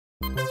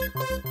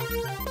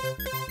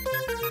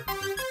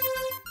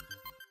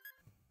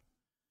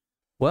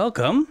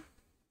welcome.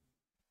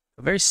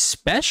 A very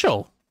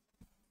special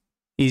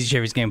Easy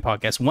Cherries Game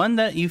Podcast. One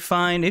that you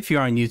find if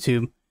you're on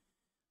YouTube.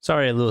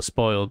 Sorry, a little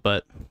spoiled,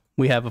 but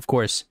we have, of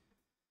course,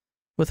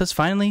 with us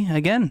finally,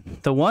 again,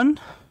 the one,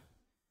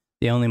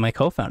 the only, my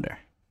co-founder,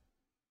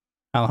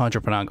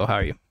 Alejandro Panango. How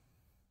are you?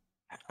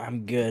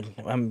 I'm good.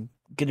 I'm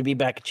good to be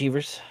back,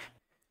 Achievers.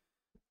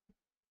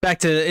 Back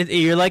to it,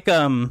 you're like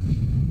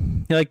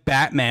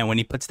Batman when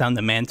he puts down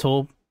the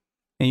mantle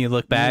and you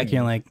look back,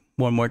 you're like,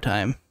 one more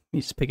time. You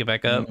just pick it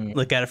back up,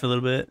 look at it for a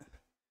little bit.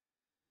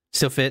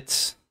 Still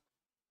fits.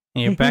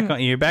 And you're back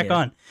on. You're back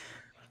on.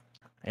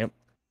 Yep.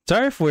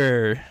 Sorry if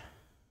we're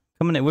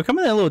coming in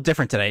a little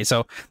different today.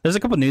 So there's a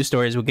couple news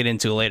stories we'll get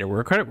into later. We're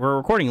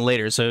recording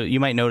later, so you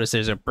might notice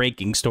there's a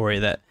breaking story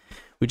that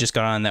we just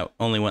got on that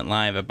only went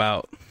live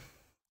about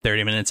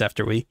 30 minutes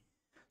after we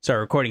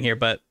started recording here.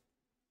 But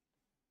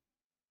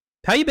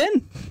how you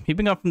been? You've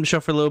been off from the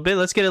show for a little bit.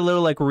 Let's get a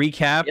little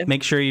recap. Yep.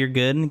 Make sure you're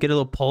good and get a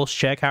little pulse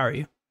check. How are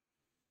you?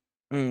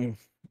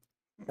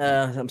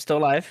 I'm still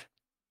alive.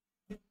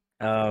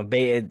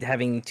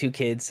 Having two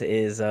kids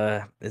is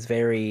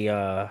very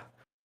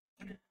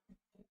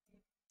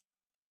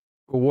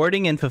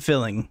rewarding and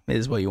fulfilling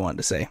is what you wanted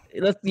to say.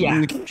 Yep.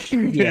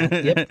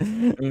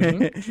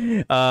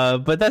 Mm-hmm.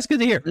 But that's good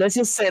to hear. Let's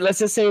just say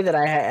that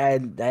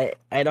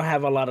I don't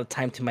have a lot of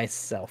time to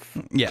myself.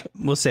 Yeah,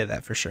 we'll say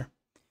that for sure.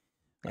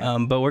 Yeah.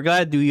 But we're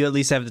glad you at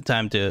least have the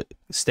time to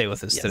stay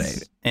with us today.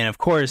 And of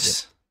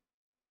course,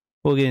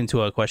 we'll get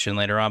into a question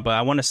later on. But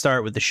I want to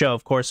start with the show,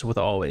 of course, with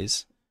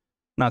always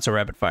not so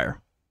rapid fire.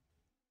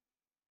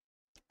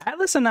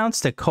 Atlas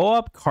announced a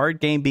co-op card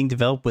game being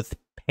developed with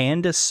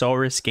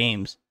Pandasaurus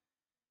Games.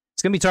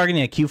 It's going to be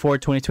targeting a Q4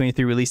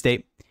 2023 release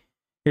date.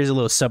 Here's a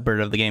little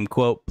subbird of the game.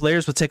 Quote,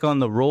 players will take on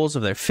the roles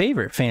of their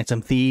favorite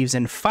Phantom Thieves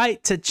and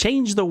fight to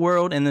change the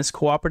world in this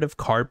cooperative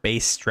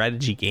card-based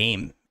strategy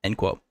game. End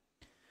quote.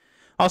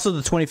 Also,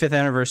 the 25th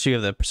anniversary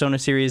of the Persona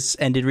series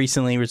ended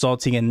recently,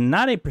 resulting in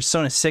not a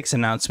Persona 6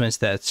 announcement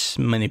that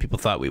many people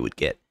thought we would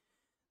get.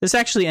 This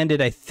actually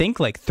ended, I think,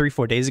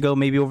 3-4 days ago,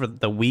 maybe over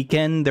the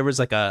weekend. There was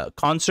a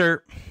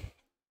concert,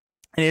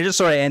 and it just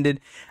sort of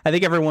ended. I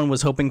think everyone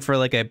was hoping for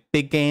a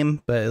big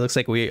game, but it looks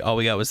like all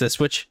we got was this,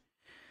 which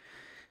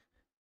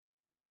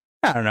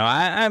I don't know.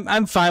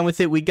 I'm fine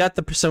with it. We got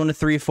the Persona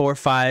 3, 4,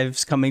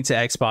 5s coming to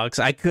Xbox.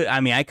 I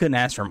couldn't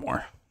ask for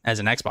more as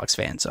an Xbox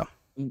fan. So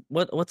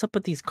what's up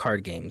with these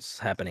card games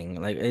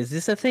happening? Is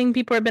this a thing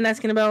people have been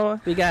asking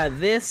about? We got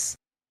this.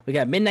 We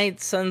got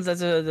Midnight Suns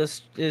as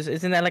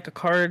isn't that a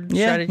card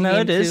strategy game? Yeah, no,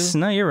 it is.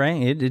 No, you're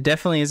right. It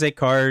definitely is a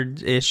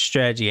card-ish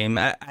strategy game.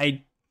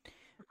 I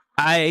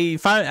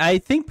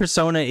think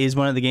Persona is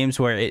one of the games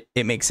where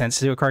it makes sense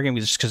to do a card game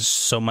just because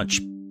so much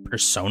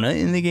Persona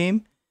in the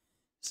game.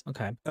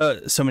 Okay.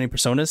 So many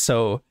Personas.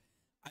 So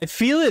I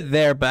feel it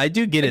there, but I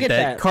do get it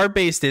that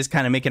card-based is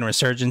kind of making a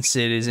resurgence.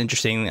 It is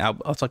interesting.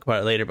 I'll talk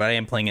about it later, but I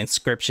am playing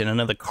Inscription,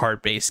 another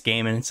card-based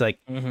game, and it's I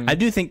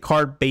do think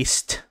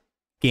card-based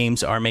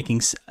games are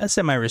making a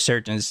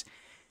semi-resurgence,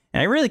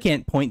 and I really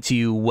can't point to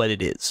you what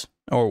it is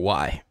or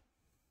why.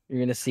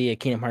 You're gonna see a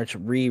Kingdom Hearts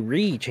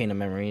Chain of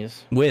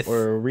Memories with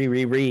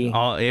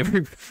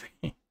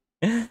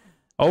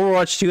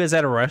Overwatch 2 has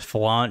had a rough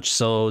launch,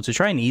 so to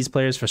try and ease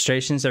players'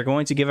 frustrations, they're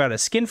going to give out a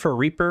skin for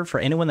Reaper for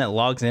anyone that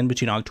logs in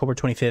between October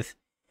 25th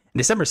and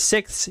December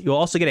 6th. You'll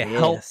also get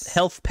a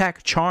health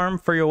pack charm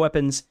for your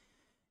weapons,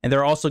 and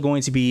they're also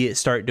going to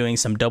start doing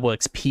some double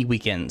XP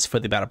weekends for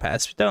the Battle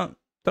Pass. Don't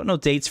know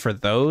dates for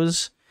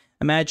those.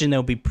 Imagine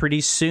they'll be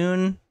pretty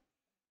soon,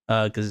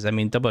 because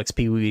double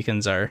XP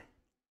weekends are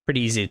pretty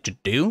easy to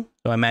do,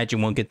 so I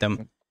imagine we'll get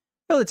them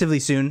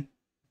relatively soon.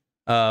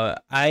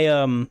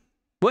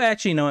 Well,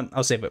 actually, you know what?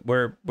 I'll save it.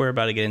 We're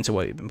about to get into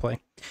what you've been playing.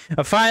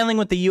 A filing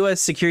with the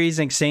U.S. Securities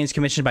and Exchange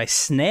Commission by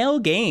Snail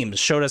Games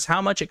showed us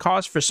how much it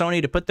cost for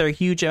Sony to put their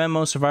huge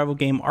MMO survival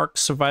game Ark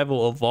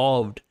Survival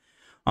Evolved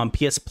on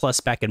PS Plus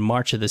back in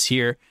March of this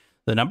year.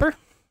 The number?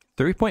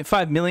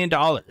 $3.5 million.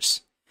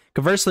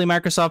 Conversely,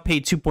 Microsoft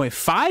paid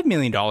 $2.5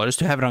 million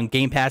to have it on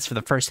Game Pass for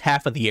the first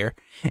half of the year,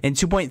 and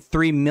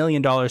 $2.3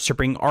 million to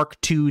bring Ark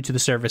 2 to the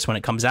service when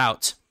it comes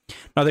out.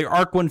 Now, the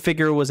Ark 1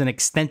 figure was an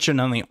extension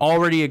on the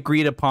already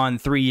agreed upon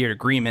 3-year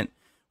agreement,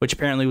 which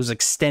apparently was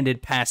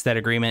extended past that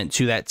agreement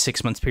to that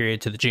 6-month period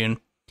to the June,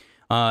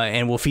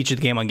 and will feature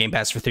the game on Game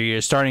Pass for 3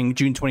 years, starting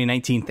June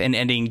 29th and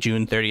ending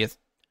June 30th,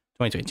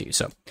 2022.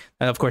 So,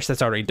 of course,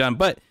 that's already done.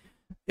 But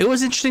it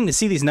was interesting to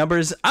see these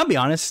numbers. I'll be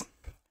honest,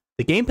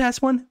 the Game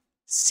Pass one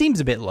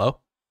seems a bit low,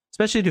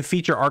 especially to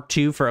feature Ark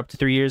 2 for up to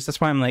 3 years. That's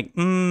why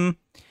I'm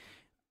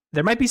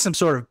there might be some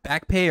sort of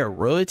back pay or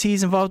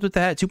royalties involved with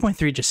that.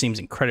 2.3 just seems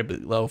incredibly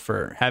low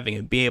for having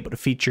it be able to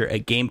feature a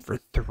game for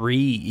 3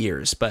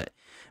 years. But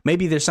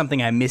maybe there's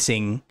something I'm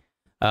missing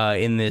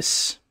in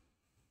this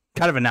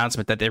kind of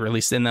announcement that they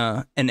released in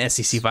an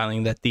SEC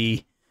filing that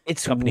the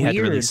company had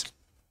to release.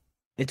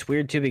 It's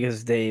weird too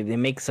because they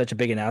make such a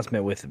big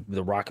announcement with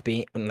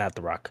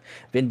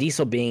Vin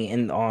Diesel being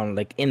in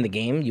the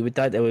game. You would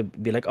thought that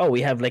would be oh,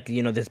 we have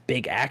this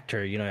big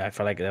actor. I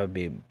feel like that would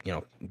be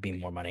be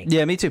more money.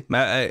 Yeah, me too.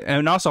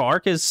 And also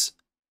Ark is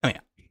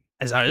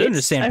as I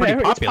understand,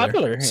 pretty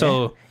popular.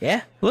 So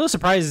yeah, a little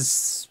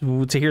surprised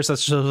to hear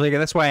such a thing.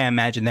 That's why I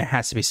imagine there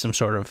has to be some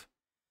sort of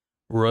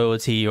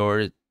royalty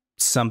or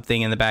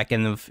something in the back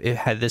end of it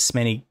had this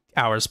many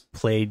hours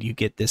played, you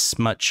get this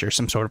much, or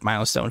some sort of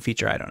milestone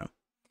feature. I don't know.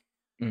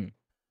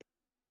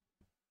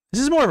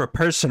 This is more of a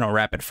personal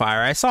rapid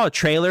fire. I saw a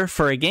trailer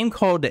for a game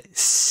called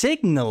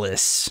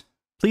Signalis.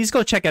 Please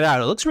go check it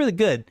out. It looks really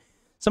good.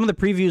 Some of the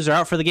previews are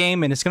out for the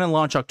game, and it's going to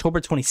launch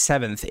October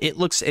 27th. It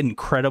looks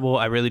incredible.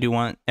 I really do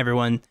want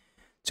everyone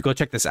to go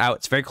check this out.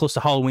 It's very close to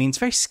Halloween. It's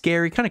very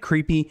scary, kind of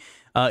creepy.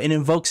 It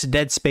invokes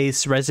Dead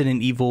Space,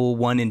 Resident Evil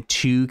 1 and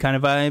 2 kind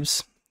of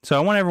vibes. So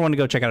I want everyone to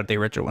go check out the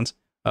original ones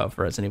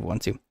for Resident Evil 1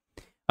 and 2.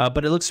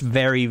 But it looks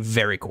very,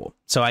 very cool.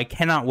 So I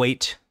cannot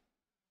wait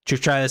to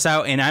try this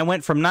out. And I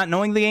went from not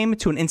knowing the game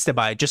to an insta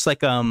buy, just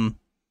like that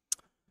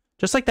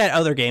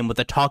other game with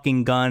the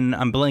talking gun.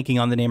 I'm blanking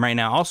on the name right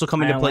now. Also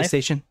coming to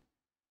PlayStation.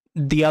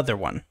 The other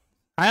one.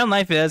 Ion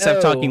Life does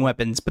have talking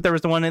weapons, but there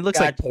was the one. It looks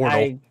like Portal.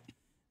 I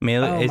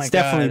mean, it's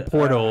definitely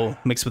Portal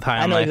mixed with Ion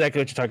Life. I know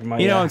exactly what you're talking about.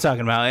 You know what I'm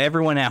talking about.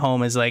 Everyone at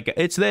home is like,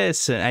 it's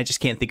this, and I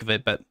just can't think of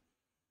it. But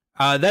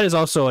that is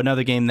also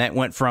another game that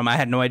went from I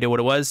had no idea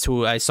what it was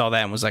to I saw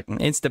that and was like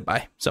instant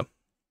buy. So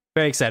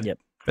very excited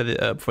for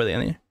the before the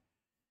end of the year.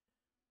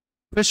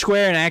 Push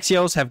Square and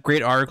Axios have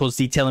great articles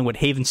detailing what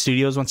Haven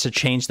Studios wants to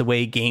change the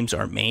way games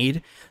are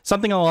made.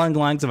 Something along the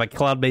lines of a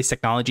cloud-based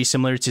technology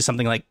similar to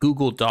something like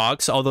Google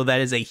Docs, although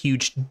that is a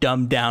huge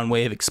dumbed-down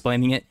way of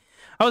explaining it.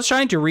 I was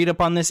trying to read up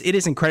on this. It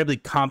is incredibly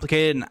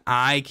complicated, and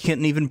I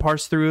can't even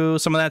parse through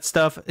some of that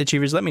stuff.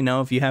 Achievers, let me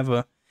know if you have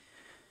a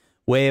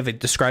way of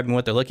describing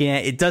what they're looking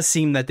at. It does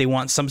seem that they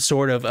want some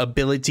sort of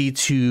ability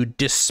to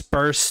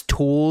disperse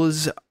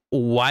tools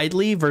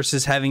widely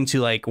versus having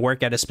to like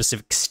work at a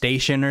specific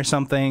station or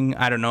something.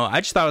 I don't know.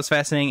 I just thought it was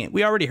fascinating.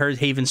 We already heard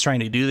Haven's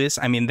trying to do this.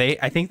 I mean,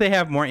 I think they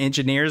have more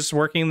engineers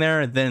working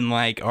there than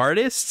like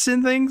artists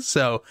and things.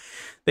 So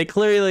they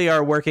clearly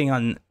are working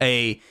on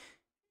a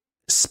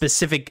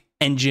specific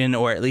engine,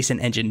 or at least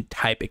an engine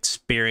type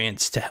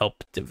experience to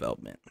help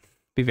development.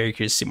 Be very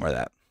curious to see more of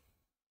that.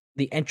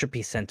 The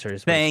Entropy Center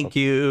is Thank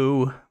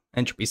you.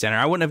 Entropy Center.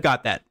 I wouldn't have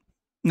got that.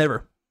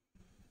 Never.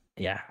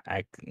 Yeah.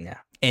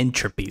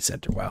 Entropy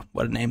Center. Wow,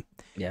 what a name.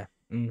 Yeah.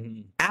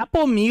 Mm-hmm.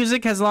 Apple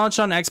Music has launched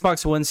on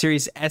Xbox One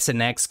Series S and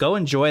X. Go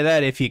enjoy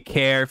that if you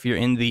care, if you're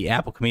in the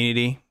Apple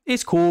community.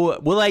 It's cool.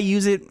 Will I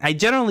use it? I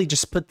generally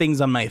just put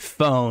things on my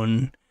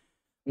phone,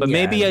 but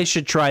maybe I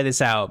should try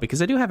this out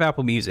because I do have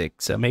Apple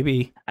Music, so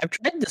maybe... I've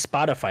tried the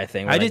Spotify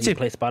thing. Where, I did too.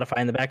 Play Spotify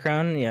in the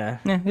background. Yeah,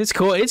 it's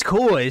cool. It's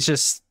cool. It's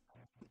just...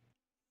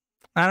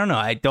 I don't know.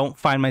 I don't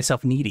find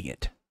myself needing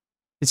it.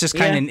 It's just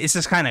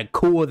kind of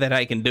cool that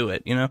I can do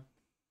it, you know?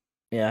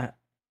 Yeah.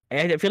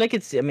 I feel like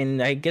it's, I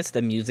mean, I guess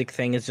the music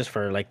thing is just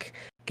for like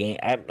game.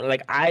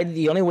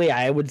 The only way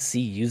I would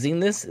see using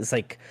this is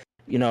like,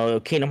 you know,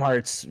 Kingdom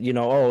Hearts, you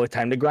know, oh,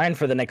 time to grind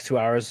for the next 2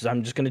 hours.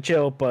 I'm just going to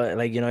chill, but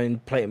like, you know,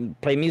 and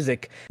play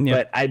music,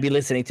 but I'd be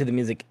listening to the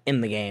music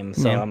in the game.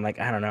 So I'm like,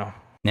 I don't know.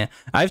 Yeah.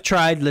 I've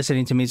tried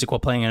listening to music while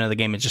playing another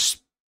game. It's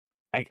just,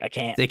 I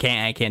can't.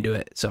 I can't do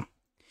it. So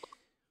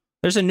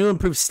there's a new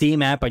improved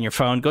Steam app on your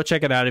phone. Go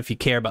check it out if you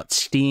care about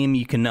Steam.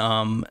 You can,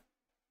 I'm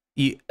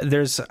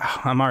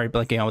already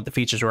blanking on what the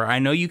features were. I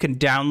know you can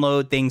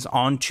download things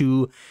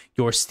onto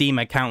your Steam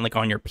account, like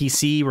on your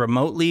PC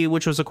remotely,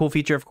 which was a cool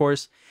feature, of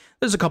course.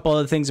 There's a couple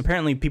other things.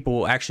 Apparently,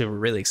 people actually were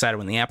really excited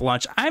when the app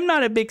launched. I'm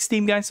not a big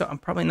Steam guy, so I'm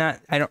probably not.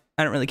 I don't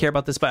really care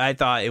about this, but I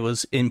thought it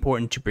was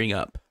important to bring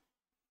up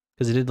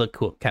because it did look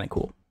cool, kind of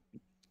cool.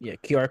 Yeah,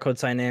 QR code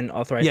sign in,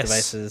 authorized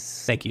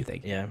devices. Thank you.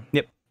 Yeah.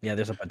 Yep. Yeah,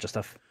 there's a bunch of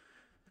stuff.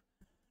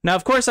 Now,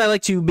 of course, I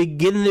like to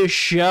begin the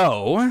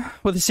show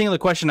with a singular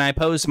question I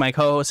pose to my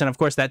co-host, and of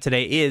course, that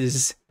today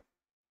is,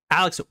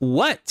 Alex,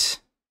 what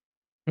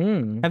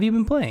have you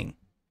been playing?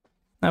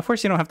 Now, of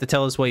course, you don't have to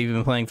tell us what you've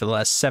been playing for the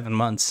last 7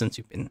 months since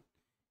you've been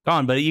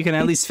gone, but you can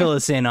at least fill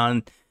us in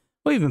on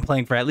what you've been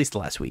playing for at least the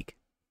last week.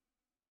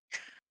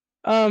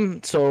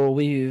 So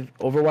we've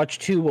Overwatch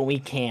 2 when we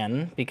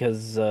can,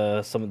 because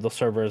some of the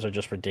servers are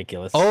just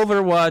ridiculous.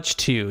 Overwatch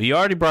 2. You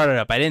already brought it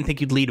up. I didn't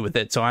think you'd lead with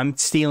it, so I'm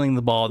stealing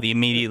the ball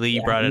immediately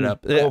you brought it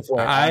up. Go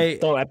for it.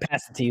 I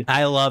pass it to you.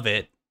 I love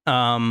it.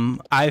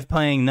 I've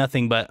playing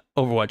nothing but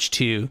Overwatch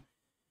 2.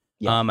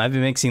 Yeah. I've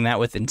been mixing that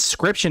with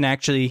Inscription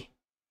actually.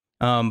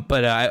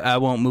 But I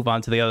won't move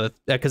on to the other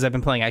because I've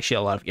been playing actually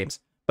a lot of games.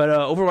 But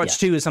Overwatch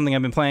 2 is something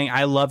I've been playing.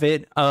 I love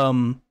it.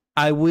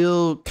 I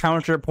will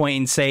counterpoint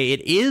and say it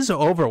is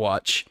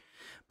Overwatch,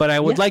 but I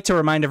would like to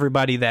remind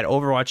everybody that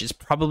Overwatch is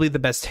probably the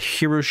best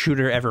hero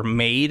shooter ever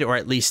made, or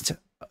at least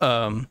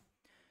to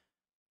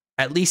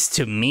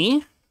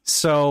me.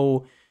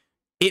 So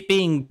it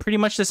being pretty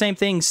much the same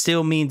thing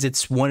still means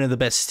it's one of the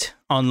best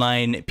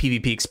online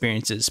PvP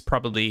experiences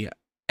probably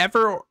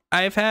ever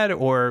I've had,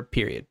 or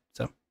period.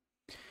 So,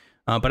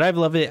 but I've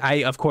loved it.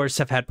 I, of course,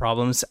 have had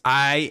problems.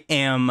 I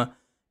am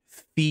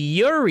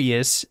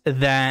furious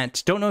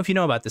that, don't know if you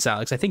know about this,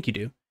 Alex, I think you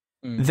do,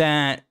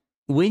 that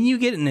when you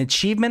get an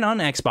achievement on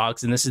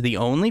Xbox, and this is the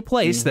only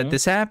place that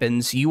this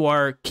happens, you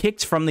are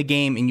kicked from the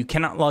game and you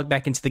cannot log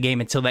back into the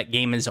game until that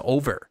game is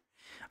over.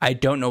 I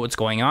don't know what's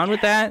going on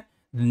with that.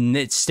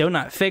 It's still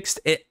not fixed.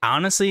 It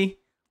honestly,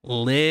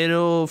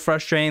 little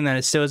frustrating that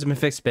it still hasn't been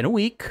fixed. It's been a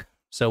week,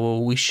 so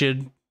we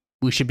should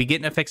be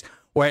getting it fixed,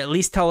 or at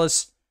least tell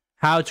us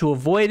how to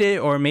avoid it,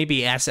 or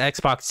maybe ask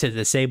Xbox to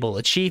disable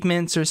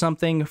achievements or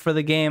something for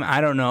the game. I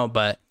don't know,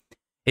 but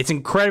it's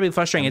incredibly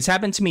frustrating. It's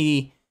happened to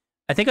me,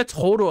 I think, a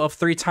total of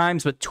 3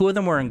 times, but 2 of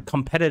them were in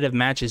competitive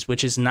matches,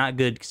 which is not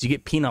good because you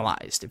get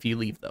penalized if you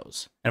leave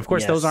those. And of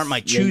course, those aren't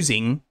my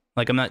choosing.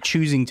 Like, I'm not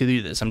choosing to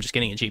do this. I'm just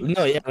getting achievements.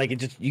 No, yeah, like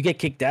you get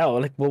kicked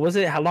out. Like, what was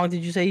it? How long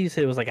did you say? You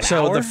said it was like an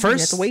hour?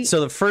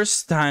 The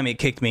first time it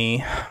kicked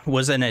me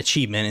was an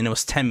achievement, and it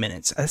was 10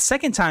 minutes. The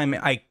second time,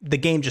 the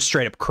game just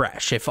straight up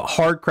crashed. If a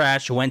hard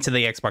crash, went to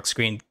the Xbox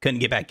screen,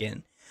 couldn't get back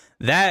in.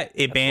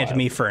 It banned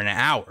me for an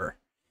hour.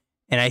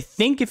 And I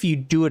think if you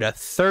do it a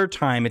third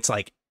time, it's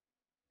like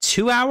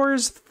 2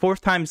 hours.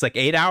 Fourth time is like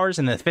 8 hours,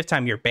 and the fifth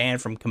time you're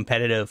banned from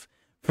competitive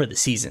for the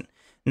season.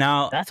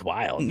 Now that's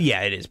wild.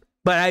 Yeah, it is.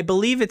 But I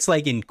believe it's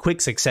like in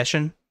quick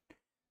succession.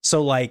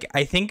 So like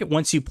I think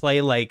once you play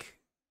like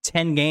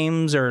 10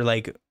 games or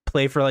like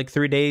play for like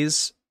 3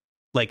 days,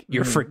 like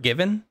you're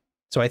forgiven.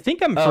 So I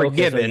think I'm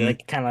forgiven. Okay, so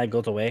it kind of like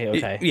goes away.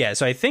 Okay. Yeah,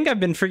 so I think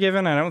I've been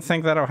forgiven. I don't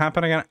think that'll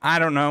happen again. I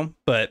don't know,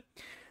 but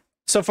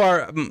so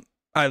far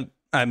I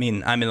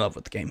mean, I'm in love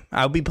with the game.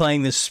 I'll be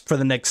playing this for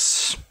the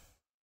next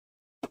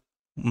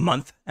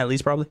month at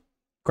least, probably.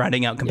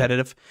 Grinding out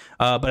competitive.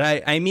 But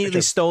I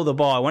immediately stole the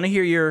ball. I want to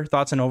hear your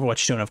thoughts on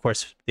Overwatch 2 and, of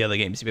course, the other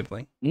games you've been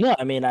playing. No,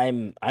 I mean,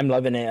 I'm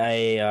loving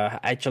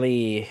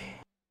it.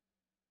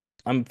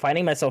 I'm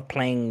finding myself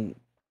playing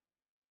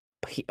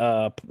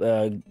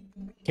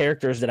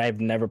characters that I've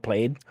never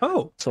played.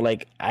 Oh. So,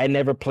 like, I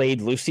never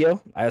played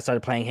Lucio. I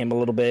started playing him a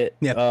little bit.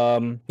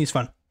 Yeah. He's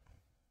fun.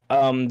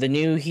 The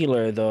new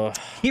healer,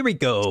 Here we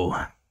go.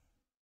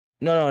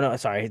 No.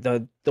 Sorry,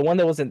 the one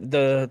that wasn't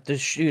the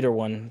shooter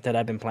one that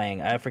I've been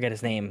playing. I forget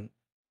his name.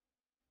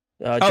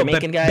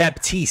 Jamaican guy.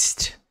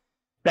 Baptiste.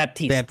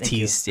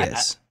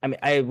 Yes.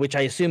 Which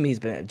I assume he's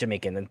been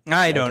Jamaican. And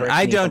I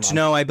don't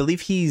know. I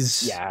believe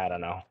he's. Yeah, I don't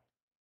know.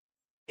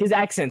 His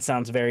accent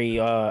sounds very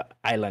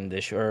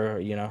islandish, or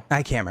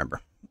I can't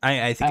remember.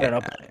 I think I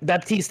don't know.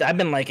 Baptiste, I've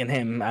been liking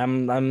him.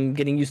 I'm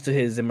getting used to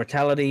his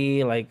immortality,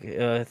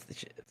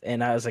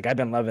 and I was like, I've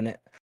been loving it.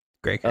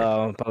 Great.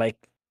 But like.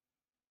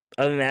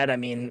 Other than that, I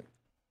mean,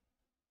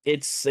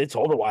 it's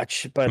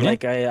Overwatch, but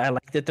like I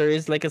like that there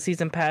is like a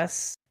season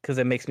pass because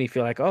it makes me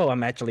feel like, oh,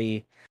 I'm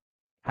actually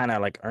kind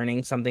of like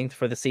earning something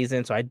for the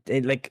season. So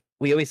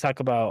we always talk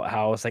about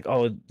how it's like,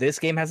 oh, this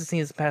game has a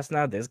season pass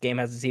now, this game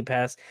has a season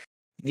pass.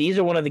 These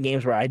are one of the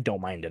games where I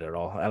don't mind it at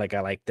all. I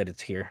like that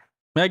it's here.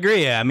 I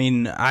agree. Yeah, I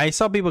mean, I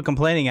saw people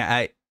complaining.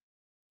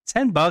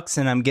 $10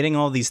 and I'm getting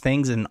all these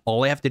things, and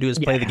all I have to do is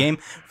play the game.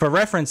 For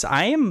reference,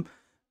 I am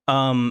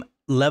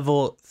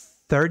level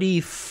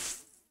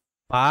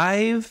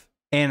 35,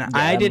 and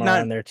I did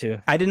not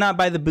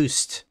buy the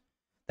boost.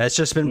 That's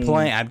just been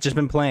playing. I've just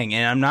been playing,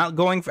 and I'm not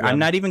going for. I'm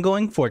not even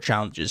going for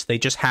challenges. They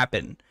just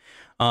happen.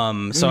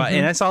 And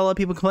I saw a lot of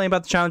people complain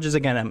about the challenges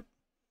again.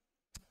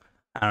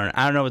 I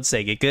don't know what to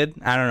say. Get good?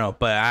 I don't know,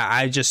 but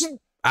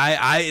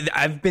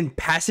I've been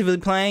passively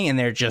playing, and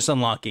they're just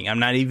unlocking. I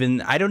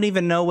don't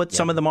even know what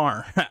some of them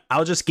are.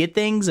 I'll just get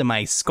things, and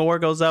my score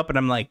goes up, and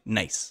I'm like,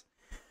 nice.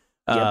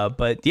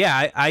 But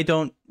yeah, I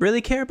don't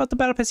really care about the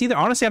battle pass either.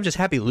 Honestly, I'm just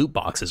happy loot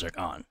boxes are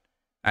gone.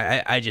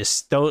 I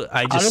just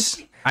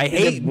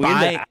hate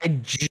buy. I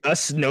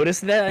just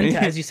noticed that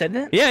as you said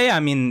that. Yeah. I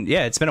mean,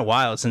 it's been a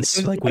while since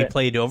we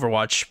played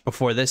Overwatch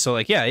before this. So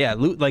like,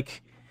 loot,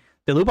 like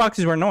the loot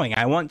boxes were annoying.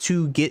 I want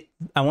to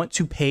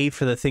pay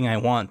for the thing I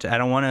want. I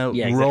don't want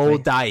to roll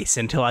dice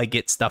until I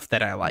get stuff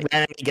that I like.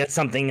 And I get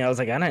something, I was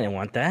like, I didn't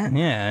want that.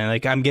 Yeah,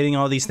 like I'm getting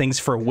all these things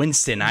for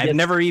Winston. I've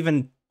never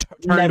even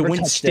turned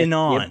Winston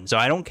on, so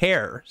I don't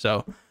care.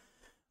 So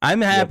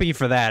I'm happy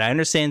for that. I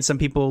understand some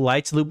people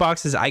liked loot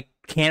boxes. I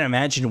can't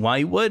imagine why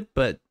you would,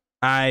 but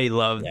I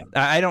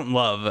don't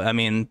love. I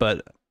mean,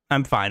 but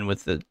I'm fine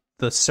with the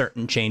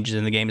certain changes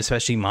in the game,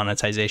 especially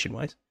monetization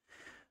wise.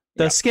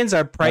 The skins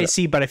are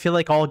pricey, but I feel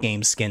like all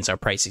game skins are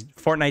pricey.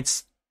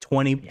 Fortnite's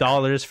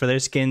 $20 for their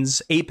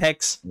skins.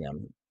 Apex,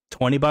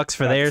 $20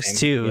 for theirs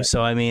too. Yeah.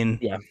 So I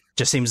mean,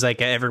 just seems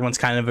like everyone's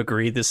kind of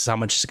agreed this is how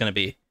much it's going to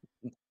be.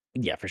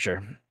 Yeah, for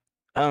sure.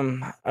 I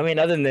mean,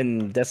 other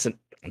than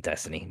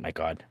Destiny, my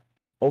God,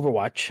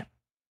 Overwatch.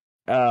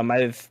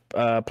 I've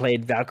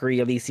played Valkyrie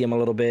Elysium a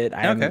little bit.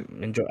 I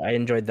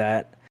enjoyed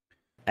that.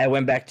 I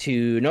went back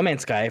to No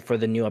Man's Sky for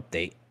the new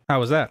update. How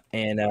was that?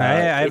 And I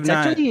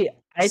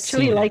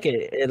actually like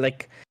it.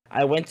 Like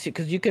I went to,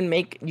 because you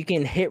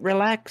can hit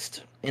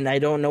relaxed, and I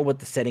don't know what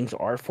the settings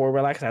are for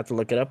relaxed. I have to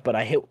look it up. But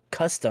I hit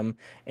custom,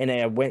 and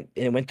it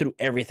went through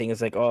everything.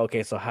 It's like, oh,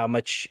 okay, so how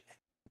much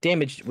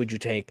damage would you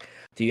take?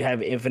 Do you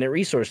have infinite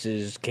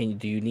resources?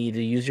 Do you need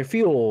to use your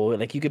fuel?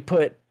 Like you could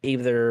put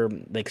either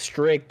like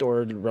strict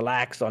or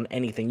relaxed on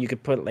anything. You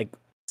could put like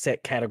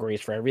set categories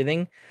for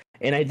everything,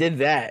 And I did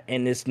that,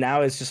 and it's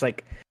just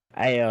like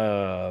I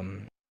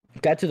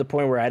got to the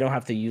point where I don't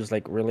have to use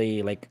like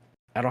really like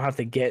I don't have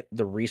to get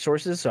the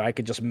resources, so I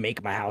could just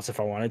make my house if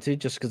I wanted to,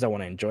 just because I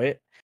want to enjoy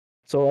it.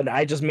 So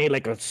I just made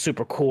like a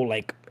super cool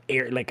like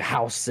air like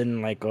house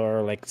and like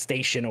or like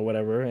station or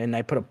whatever, and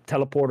I put a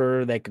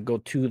teleporter that could go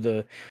to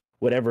the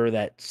whatever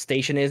that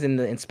station is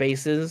in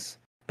spaces.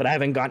 But I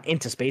haven't gone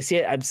into space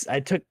yet.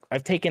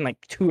 I've taken like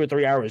 2 or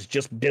 3 hours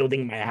just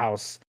building my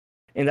house,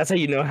 and that's how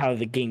you know how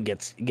the game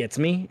gets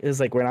me is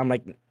like when I'm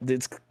like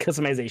it's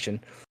customization.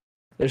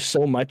 There's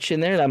so much in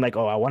there that I'm like,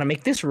 oh, I want to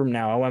make this room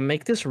now. I want to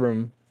make this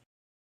room.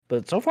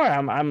 But so far, I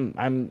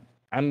want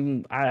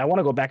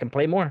to go back and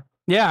play more.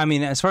 Yeah, I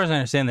mean, as far as I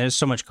understand, there's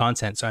so much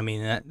content. So I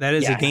mean, that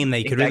is a game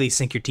that you could really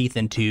sink your teeth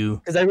into.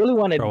 Because I really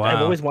wanted,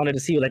 I've always wanted to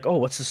see like, oh,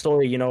 what's the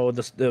story? You know,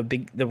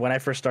 when I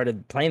first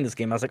started playing this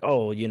game, I was like,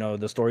 oh, you know,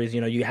 the stories.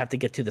 You know, you have to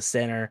get to the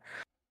center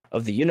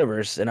of the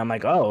universe, and I'm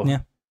like, oh, yeah.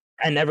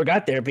 I never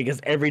got there because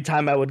every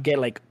time I would get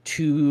like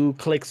 2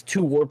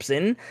 warps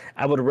in,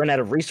 I would run out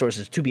of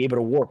resources to be able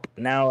to warp.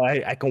 Now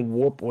I can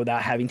warp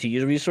without having to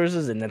use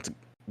resources, and that's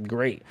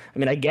great. I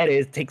mean, I get it.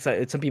 It takes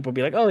some people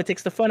be like, "Oh, it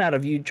takes the fun out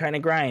of you trying to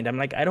grind." I'm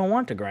like, I don't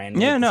want to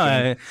grind. Yeah, no,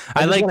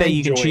 I like that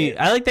you can choose.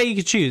 I like that you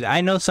can choose.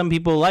 I know some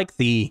people like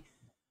the,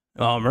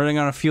 I'm running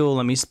on a fuel.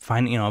 Let me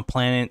find a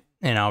planet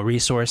and I'll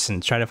resource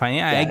and try to find.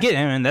 Yeah, I get it,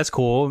 and that's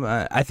cool.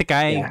 I think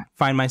I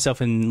find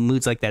myself in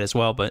moods like that as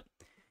well. But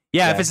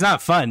if it's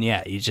not fun,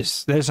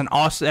 that's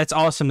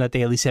awesome that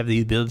they at least have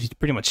the ability to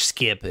pretty much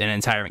skip an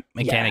entire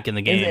mechanic in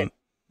the game.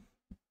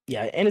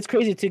 Yeah, and it's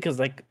crazy too because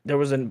like there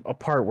was a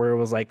part where it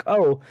was like,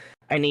 oh,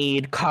 I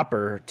need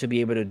copper to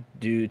be able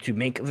to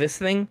make this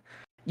thing.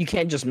 You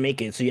can't just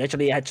make it, so you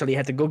actually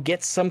have to go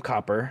get some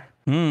copper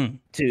to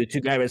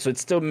guide it. So it's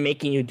still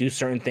making you do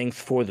certain things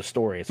for the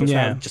story. So it's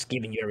not just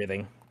giving you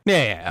everything.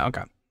 Yeah,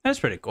 okay, that's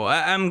pretty cool.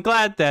 I'm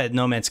glad that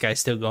No Man's Sky is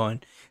still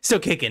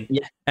kicking.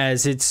 Yeah,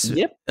 as it's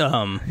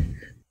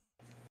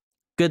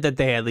good that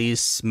they at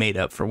least made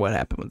up for what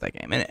happened with that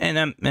game, and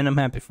I'm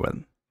happy for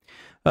them.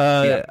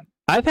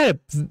 I've been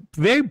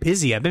very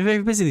busy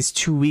these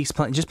 2 weeks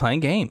just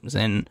playing games.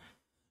 And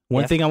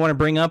one thing I want to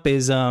bring up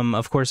is,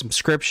 of course,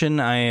 subscription.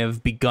 I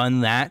have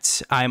begun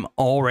that. I'm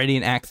already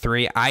in Act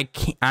 3.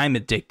 I'm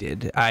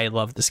addicted. I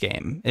love this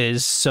game. It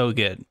is so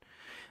good.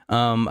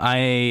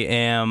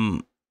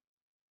 I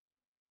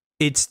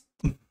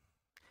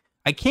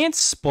can't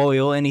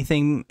spoil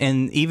anything,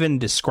 and even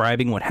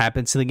describing what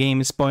happens to the game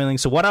is spoiling.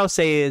 So what I'll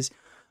say is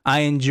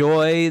I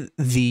enjoy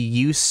the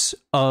use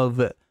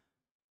of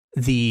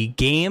the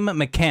game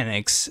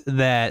mechanics and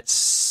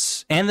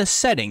the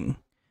setting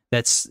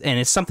and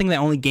it's something that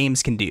only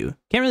games can do.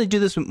 Can't really do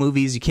this with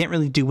movies. You can't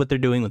really do what they're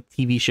doing with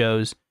TV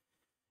shows.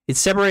 It's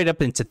separated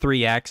up into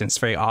 3 acts, and it's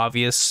very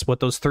obvious what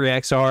those 3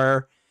 acts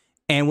are.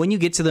 And when you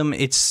get to them,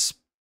 it's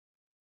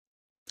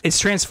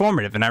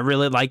transformative, and I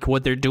really like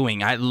what they're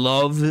doing. I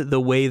love the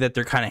way that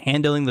they're kind of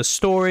handling the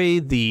story.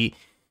 It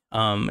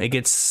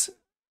gets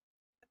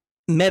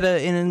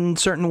meta in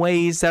certain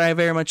ways that I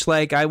very much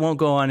like. I won't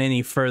go on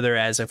any further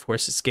as, of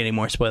course, it's getting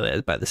more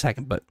spoilers by the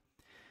second, but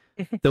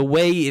the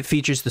way it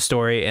features the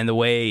story and the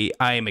way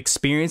I am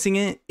experiencing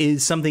it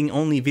is something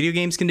only video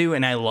games can do,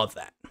 and I love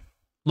that.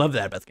 Love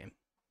that about the game.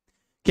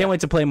 Can't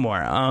wait to play more.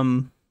 I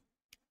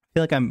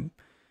feel like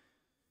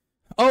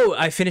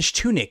I finished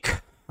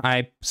Tunic.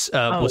 I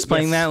was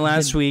playing that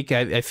last week.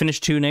 I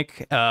finished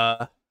Tunic.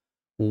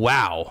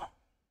 Wow.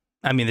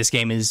 I mean, this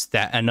game is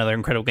another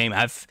incredible game.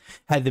 I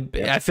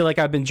feel like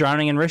I've been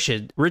drowning in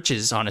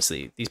riches,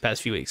 honestly, these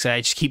past few weeks. I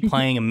just keep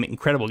playing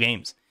incredible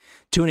games.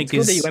 Tunic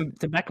is. That you went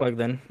to backlog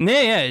then.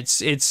 Yeah.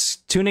 It's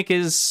Tunic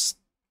is.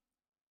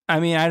 I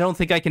mean, I don't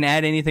think I can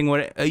add anything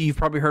what you've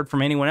probably heard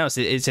from anyone else.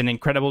 It's an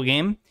incredible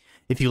game.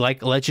 If you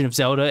like Legend of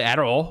Zelda at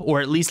all,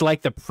 or at least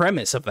like the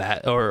premise of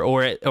that,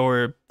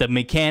 or the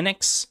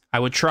mechanics, I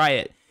would try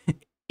it.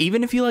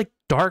 Even if you like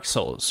Dark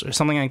Souls or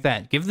something like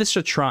that, give this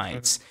a try.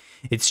 It's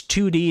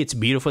 2D. It's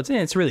beautiful.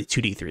 It's really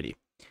 2D, 3D.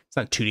 It's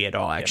not 2D at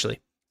all, actually.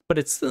 But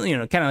it's,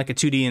 kind of like a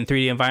 2D and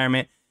 3D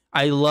environment.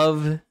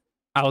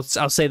 I'll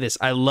say this.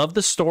 I love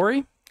the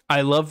story.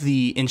 I love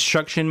the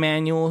instruction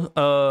manual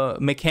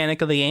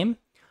mechanic of the game.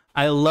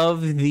 I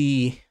love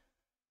the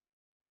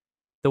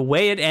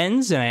way it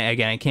ends. And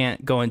I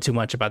can't go into too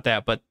much about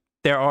that. But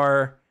there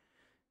are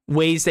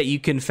ways that you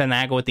can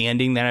finagle with the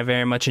ending that I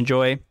very much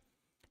enjoy.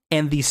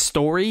 And the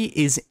story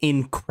is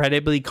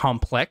incredibly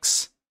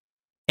complex.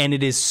 And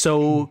it is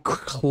so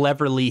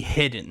cleverly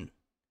hidden.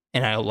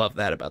 And I love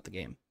that about the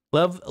game.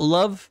 Love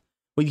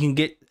when you can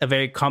get a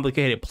very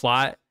complicated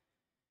plot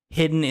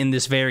hidden in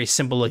this very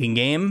simple looking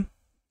game.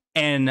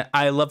 And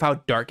I love how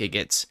dark it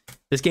gets.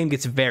 This game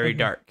gets very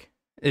dark.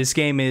 This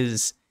game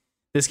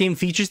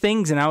features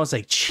things, and I was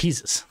like,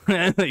 Jesus,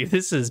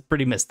 this is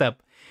pretty messed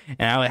up.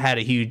 And I had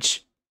a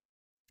huge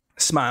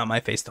smile on my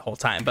face the whole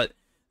time. But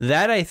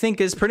that, I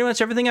think, is pretty much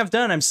everything I've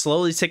done. I'm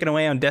slowly ticking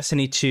away on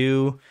Destiny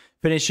 2.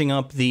 Finishing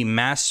up the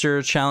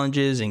master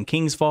challenges in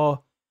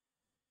Kingsfall.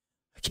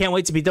 I can't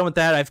wait to be done with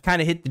that. I've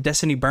kind of hit the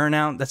Destiny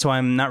burnout. That's why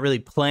I'm not really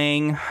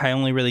playing. I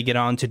only really get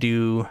on to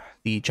do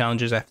the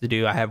challenges I have to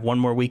do. I have one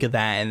more week of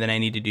that, and then I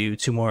need to do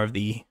 2 more of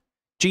the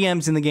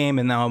GMs in the game,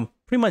 and I'll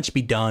pretty much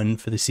be done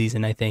for the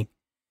season, I think,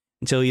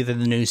 until either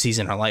the new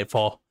season or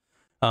Lightfall.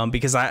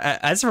 Because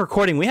as of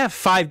recording, we have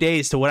 5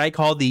 days to what I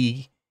call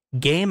the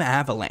game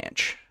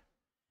avalanche.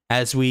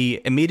 As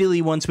we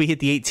immediately, once we hit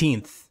the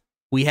 18th,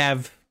 we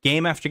have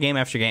game after game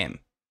after game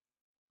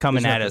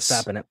coming at us.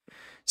 Stopping it.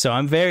 So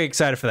I'm very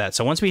excited for that.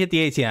 So once we hit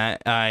the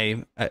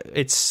 18th,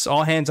 it's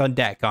all hands on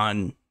deck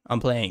on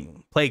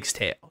playing Plague's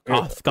Tale,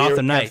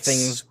 Gotham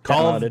Knights,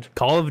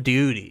 Call of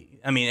Duty.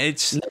 I mean,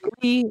 it's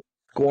literally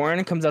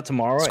Scorn comes out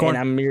tomorrow, and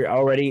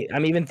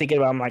I'm even thinking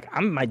about. I'm like, I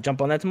might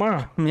jump on that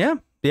tomorrow. Yeah.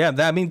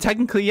 I mean,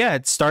 technically, yeah,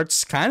 it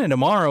starts kind of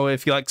tomorrow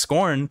if you like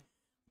Scorn,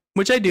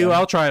 which I do. Yeah.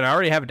 I'll try it. I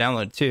already have it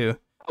downloaded too.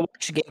 I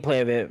watched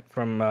gameplay of it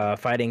from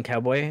Fighting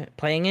Cowboy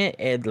playing it,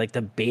 and like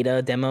the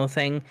beta demo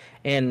thing,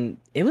 and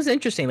it was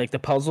interesting. Like the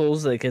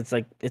puzzles,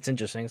 it's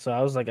interesting. So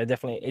I was like,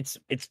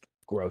 it's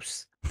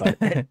gross, but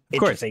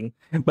interesting.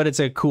 But it's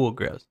a cool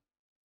gross.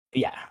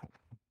 Yeah.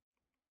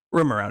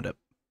 Rumor Roundup.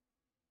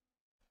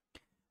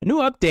 A new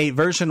update,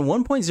 version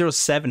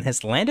 1.07,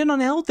 has landed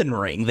on Elden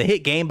Ring, the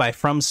hit game by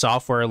From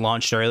Software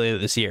launched earlier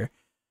this year.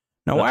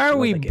 Now, why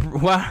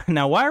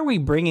are we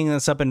bringing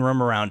this up in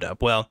Rumor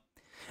Roundup? Well,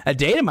 a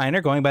data miner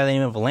going by the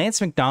name of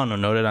Lance McDonald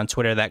noted on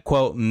Twitter that,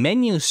 quote,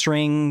 menu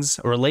strings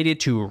related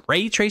to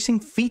ray tracing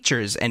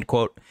features, end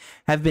quote,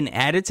 have been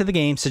added to the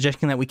game,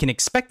 suggesting that we can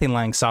expect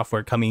inline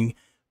software coming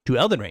to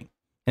Elden Ring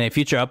in a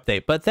future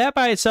update. But that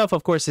by itself,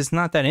 of course, is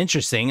not that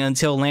interesting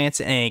until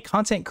Lance and a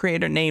content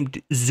creator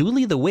named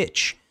Zuli the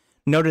Witch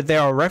noted there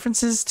are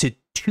references to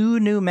 2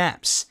 new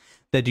maps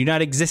that do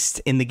not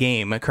exist in the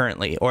game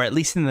currently, or at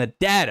least in the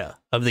data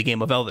of the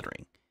game of Elden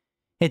Ring,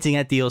 hinting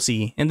at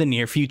DLC in the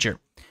near future.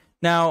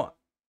 Now,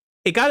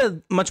 it got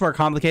much more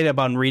complicated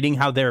upon reading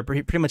how they're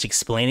pretty much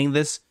explaining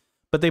this,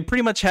 but they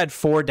pretty much had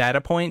 4 data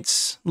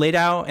points laid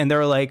out, and they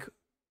were like,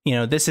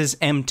 this is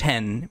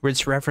M10,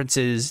 which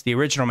references the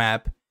original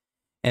map,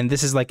 and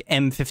this is like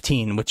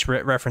M15, which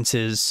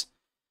references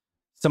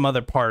some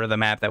other part of the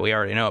map that we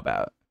already know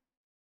about.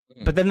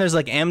 But then there's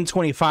like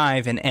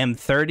M25 and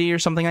M30 or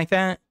something like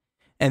that.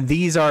 And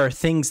these are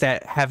things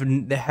that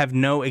have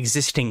no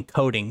existing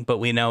coding, but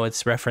we know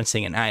it's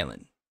referencing an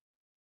island,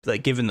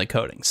 like given the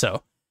coding.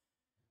 So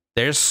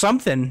there's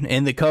something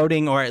in the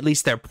coding, or at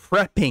least they're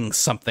prepping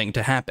something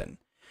to happen.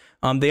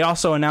 They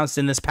also announced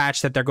in this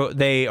patch that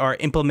they are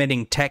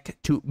implementing tech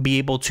to be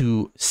able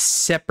to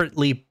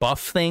separately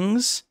buff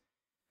things.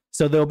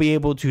 So they'll be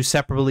able to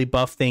separately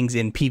buff things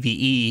in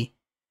PvE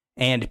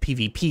and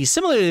PvP,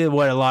 similar to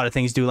what a lot of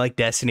things do, like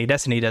Destiny.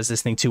 Destiny does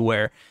this thing too,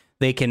 where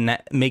they can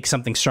make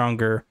something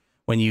stronger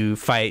when you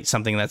fight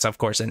something that's, of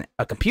course,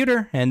 a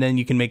computer, and then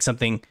you can make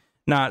something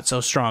not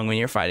so strong when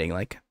you're fighting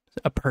like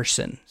a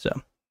person.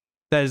 So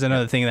that is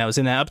another thing that was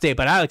in that update.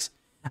 But Alex,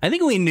 I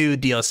think we knew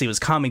DLC was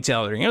coming to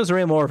Elden Ring. It was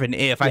really more of an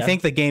if. Yeah. I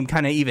think the game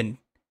kind of even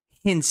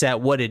hints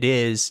at what it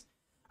is.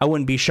 I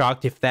wouldn't be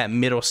shocked if that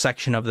middle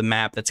section of the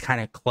map that's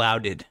kind of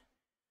clouded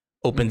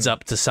opens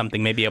up to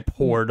something, maybe a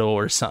portal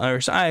or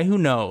something. Who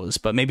knows?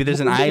 But maybe there's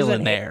an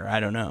island there. I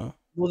don't know.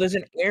 Well, there's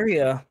an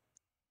area.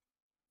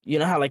 You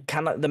know how like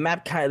kind of the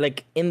map kind of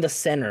like in the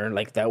center,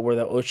 like that where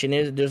the ocean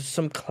is. There's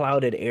some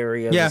clouded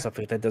areas and stuff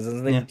like that.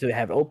 Doesn't need to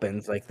have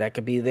opens. Like that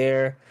could be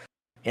there.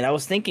 And I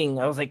was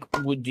like,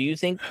 do you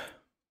think,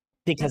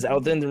 because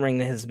Elden Ring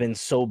has been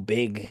so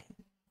big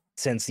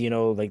since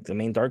like the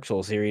main Dark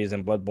Souls series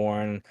and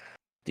Bloodborne,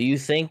 do you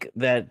think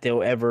that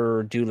they'll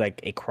ever do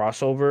like a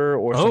crossover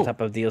or some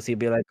type of DLC?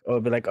 Be like,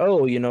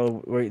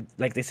 where,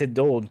 like they said,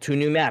 2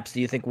 new maps. Do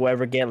you think we'll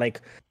ever get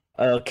like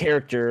a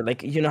character,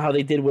 like how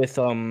they did with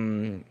oh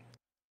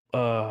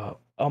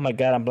my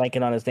god, I'm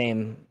blanking on his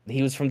name.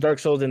 He was from Dark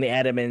Souls and they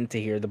added him into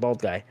here, the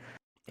bald guy.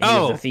 And he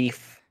was a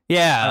thief.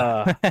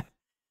 Yeah.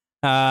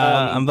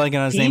 I'm blanking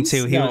on his name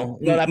too.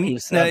 Not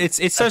Peeves. No,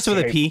 it starts with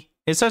a P.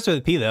 It starts with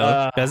a P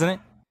though, doesn't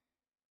it?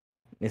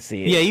 Let's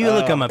see. Yeah, you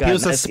look him up. He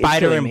was a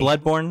spider in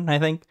Bloodborne, I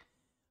think.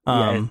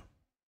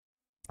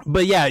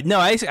 But yeah, no,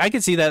 I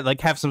could see that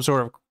like have some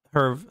sort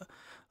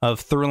of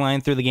through line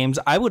through the games.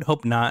 I would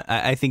hope not.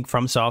 I think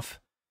FromSoft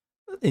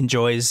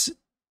enjoys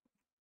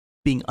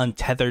being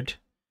untethered.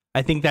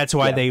 I think that's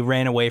why they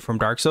ran away from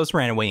Dark Souls.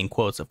 Ran away in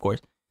quotes, of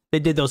course. They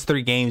did those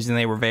 3 games and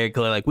they were very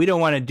clear, like, we don't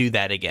want to do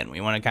that again.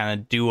 We want to kind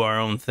of do our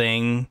own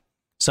thing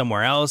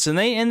somewhere else. And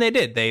they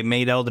did. They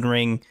made Elden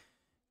Ring,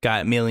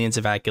 got millions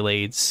of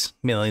accolades,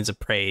 millions of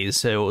praise.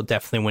 So it will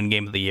definitely win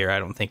Game of the Year. I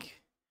don't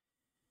think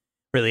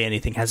really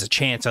anything has a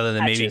chance other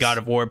than maybe God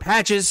of War.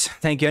 Patches.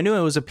 Thank you. I knew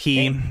it was a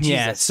P.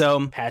 Yeah,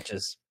 so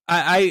Patches.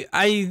 I'm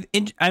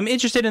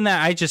interested in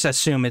that. I just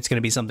assume it's going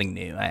to be something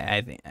new.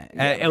 I think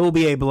it will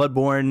be a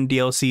Bloodborne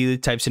DLC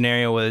type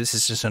scenario where this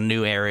is just a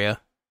new area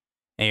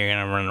and you're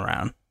going to run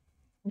around.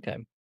 Okay.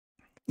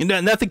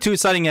 Nothing too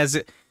exciting, as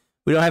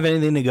we don't have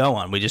anything to go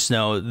on. We just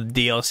know the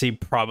DLC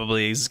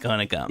probably is going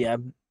to come. Yeah.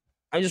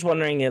 I'm just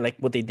wondering like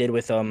what they did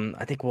with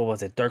I think what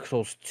was it, Dark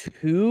Souls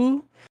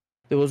 2?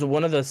 There was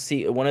one of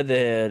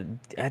the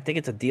I think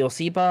it's a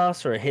DLC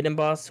boss or a hidden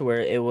boss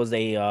where it was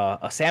a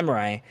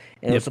samurai,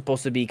 and it was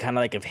supposed to be kind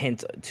of like a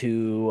hint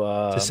to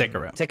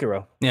Sekiro.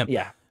 Sekiro. Yeah.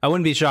 Yeah. I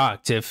wouldn't be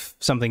shocked if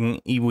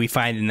something we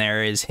find in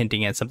there is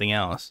hinting at something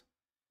else.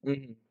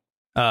 Mm-hmm.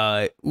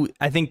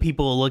 I think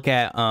people look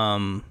at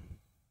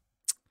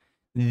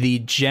the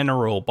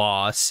general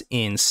boss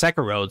in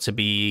Sekiro to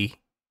be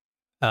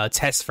a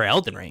test for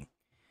Elden Ring.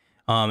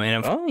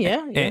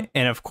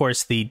 And of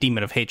course the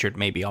Demon of Hatred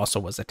maybe also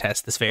was a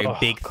test, this very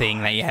big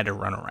thing that you had to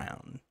run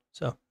around.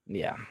 So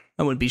yeah,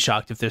 I wouldn't be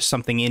shocked if there's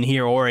something in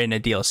here or in a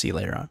DLC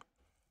later on.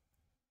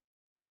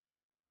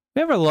 We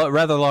have a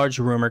rather large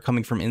rumor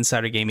coming from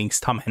Insider Gaming's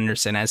Tom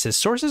Henderson, as his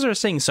sources are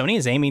saying Sony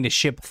is aiming to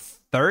ship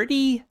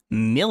 30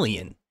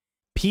 million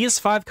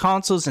PS5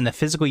 consoles in the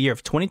physical year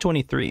of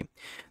 2023.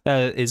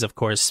 That is, of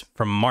course,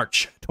 from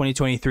March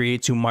 2023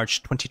 to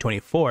March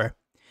 2024.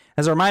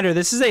 As a reminder,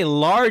 this is a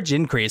large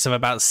increase of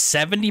about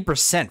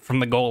 70% from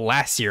the goal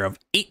last year of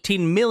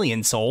 18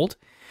 million sold,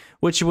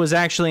 which was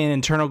actually an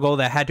internal goal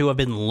that had to have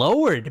been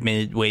lowered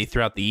midway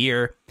throughout the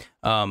year,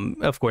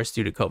 of course,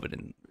 due to COVID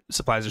and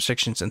supplies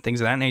restrictions and things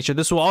of that nature.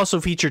 This will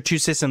also feature two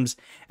systems,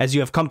 as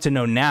you have come to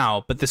know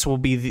now, but this will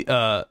be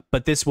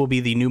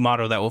the new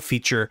model that will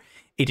feature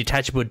a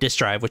detachable disk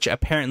drive, which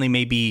apparently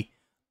may be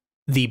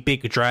the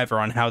big driver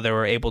on how they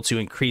were able to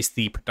increase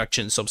the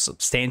production so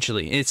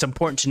substantially. It's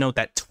important to note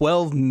that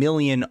 12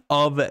 million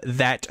of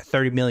that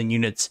 30 million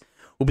units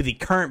will be the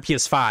current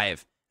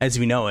PS5 as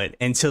we know it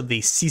until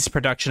they cease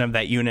production of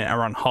that unit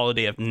around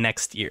holiday of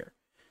next year.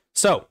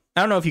 So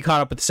I don't know if you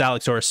caught up with this,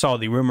 Alex, or saw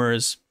the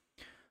rumors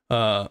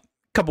a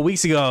couple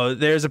weeks ago.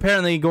 There's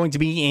apparently going to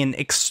be an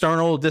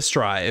external disk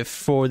drive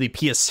for the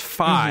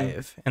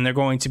PS5, and they're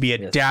going to be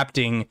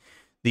adapting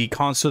the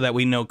console that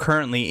we know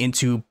currently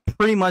into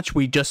pretty much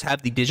we just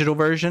have the digital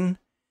version,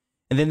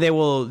 and then the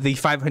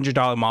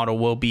 $500 model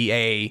will be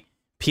a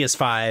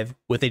PS5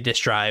 with a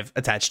disk drive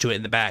attached to it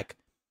in the back,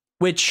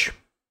 which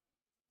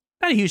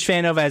I'm not a huge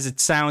fan of, as it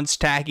sounds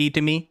tacky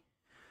to me.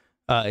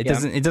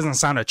 It doesn't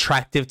sound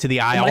attractive to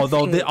the eye,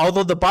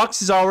 although the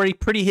box is already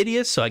pretty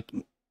hideous. Not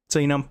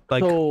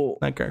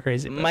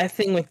crazy. But. My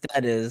thing with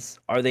that is,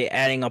 are they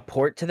adding a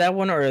port to that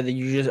one, or are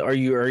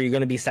you going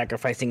to be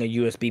sacrificing a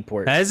USB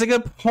port? That is a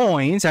good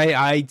point.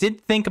 I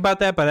did think about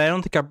that, but I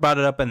don't think I brought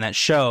it up in that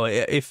show.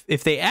 If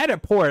they add a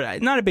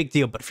port, not a big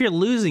deal. But if you're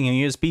losing a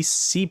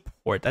USB-C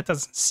port, that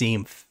doesn't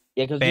seem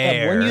because you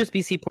have one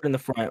USB-C port in the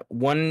front,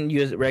 one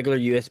regular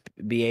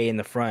USB-A in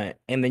the front,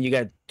 and then you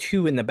got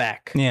two in the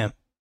back. Yeah.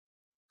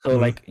 So you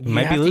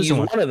might be losing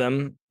one of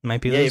them.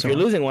 Might be losing. If you're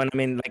losing one, I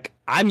mean,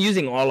 I'm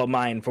using all of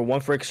mine for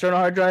one for external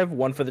hard drive,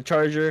 one for the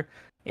charger,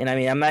 and I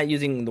mean, I'm not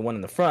using the one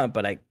in the front,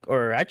 but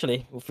for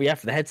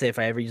the headset, if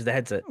I ever use the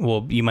headset.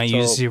 Well, you might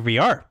use your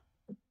VR.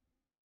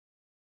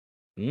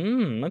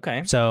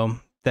 Okay. So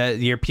that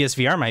your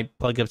PSVR might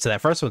plug up to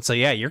that first one. So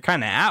yeah, you're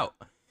kind of out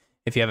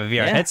if you have a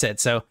VR headset.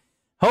 So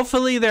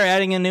hopefully they're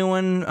adding a new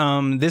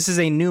one. This is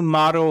a new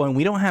model, and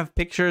we don't have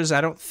pictures.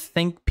 I don't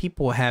think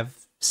people have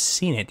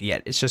seen it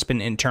yet. It's just been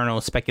internal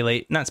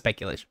not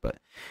speculation, but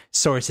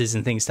sources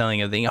and things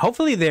telling everything.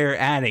 Hopefully they're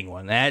adding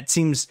one. That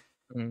seems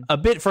a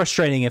bit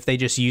frustrating if they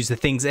just use the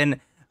things. And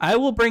I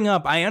will bring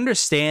up, I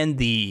understand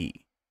the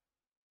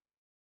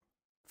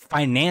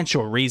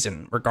financial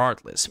reason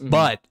regardless,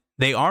 but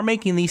they are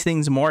making these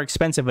things more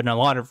expensive in a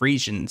lot of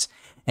regions,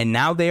 and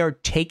now they are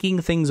taking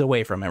things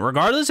away from it.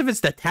 Regardless if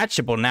it's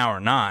detachable now or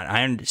not,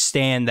 I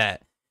understand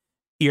that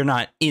you're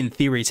not in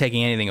theory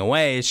taking anything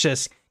away. It's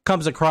just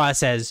comes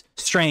across as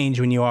strange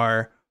when you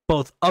are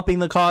both upping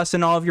the cost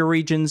in all of your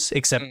regions,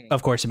 except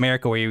of course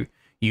America, where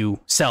you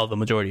sell the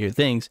majority of your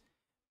things,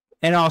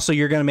 and also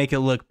you're going to make it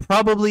look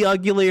probably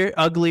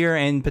uglier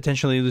and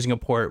potentially losing a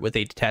port with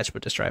a detachable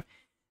disk drive.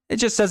 It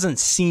just doesn't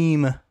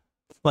seem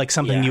like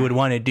something you would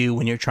want to do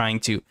when you're trying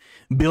to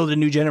build a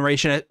new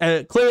generation.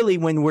 Clearly,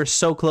 when we're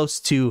so close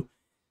to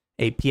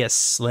a PS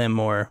Slim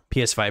or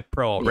PS5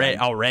 Pro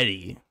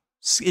already,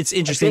 it's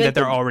interesting that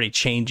they're already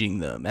changing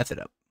the method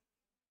up.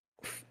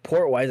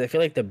 Port wise, I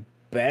feel like the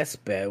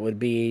best bet would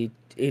be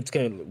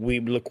we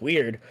look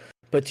weird,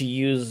 but to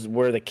use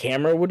where the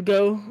camera would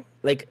go.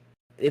 Like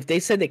if they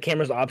said the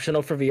camera's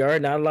optional for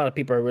VR, not a lot of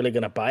people are really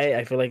gonna buy it.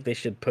 I feel like they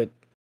should put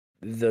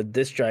the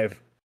disk drive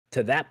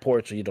to that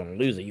port so you don't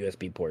lose a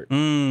USB port.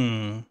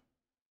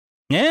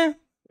 Yeah,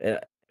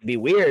 it'd be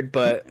weird,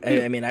 but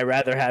I mean, I'd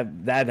rather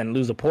have that than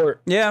lose a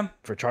port. Yeah,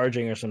 for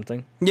charging or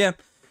something. Yeah.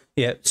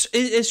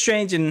 It's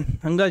strange, and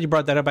I'm glad you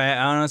brought that up. I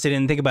honestly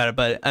didn't think about it,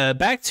 but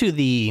back to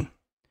the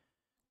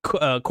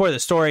core of the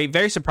story,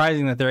 very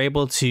surprising that they're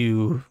able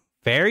to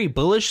very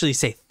bullishly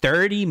say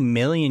 30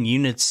 million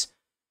units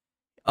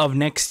of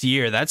next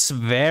year. That's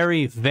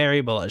very,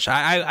 very bullish.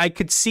 I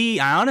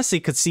honestly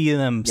could see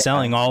them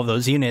selling all of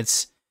those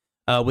units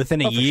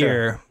within a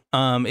year.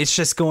 Sure. It's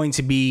just going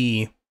to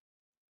be,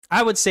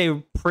 I would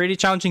say, pretty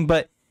challenging,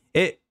 but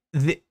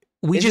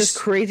it's just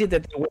crazy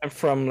that they went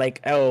from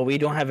we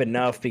don't have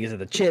enough because of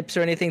the chips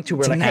or anything to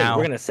we're like, hey,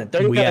 we're gonna send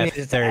 30 million.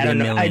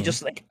 I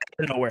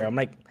don't know where. I'm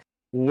like,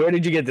 Where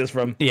did you get this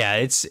from? Yeah,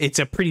 it's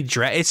a pretty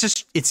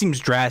it seems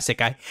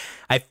drastic.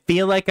 I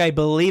feel like I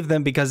believe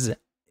them because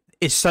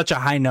it's such a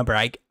high number.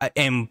 I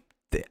am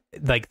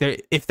like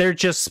if they're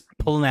just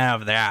pulling that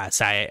out of their ass,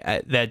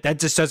 that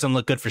just doesn't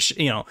look good for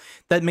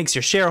that makes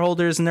your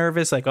shareholders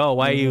nervous. Like, oh,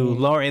 why are you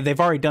lowering? They've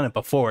already done it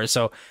before,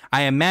 so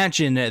I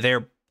imagine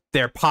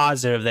they're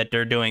positive that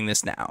they're doing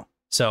this now.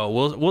 So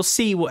we'll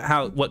see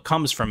what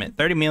comes from it.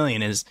 30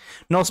 million is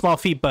no small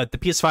feat, but the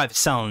PS5 is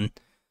selling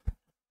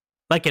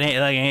like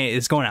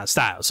it's going out of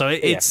style. So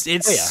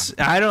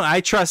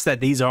I trust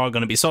that these are all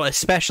going to be sold,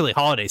 especially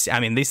holidays.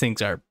 I mean, these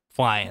things are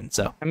flying.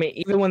 So I mean,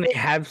 even when they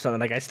have something,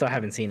 like I still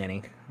haven't seen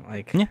any.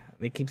 Like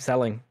they keep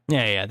selling.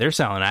 Yeah, they're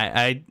selling.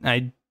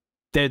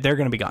 They're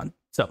going to be gone.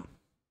 So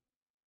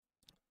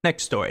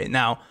next story.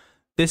 Now,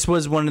 this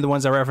was one of the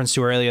ones I referenced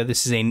to earlier.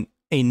 This is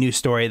a new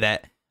story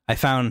that I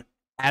found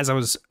as I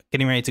was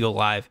getting ready to go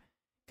live.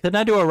 Could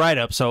not do a write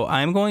up, so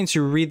I'm going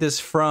to read this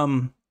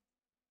from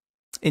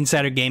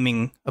Insider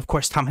Gaming. Of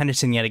course, Tom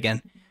Henderson yet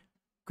again.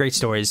 Great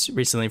stories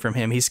recently from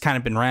him. He's kind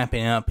of been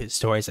ramping up his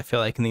stories, I feel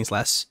like, in these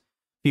last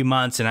few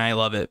months, and I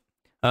love it.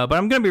 But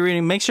I'm going to be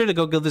reading. Make sure to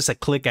go give this a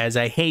click, as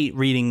I hate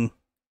reading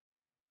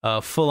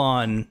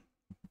full-on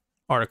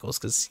articles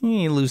because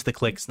you lose the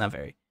clicks. Not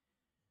very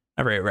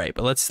right.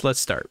 But let's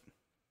start.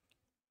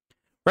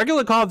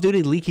 Regular Call of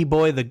Duty leaky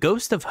boy, The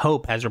Ghost of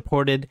Hope, has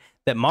reported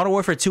that Modern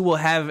Warfare 2 will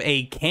have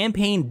a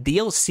campaign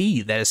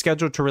DLC that is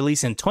scheduled to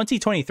release in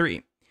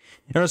 2023.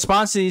 In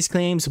response to these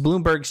claims,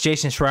 Bloomberg's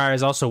Jason Schreier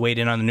has also weighed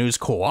in on the news,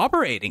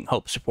 corroborating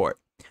Hope's report.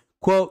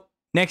 Quote,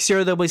 next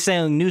year they'll be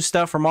selling new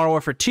stuff for Modern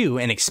Warfare 2,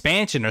 an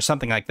expansion or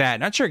something like that.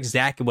 Not sure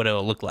exactly what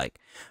it'll look like,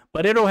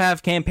 but it'll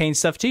have campaign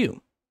stuff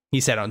too,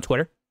 he said on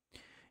Twitter.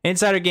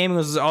 Insider Gaming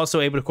was also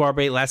able to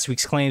corroborate last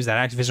week's claims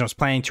that Activision was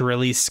planning to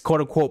release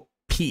quote-unquote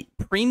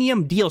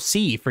premium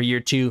DLC for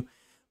year 2,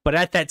 but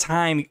at that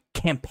time,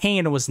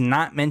 campaign was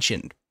not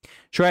mentioned.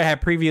 Schreier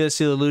had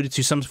previously alluded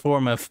to some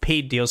form of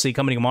paid DLC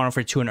coming to Modern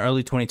Warfare 2 in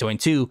early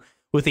 2022,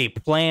 with a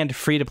planned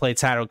free-to-play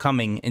title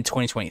coming in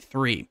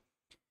 2023.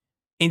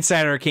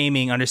 Insider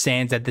Gaming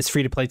understands that this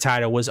free-to-play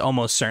title was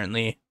almost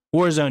certainly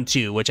Warzone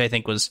 2, which I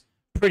think was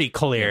pretty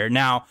clear.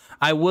 Now,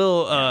 I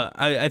will,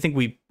 I think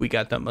we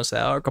got that most of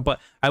that article, but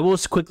I will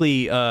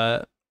quickly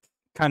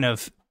kind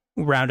of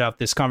round out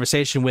this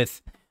conversation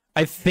with,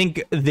 I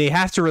think they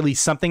have to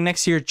release something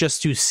next year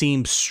just to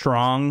seem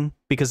strong,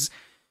 because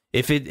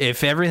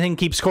if everything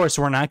keeps course,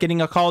 we're not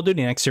getting a Call of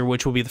Duty next year,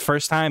 which will be the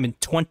first time in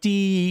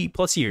 20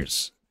 plus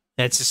years.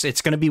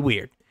 It's going to be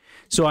weird.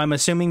 So I'm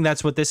assuming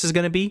that's what this is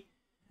going to be.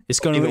 It's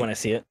going to want to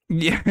see it.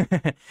 Yeah.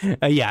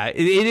 Yeah.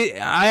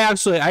 I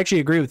actually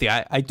agree with you.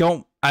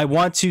 I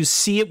want to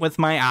see it with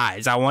my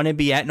eyes. I want to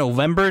be at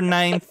November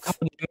 9th.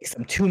 It makes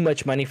them too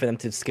much money for them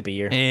to skip a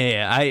year.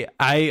 Yeah.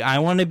 I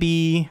want to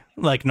be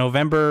like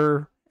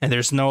November, and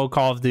there's no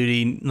Call of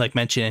Duty like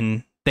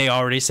mentioned. They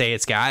already say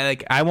it's guy.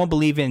 I won't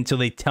believe it until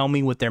they tell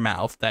me with their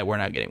mouth that we're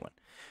not getting one.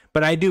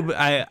 But I do.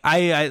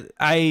 I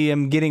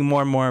am getting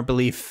more and more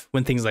belief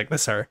when things like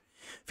this are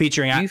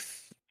featuring.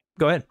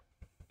 Go ahead.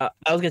 I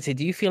was gonna say,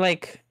 do you feel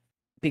like,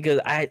 because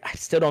I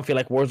still don't feel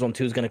like Warzone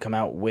 2 is gonna come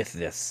out with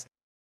this,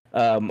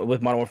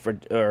 with Modern Warfare,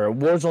 or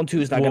Warzone 2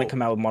 is not gonna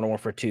come out with Modern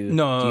Warfare 2.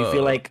 No. Do you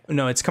feel like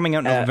it's coming out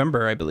in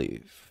November, I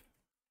believe.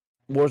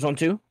 Warzone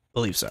 2?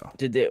 Believe so.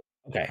 Did they?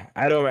 Okay,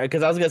 I don't,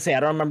 because I was gonna say I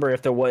don't remember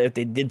if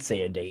they did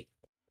say a date.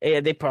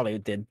 Yeah, they probably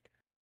did.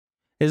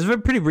 It was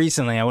pretty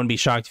recently. I wouldn't be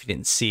shocked if you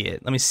didn't see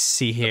it. Let me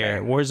see here.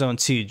 Okay. Warzone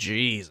 2.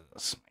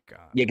 Jesus, my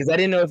God. Yeah, because I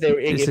didn't know if they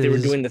were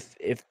doing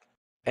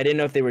I didn't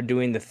know if they were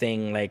doing the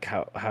thing like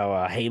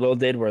how Halo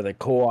did, where the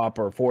co-op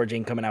or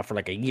foraging coming out for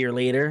like a year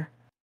later.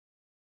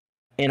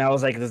 And I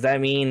was like, does that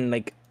mean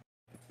like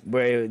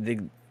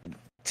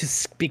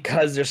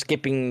because they're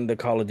skipping the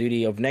Call of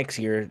Duty of next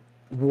year,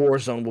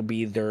 Warzone will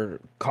be their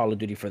Call of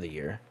Duty for the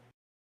year?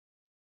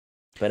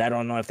 But I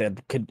don't know if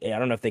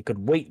they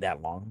could wait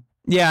that long.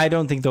 Yeah, I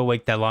don't think they'll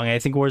wait that long. I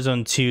think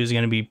Warzone 2 is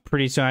going to be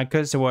pretty soon.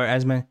 Because I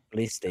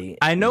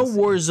know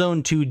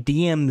Warzone 2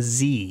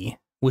 DMZ,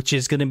 which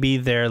is going to be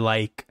their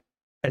like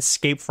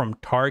Escape from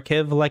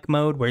Tarkov like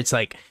mode, where it's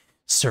like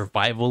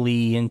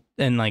survivally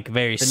and like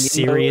very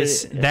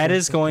serious. That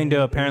is going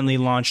to apparently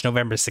launch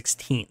November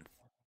 16th.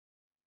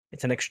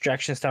 It's an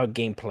extraction style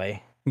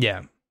gameplay.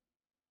 Yeah.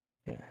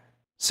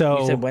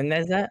 So you said when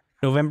is that?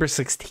 November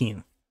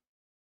 16th.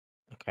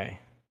 Okay.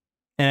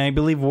 And I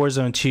believe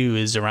Warzone 2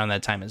 is around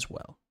that time as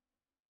well.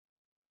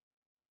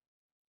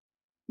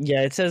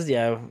 Yeah, it says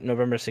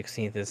November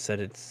 16th is set.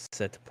 It's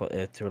set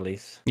to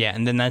release. Yeah,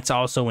 and then that's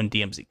also when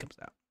DMZ comes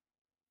out.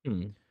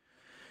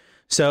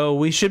 So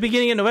we should be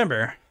getting it in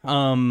November.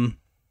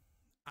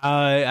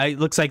 It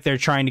looks like they're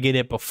trying to get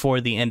it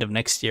before the end of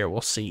next year.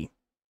 We'll see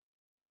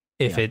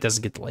if it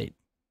doesn't get delayed.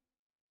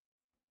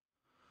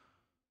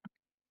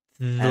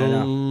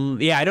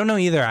 I don't know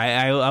either.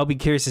 I'll be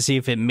curious to see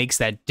if it makes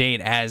that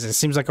date, as it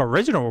seems like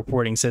original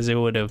reporting says it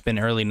would have been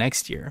early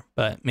next year,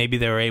 but maybe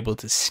they were able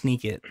to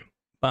sneak it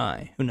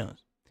by. Who knows?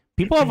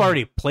 People have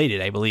already played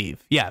it, I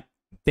believe. Yeah,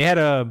 they had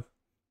a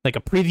like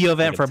a preview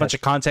event Like for a bunch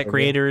of content preview.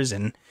 creators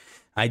and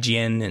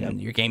IGN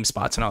and your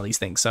GameSpots and all these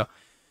things. So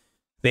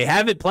they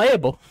have it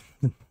playable.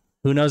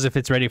 Who knows if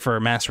it's ready for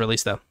a mass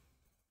release, though.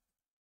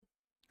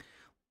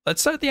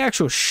 Let's start the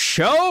actual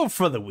show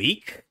for the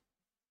week.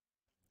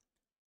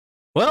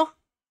 Well,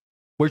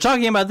 we're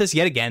talking about this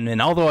yet again,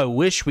 and although I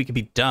wish we could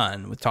be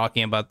done with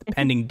talking about the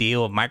pending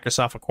deal of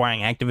Microsoft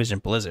acquiring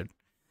Activision Blizzard,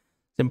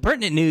 some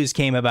pertinent news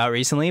came about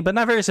recently, but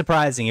not very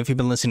surprising if you've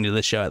been listening to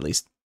this show at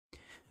least.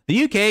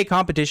 The UK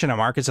Competition and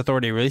Markets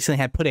Authority recently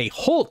had put a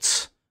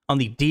halt on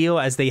the deal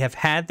as they have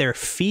had their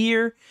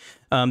fear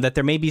that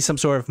there may be some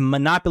sort of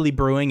monopoly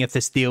brewing if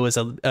this deal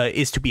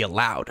is to be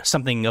allowed.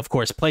 Something, of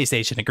course,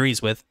 PlayStation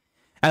agrees with,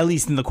 at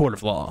least in the court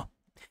of law.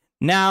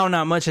 Now,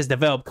 not much has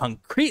developed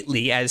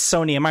concretely as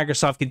Sony and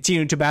Microsoft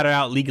continue to battle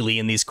out legally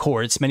in these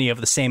courts. Many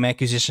of the same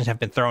accusations have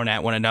been thrown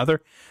at one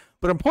another,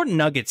 but important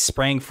nuggets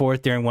sprang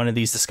forth during one of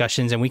these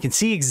discussions, and we can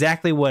see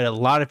exactly what a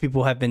lot of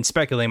people have been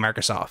speculating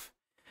Microsoft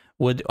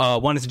would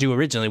wanted to do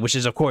originally, which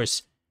is, of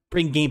course,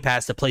 bring Game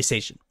Pass to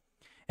PlayStation.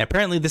 And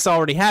apparently this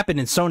already happened,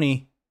 and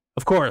Sony,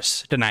 of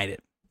course, denied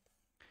it.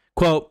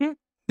 Quote,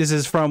 this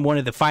is from one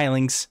of the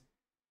filings.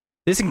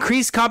 This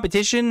increased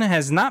competition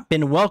has not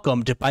been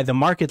welcomed by the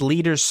market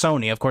leader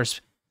Sony. Of course,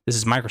 this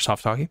is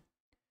Microsoft talking,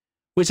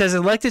 which has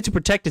elected to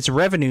protect its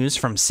revenues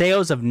from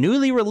sales of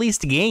newly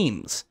released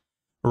games,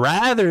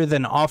 rather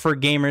than offer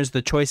gamers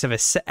the choice of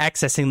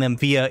accessing them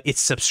via its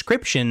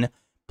subscription,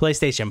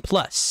 PlayStation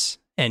Plus.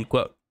 End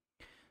quote.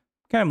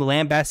 Kind of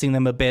lambasting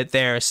them a bit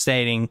there,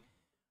 stating,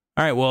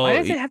 all right, well... Why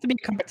does it have to be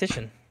a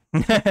competition?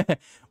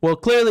 Well,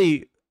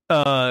 clearly,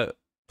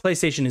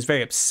 PlayStation is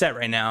very upset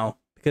right now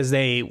because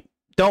they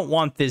don't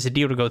want this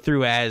deal to go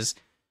through, as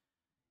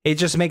it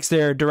just makes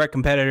their direct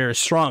competitors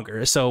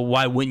stronger. So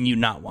why wouldn't you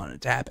not want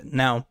it to happen?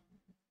 Now,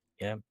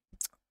 yeah,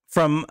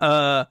 from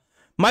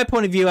my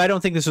point of view, I don't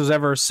think this was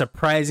ever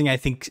surprising. I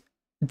think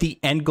the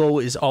end goal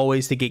is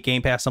always to get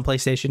Game Pass on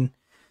PlayStation.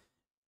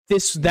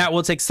 That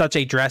will take such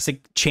a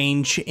drastic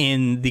change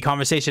in the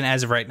conversation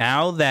as of right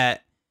now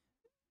that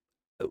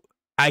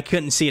I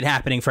couldn't see it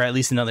happening for at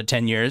least another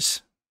 10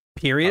 years,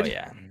 period.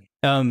 Oh,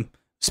 yeah.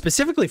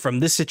 Specifically from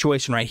this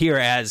situation right here,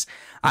 as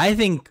I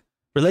think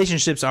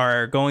relationships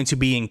are going to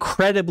be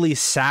incredibly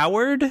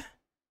soured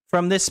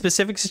from this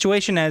specific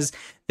situation, as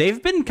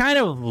they've been kind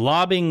of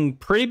lobbing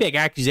pretty big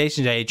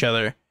accusations at each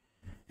other.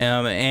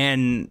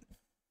 And,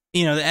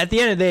 you know, at the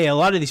end of the day, a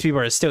lot of these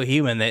people are still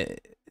human.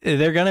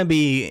 They're going to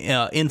be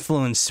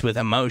influenced with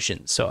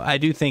emotion. So I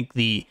do think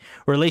the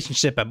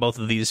relationship at both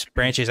of these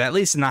branches, at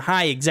least in the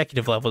high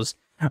executive levels,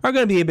 are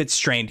going to be a bit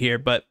strained here.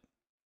 But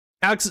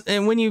Alex,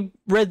 and when you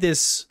read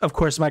this, of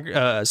course,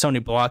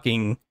 Sony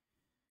blocking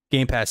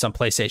Game Pass on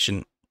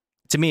PlayStation,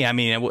 to me, I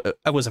mean,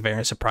 I wasn't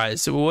very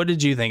surprised. What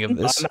did you think of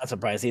this? I'm not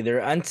surprised either.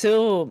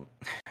 Until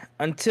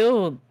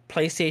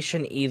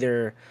PlayStation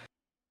either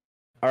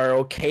are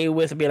okay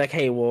with be like,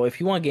 hey, well, if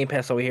you want Game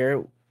Pass over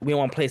here, we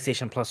want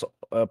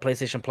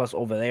PlayStation Plus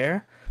over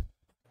there,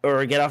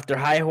 or get off their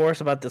high horse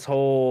about this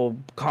whole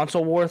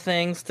console war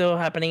thing still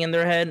happening in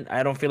their head.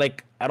 I don't feel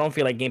like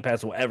Game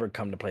Pass will ever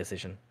come to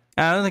PlayStation.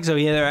 I don't think so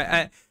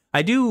either.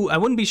 I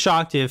wouldn't be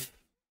shocked if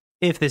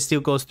this deal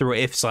goes through,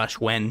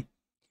 if/when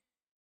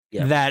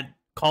that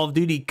Call of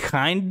Duty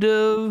kind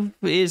of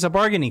is a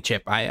bargaining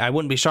chip. I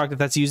wouldn't be shocked if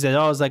that's used at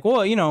all. It's like,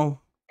 well, you know,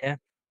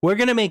 we're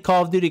gonna make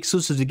Call of Duty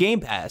exclusive to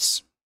Game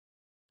Pass.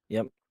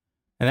 Yep.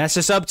 And that's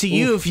just up to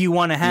you if you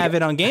want to have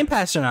it on Game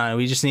Pass or not.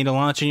 We just need to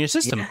launch in your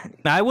system. Yeah.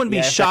 Now, I wouldn't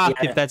be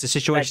shocked if that's a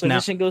situation.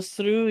 If that goes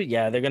through,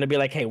 they're gonna be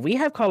like, hey, we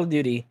have Call of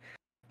Duty,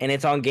 and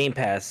it's on Game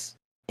Pass.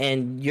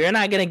 And you're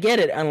not going to get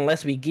it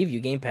unless we give you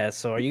Game Pass.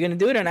 So are you going to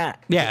do it or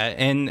not? Yeah,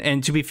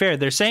 and to be fair,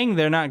 they're saying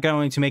they're not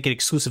going to make it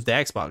exclusive to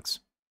Xbox.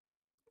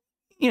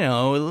 You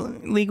know,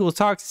 legal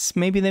talks,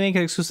 maybe they make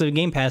it exclusive to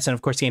Game Pass, and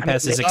of course Game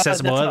Pass is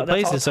accessible at other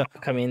places. So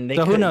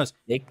who knows?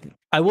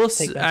 I will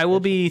say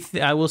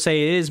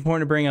it is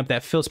important to bring up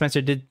that Phil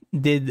Spencer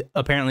did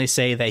apparently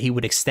say that he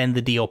would extend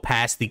the deal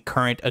past the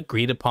current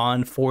agreed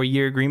upon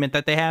 4-year agreement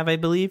that they have, I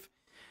believe.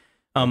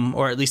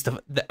 Or at least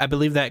I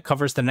believe that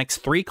covers the next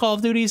 3 Call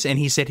of Duties, and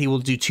he said he will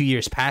do 2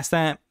 years past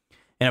that.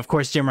 And of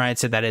course, Jim Ryan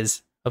said that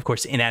is, of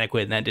course,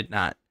 inadequate, and that did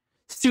not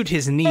suit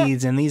his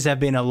needs. And these have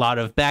been a lot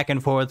of back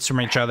and forths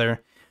from each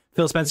other.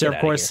 Phil Spencer, of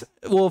course,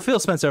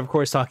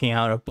 talking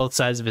out of both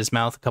sides of his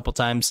mouth a couple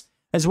times,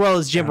 as well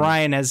as Jim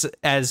Ryan, as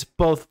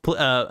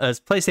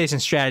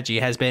PlayStation's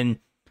strategy has been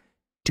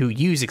to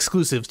use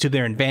exclusives to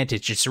their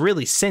advantage. It's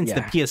really since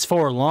the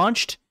PS4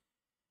 launched.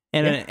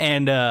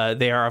 And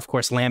they are, of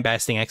course,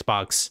 lambasting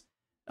Xbox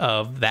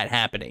of that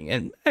happening.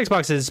 And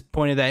Xbox has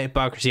pointed that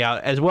hypocrisy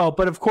out as well.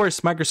 But, of course,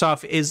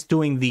 Microsoft is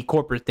doing the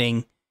corporate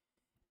thing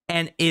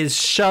and is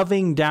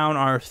shoving down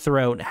our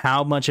throat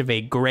how much of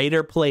a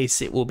greater place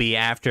it will be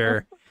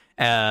after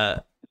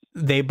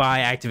they buy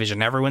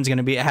Activision. Everyone's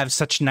going to have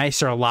such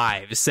nicer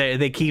lives.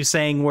 They keep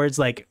saying words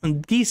like,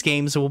 these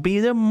games will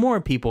be to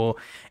more people.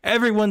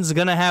 Everyone's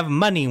going to have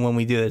money when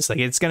we do this. Like,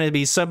 it's going to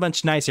be so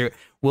much nicer.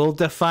 We'll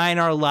define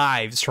our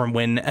lives from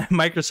when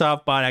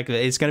Microsoft bought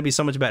Activision. It's going to be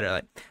so much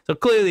better. So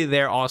clearly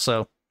they're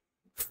also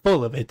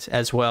full of it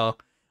as well.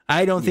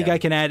 I don't think I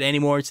can add any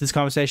more to this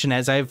conversation,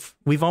 as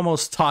we've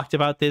almost talked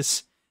about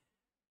this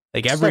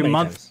like every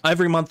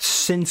month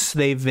since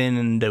they've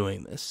been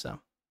doing this. So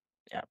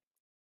yeah.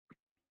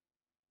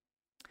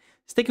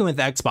 Sticking with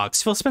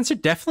Xbox, Phil Spencer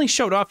definitely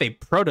showed off a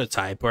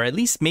prototype, or at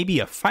least maybe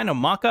a final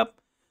mock-up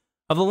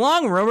of the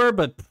long rumor,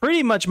 but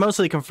pretty much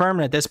mostly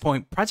confirmed at this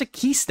point, Project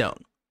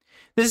Keystone.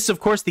 This is, of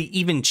course, the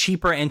even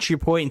cheaper entry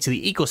point into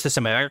the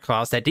ecosystem of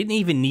Xbox that didn't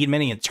even need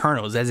many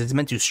internals, as it's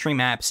meant to stream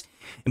apps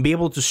and be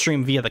able to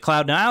stream via the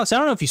cloud. Now, Alex, I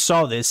don't know if you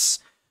saw this.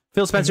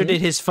 Phil Spencer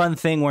did his fun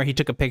thing where he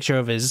took a picture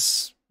of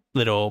his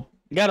little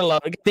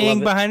thing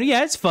behind it.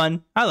 Yeah, it's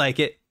fun. I like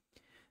it.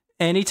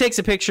 And he takes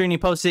a picture and he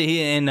posts it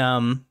in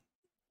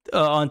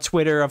on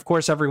Twitter. Of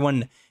course,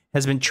 everyone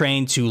has been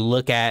trained to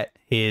look at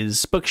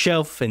his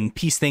bookshelf and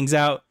piece things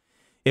out.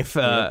 If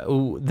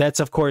that's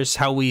of course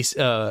how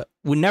no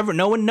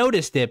one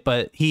noticed it,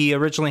 but he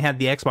originally had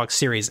the Xbox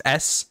Series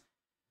S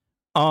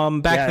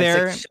back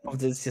there.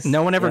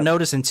 No one ever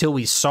noticed until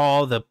we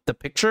saw the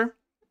picture,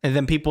 and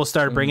then people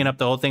started bringing up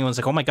the whole thing. It was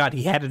like, oh my god,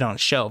 he had it on a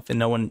shelf,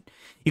 and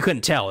you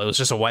couldn't tell. It was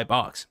just a white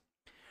box.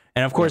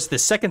 And of course, the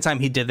second time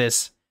he did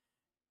this,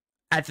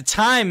 at the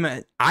time,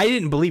 I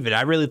didn't believe it.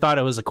 I really thought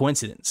it was a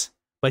coincidence.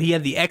 But he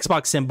had the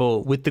Xbox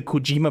symbol with the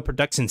Kojima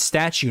Productions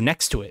statue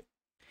next to it.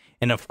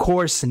 And of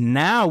course,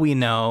 now we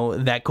know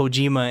that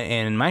Kojima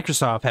and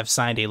Microsoft have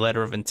signed a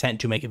letter of intent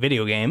to make a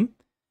video game,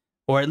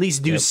 or at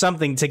least do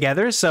something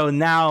together. So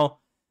now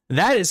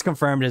that is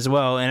confirmed as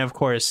well. And of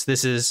course,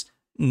 this is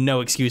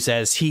no excuse,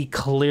 as he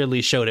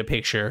clearly showed a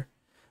picture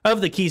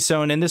of the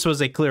Keystone. And this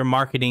was a clear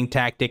marketing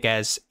tactic,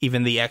 as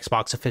even the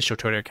Xbox official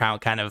Twitter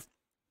account kind of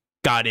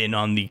got in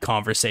on the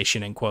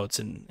conversation in quotes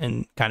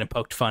and kind of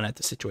poked fun at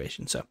the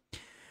situation. So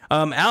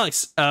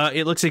Alex,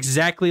 it looks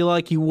exactly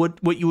like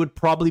what you would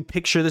probably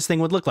picture this thing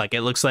would look like.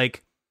 It looks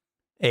like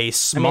a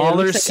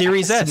smaller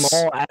Series S.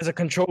 Small as a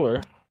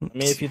controller. I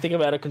mean, if you think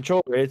about a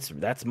controller, it's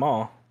that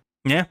small.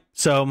 Yeah.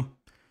 So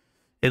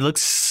it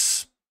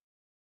looks.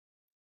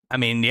 I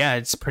mean, yeah,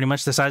 it's pretty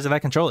much the size of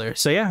that controller.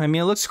 So yeah, I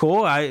mean, it looks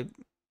cool. I'll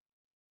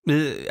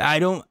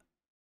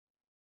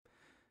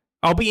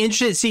be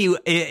interested to see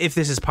if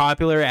this is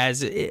popular.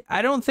 As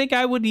I don't think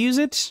I would use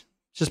it,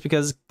 just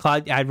because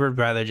I'd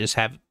rather just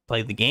have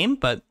play the game,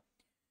 but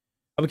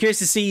I'm curious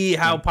to see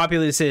how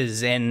popular this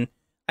is. And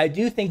I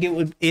do think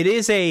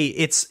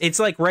it's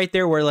like right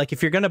there where, like,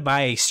 if you're gonna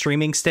buy a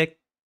streaming stick,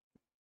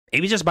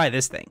 maybe just buy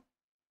this thing,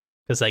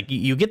 because like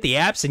you get the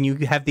apps and you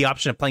have the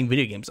option of playing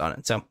video games on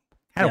it. So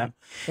and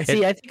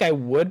see, I think I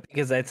would,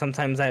 because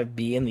sometimes I'm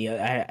in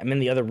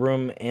the other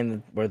room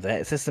where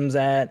the system's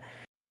at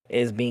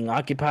is being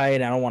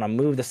occupied. I don't want to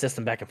move the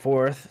system back and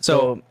forth,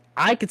 so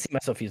I could see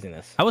myself using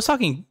this. I was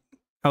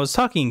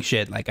talking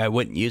shit like I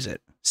wouldn't use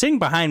it. Sitting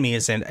behind me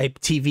is a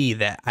TV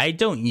that I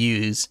don't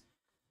use,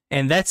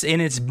 and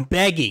it's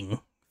begging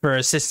for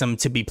a system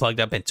to be plugged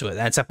up into it.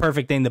 That's a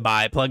perfect thing to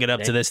buy. Plug it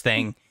up to this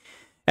thing.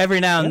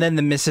 Every now and then,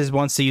 the missus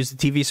wants to use the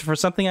TV for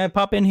something. I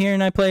pop in here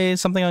and I play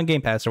something on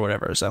Game Pass or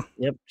whatever. So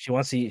she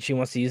wants to use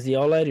the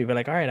OLED. You'd be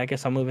like, all right, I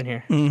guess I'll move in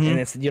here,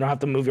 and you don't have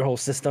to move your whole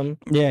system.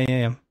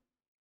 Yeah.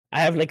 I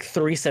have like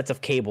 3 sets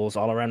of cables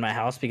all around my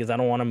house because I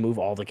don't want to move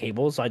all the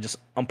cables. So I just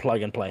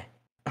unplug and play.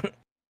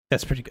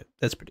 That's pretty good.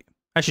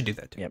 I should do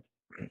that too. Yep.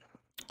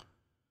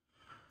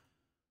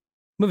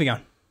 Moving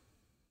on.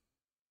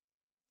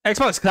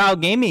 Xbox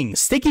Cloud Gaming,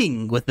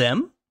 sticking with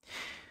them.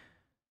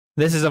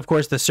 This is, of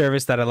course, the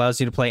service that allows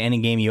you to play any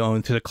game you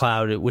own through the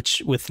cloud,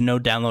 which with no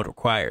download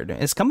required.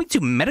 It's coming to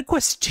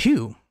MetaQuest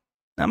 2.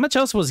 Not much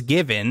else was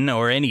given,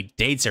 or any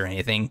dates or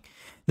anything.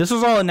 This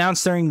was all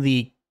announced during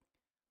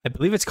I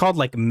believe it's called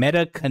like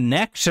Meta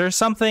Connect or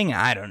something.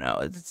 I don't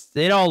know.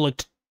 It all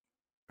looked,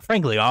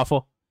 frankly,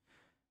 awful.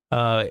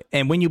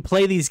 And when you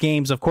play these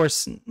games, of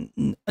course,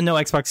 no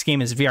Xbox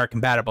game is VR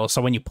compatible.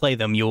 So when you play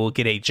them, you will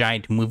get a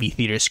giant movie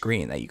theater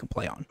screen that you can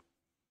play on.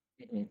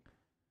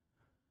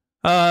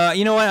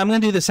 You know what? I'm going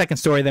to do the second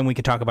story, then we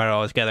can talk about it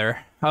all together.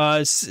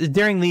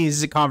 During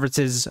these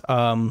conferences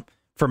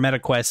for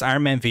MetaQuest,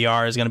 Iron Man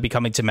VR is going to be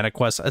coming to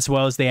MetaQuest, as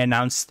well as they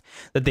announced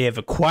that they have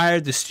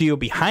acquired the studio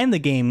behind the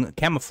game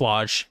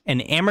Camouflage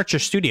and Amateur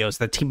Studios,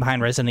 the team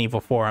behind Resident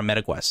Evil 4 on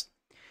MetaQuest.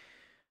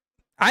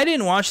 I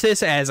didn't watch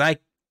this, as I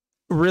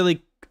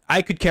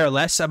could care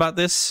less about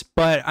this,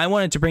 but I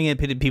wanted to bring it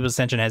to people's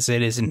attention as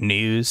it is in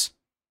news.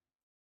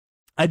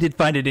 I did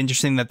find it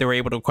interesting that they were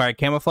able to acquire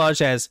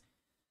Camouflage, as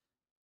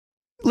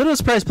little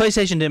surprised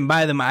PlayStation didn't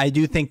buy them. I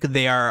do think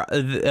they are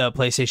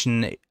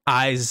PlayStation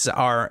eyes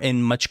are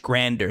in much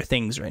grander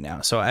things right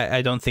now, so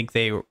I don't think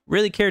they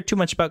really care too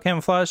much about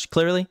Camouflage.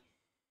 Clearly,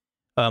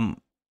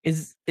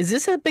 is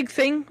this a big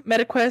thing?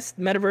 MetaQuest,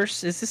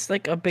 Metaverse, is this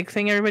like a big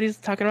thing everybody's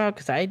talking about?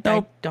 Because I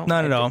don't,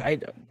 not at all.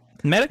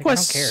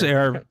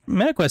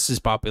 MetaQuest is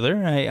popular.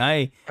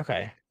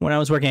 Okay. When I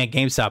was working at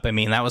GameStop, I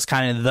mean, that was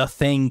kind of the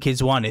thing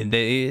kids wanted,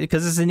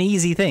 because it's an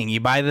easy thing. You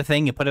buy the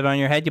thing, you put it on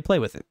your head, you play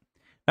with it.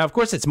 Now, of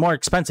course, it's more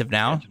expensive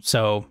now,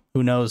 so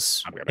who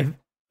knows?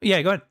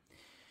 Yeah, go ahead.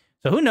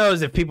 So who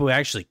knows if people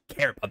actually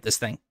care about this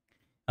thing?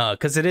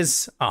 because it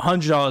is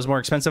 $100 more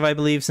expensive, I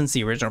believe, since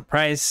the original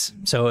price.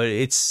 So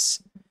it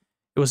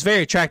was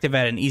very attractive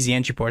at an easy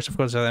entry point. Of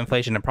course, with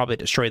inflation, it probably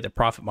destroyed the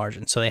profit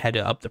margin, so they had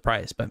to up the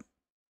price. But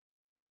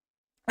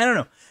I don't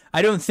know.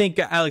 I don't think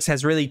Alex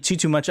has really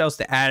too much else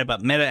to add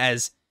about Meta,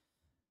 as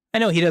I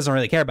know he doesn't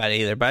really care about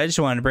it either, but I just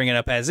wanted to bring it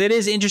up, as it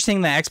is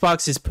interesting that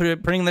Xbox is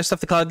putting their stuff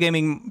to cloud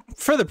gaming,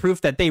 further proof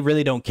that they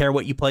really don't care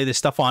what you play this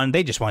stuff on.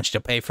 They just want you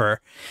to pay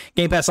for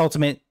Game Pass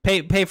Ultimate,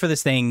 pay for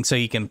this thing so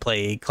you can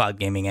play cloud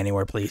gaming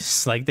anywhere,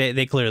 please. Like,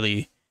 they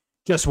clearly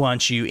just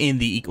want you in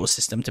the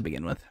ecosystem to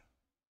begin with.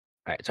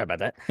 All right, sorry about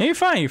that. No, you're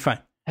fine.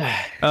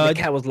 The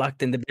cat was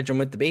locked in the bedroom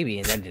with the baby,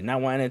 and I did not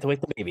want it to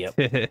wake the baby up.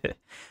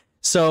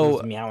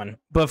 So, meowing.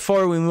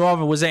 Before we move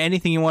on, was there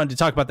anything you wanted to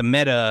talk about the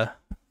Meta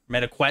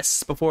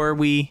quests before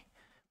we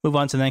move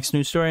on to the next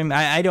news story?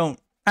 I don't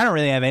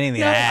really have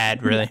anything to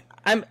add, really.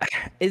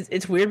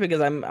 It's weird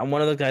because I'm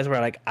one of those guys where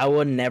like I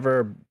would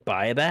never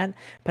buy that,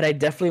 but I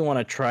definitely want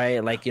to try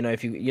it. Like,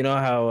 if you know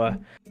how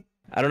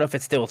I don't know if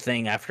it's still a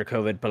thing after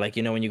COVID, but like,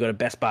 when you go to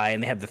Best Buy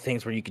and they have the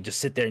things where you could just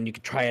sit there and you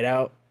could try it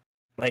out.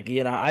 Like,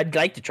 I'd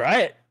like to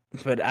try it,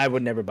 but I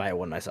would never buy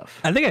one myself.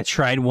 I think I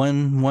tried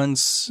one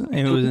once.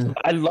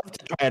 I'd love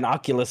to try an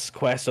Oculus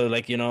Quest, so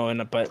like,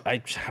 but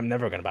I'm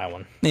never gonna buy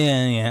one.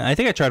 Yeah. I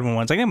think I tried one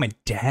once. I think my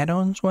dad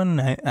owns one.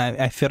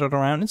 I fiddled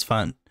around. It's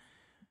fun.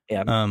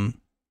 Yeah.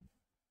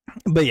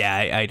 But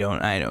yeah, I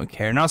don't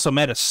care. And also,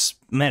 Meta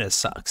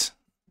sucks.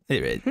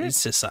 It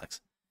just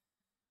sucks.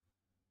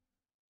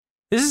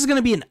 This is going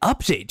to be an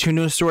update to a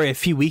news story a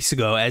few weeks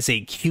ago, as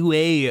a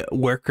QA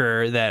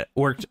worker that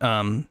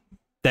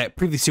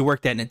previously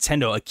worked at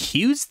Nintendo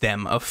accused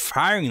them of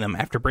firing them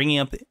after bringing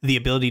up the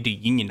ability to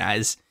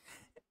unionize,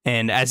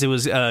 and as it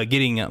was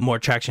getting more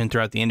traction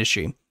throughout the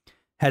industry,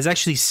 has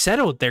actually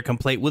settled their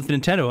complaint with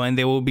Nintendo, and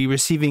they will be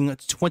receiving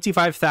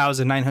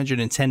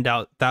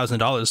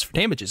 $25,910 for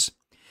damages.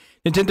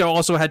 Nintendo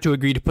also had to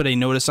agree to put a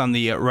notice on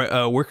the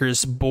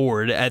workers'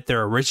 board at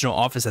their original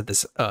office that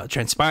this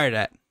transpired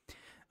at.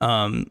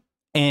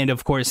 And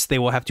of course, they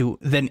will have to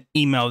then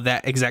email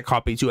that exact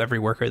copy to every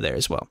worker there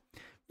as well.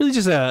 Really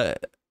just a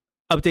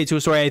update to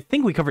a story I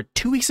think we covered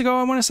 2 weeks ago,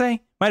 I want to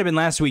say. Might have been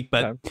last week,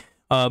 but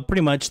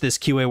pretty much this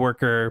QA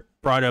worker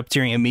brought up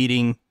during a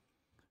meeting,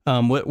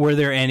 were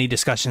there any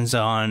discussions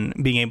on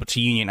being able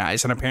to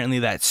unionize? And apparently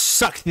that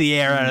sucked the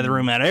air out of the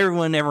room out of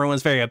everyone.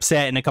 Everyone's very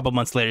upset, and a couple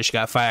months later she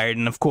got fired.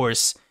 And of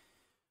course,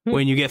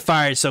 when you get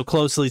fired so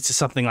closely to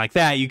something like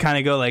that, you kind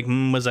of go like,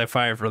 was I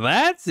fired for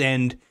that?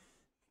 And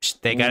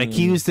they got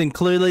accused, and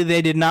clearly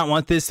they did not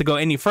want this to go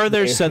any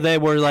further, so they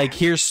were like,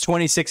 here's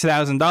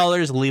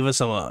 $26,000, leave us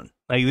alone.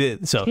 Like,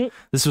 so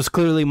this was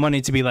clearly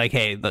money to be like,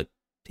 hey, look,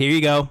 here you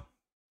go.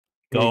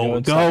 Go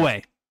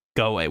away.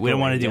 We don't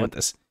want to deal with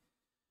this.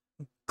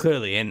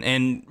 Clearly,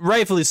 and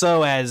rightfully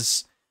so,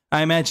 as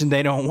I imagine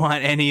they don't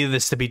want any of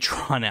this to be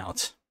drawn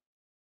out.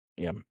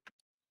 Yeah.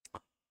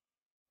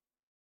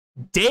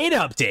 Date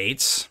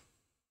updates.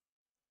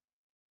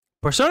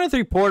 Persona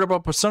 3 Portable,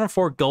 Persona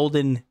 4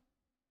 Golden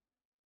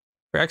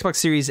for Xbox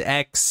Series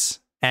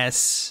X,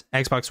 S,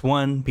 Xbox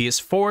One,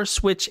 PS4,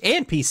 Switch,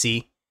 and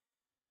PC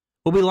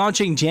will be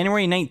launching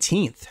January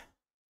 19th,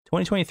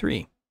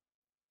 2023.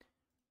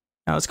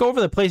 Now, let's go over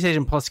the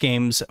PlayStation Plus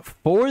games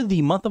for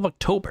the month of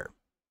October.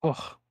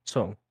 Oh,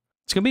 so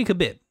it's going to be a good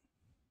bit.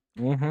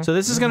 So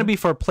this is going to be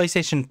for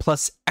PlayStation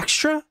Plus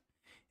Extra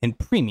and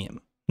Premium.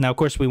 Now, of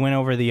course, we went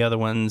over the other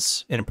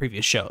ones in a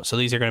previous show, so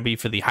these are going to be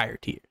for the higher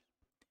tiers.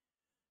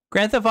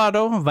 Grand Theft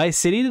Auto Vice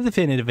City, the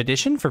Definitive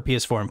Edition for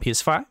PS4 and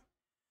PS5.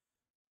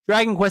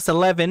 Dragon Quest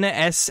XI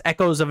S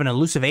Echoes of an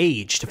Elusive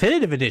Age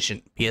Definitive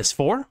Edition,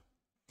 PS4.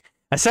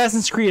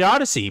 Assassin's Creed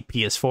Odyssey,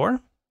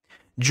 PS4.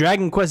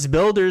 Dragon Quest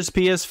Builders,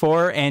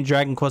 PS4, and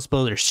Dragon Quest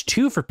Builders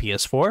 2 for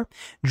PS4.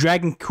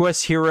 Dragon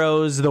Quest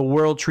Heroes The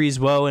World Trees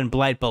Woe and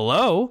Blight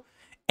Below,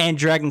 and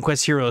Dragon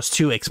Quest Heroes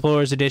 2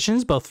 Explorers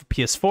Editions, both for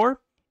PS4.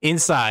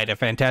 Inside, a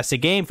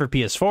fantastic game for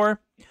PS4.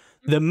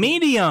 The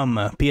Medium,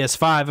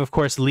 PS5, of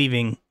course,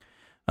 leaving.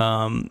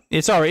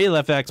 It's already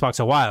left Xbox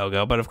a while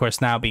ago, but of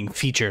course now being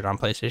featured on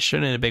PlayStation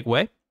in a big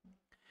way.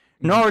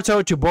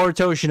 Naruto to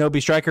Boruto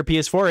Shinobi Striker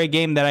PS4, a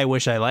game that I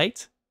wish I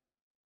liked.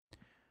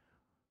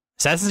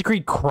 Assassin's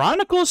Creed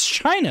Chronicles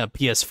China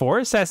PS4,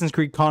 Assassin's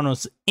Creed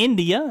Chronicles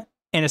India,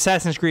 and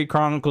Assassin's Creed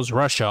Chronicles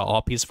Russia,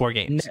 all PS4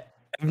 games.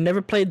 I've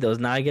never played those.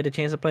 Now I get a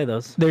chance to play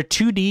those. They're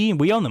 2D.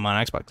 We own them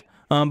on Xbox.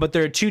 But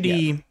they're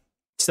 2D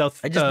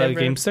stealth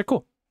games. They're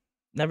cool.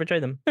 Never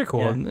tried them. They're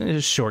cool. Yeah.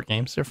 They're short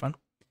games. They're fun.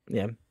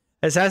 Yeah.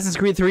 Assassin's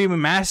Creed 3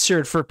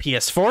 Remastered for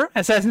PS4.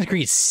 Assassin's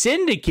Creed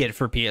Syndicate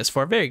for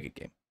PS4. Very good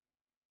game.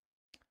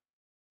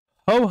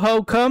 Ho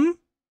Ho Come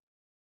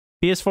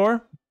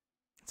PS4.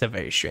 It's a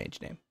very strange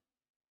name.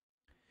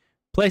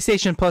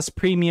 PlayStation Plus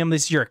Premium.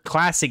 This is your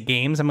classic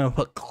games. I'm going to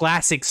put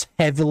classics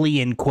heavily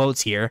in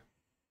quotes here.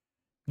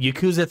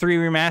 Yakuza 3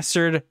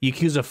 Remastered,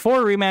 Yakuza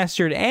 4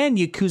 Remastered, and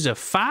Yakuza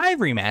 5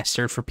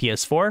 Remastered for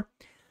PS4.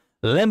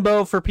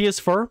 Limbo for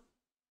PS4.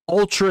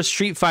 Ultra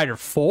Street Fighter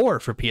 4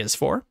 for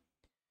PS4.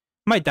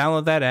 Might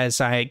download that, as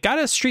I got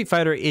a Street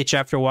Fighter itch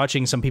after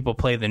watching some people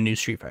play the new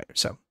Street Fighter.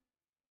 So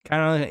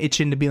kind of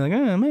itching to be like,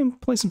 maybe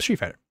play some Street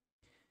Fighter.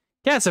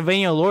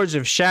 Castlevania Lords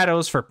of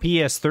Shadows for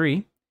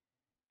PS3.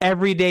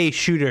 Everyday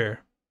shooter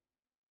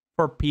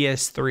for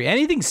PS3.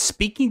 Anything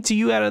speaking to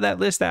you out of that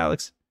list,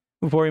 Alex,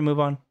 before we move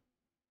on?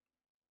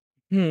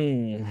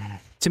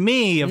 To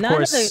me, of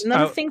course,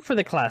 nothing for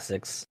the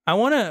classics. I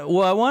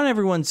want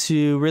everyone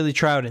to really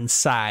try out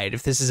Inside.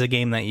 If this is a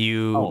game that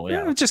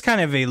you just kind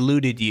of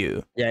eluded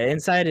you. Yeah,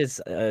 Inside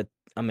is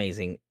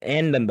amazing.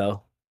 And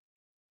Limbo.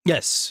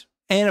 Yes.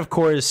 And of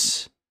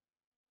course,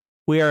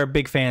 we are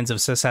big fans of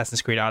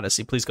Assassin's Creed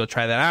Odyssey. Please go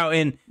try that out.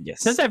 And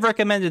since I've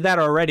recommended that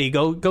already,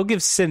 go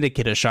give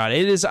Syndicate a shot.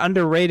 It is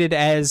underrated,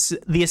 as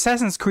the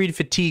Assassin's Creed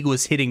fatigue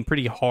was hitting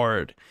pretty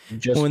hard.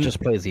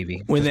 Just play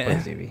ZV. Play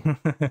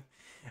ZV.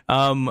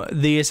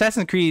 The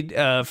Assassin's Creed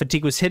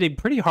fatigue was hitting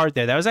pretty hard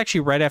there. That was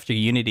actually right after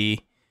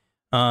Unity.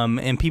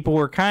 And people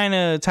were kind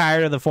of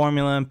tired of the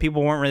formula, and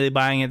people weren't really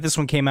buying it. This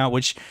one came out,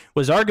 which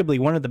was arguably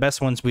one of the best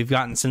ones we've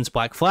gotten since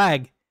Black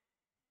Flag.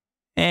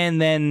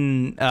 And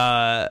then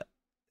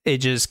it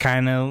just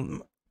kind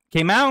of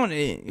came out.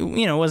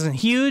 It wasn't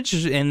huge,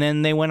 and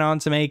then they went on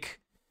to make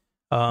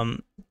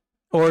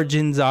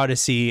Origins,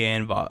 Odyssey,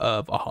 and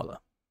Valhalla.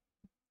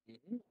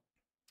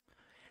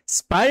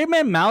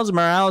 Spider-Man Miles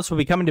Morales will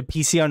be coming to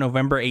PC on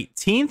November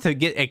 18th.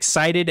 Get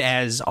excited,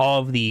 as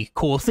all of the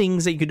cool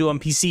things that you could do on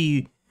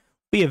PC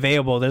be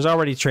available. There's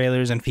already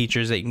trailers and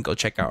features that you can go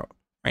check out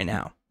right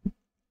now.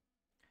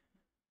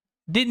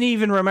 Didn't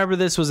even remember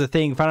this was a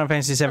thing. Final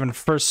Fantasy VII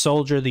First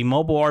Soldier, the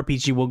mobile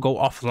RPG, will go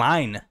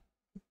offline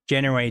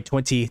January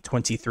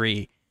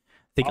 2023.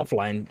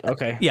 Offline,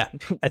 okay. Yeah,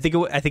 I think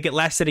it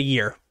lasted a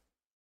year,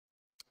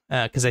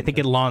 because I think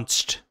it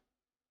launched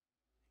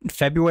in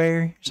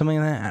February or something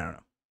like that. I don't know.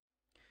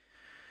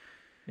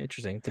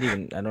 Interesting.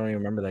 I don't even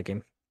remember that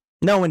game.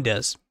 No one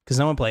does, because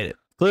no one played it.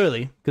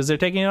 Clearly, because they're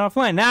taking it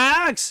offline.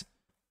 Now, Alex,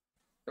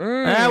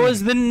 that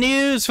was the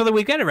news for the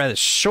week. We had a rather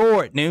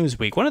short news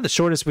week, one of the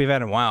shortest we've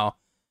had in a while.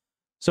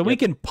 So we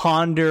can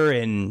ponder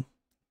and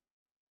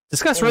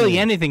discuss really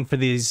anything for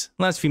these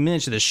last few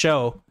minutes of the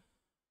show.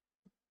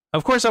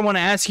 Of course, I want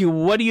to ask you,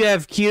 what do you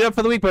have queued up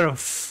for the week? But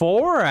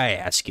before I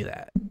ask you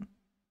that,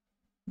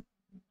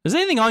 is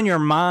anything on your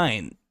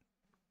mind?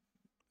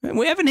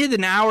 We haven't hit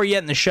an hour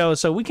yet in the show,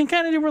 so we can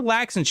kind of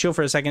relax and chill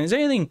for a second. Is there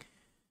anything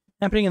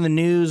happening in the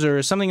news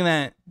or something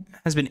that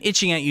has been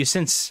itching at you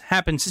since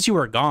you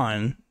were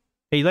gone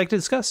that you'd like to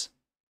discuss?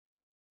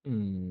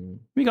 You've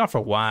been gone for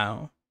a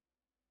while.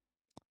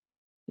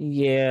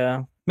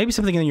 Yeah. Maybe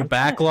something in your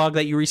backlog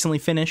that you recently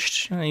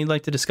finished you'd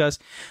like to discuss.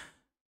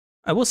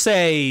 I will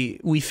say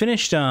we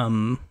finished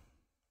God,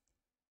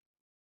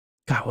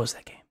 what was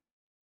that game?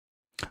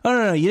 Oh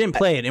no, you didn't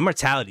play it.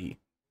 Immortality.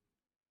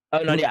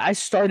 Oh no, yeah, I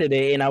started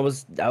it and I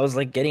was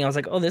like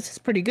oh, this is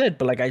pretty good,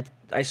 but like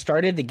I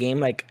started the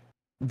game like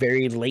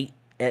very late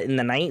in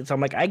the night, so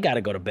I'm like, I gotta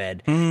go to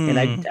bed.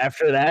 And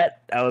after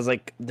that, I was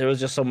like, there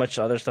was just so much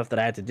other stuff that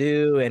I had to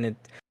do, and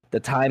the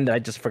time that I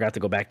just forgot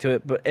to go back to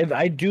it. But if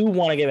I do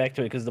want to get back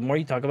to it, because the more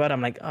you talk about it, I'm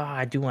like, oh,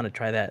 I do want to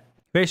try that.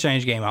 Very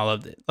strange game. I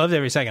loved it. Loved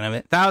every second of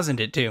it. 1,000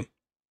 did too.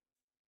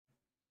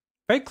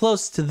 Very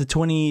close to the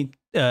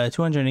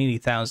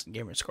 280,000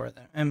 gamer score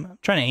there. I'm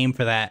trying to aim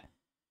for that.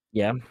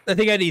 Yeah. I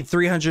think I need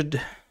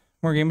 300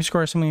 more gamer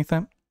score or something like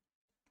that.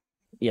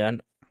 Yeah.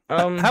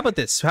 How about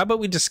this? How about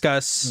we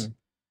discuss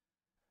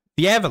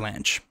the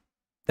avalanche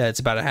that's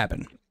about to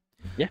happen?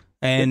 Yeah.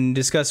 And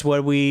discuss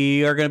what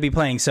we are going to be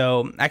playing.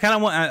 So I kind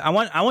of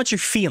want your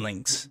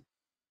feelings.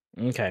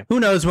 Okay. Who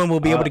knows when we'll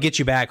be able to get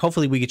you back?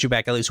 Hopefully we get you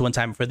back at least one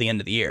time before the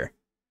end of the year.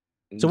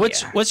 So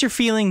what's your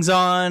feelings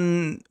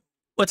on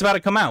what's about to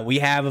come out? We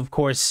have, of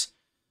course,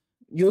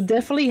 you'll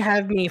definitely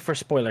have me for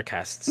spoiler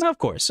casts. No, of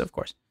course.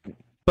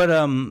 But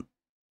of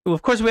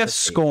course we have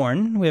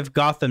Scorn. We have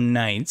Gotham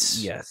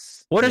Knights.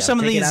 Yes. What are some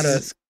of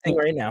these thing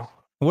right now?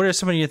 What are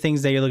some of your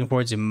things that you're looking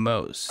forward to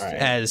most?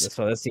 Right,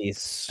 so let's see.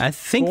 I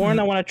think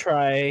Scorn I want to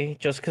try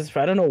just because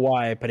I don't know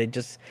why, but it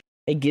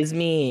gives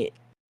me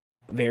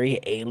very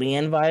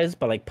Alien vibes,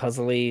 but like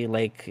puzzly,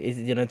 like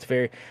it's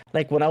very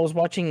like when I was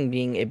watching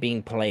it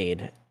being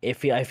played.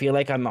 I feel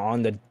like I'm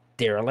on the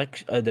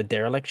derelict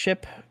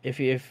ship. If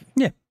it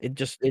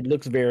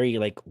looks very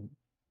like.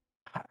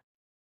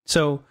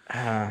 So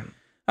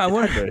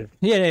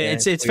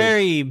it's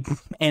very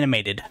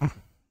animated.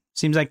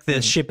 Seems like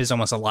the ship is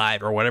almost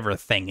alive or whatever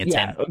thing it's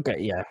in.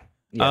 Okay, yeah.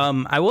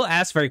 I will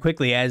ask very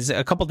quickly, as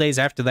a couple days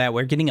after that,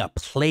 we're getting a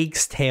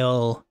Plague's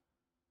Tale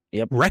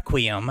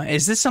Requiem.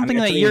 Is this something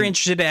that you're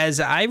interested in? As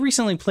I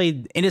recently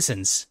played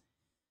Innocence.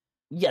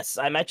 Yes,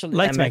 I'm actually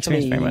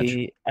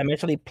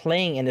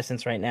playing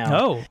Innocence right now.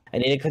 Oh. I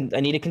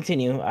need to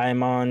continue.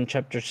 I'm on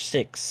chapter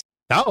 6.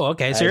 Oh,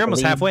 okay. So you're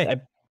almost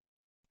halfway.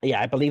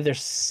 I believe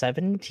there's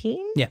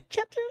 17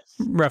 chapters?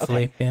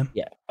 Roughly, okay.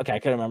 Yeah. Okay, I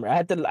couldn't remember.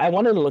 I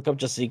wanted to look up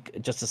just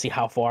to see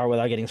how far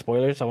without getting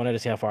spoilers. I wanted to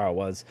see how far I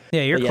was.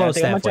 Yeah, you're close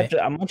to halfway.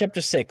 I'm on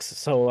chapter 6,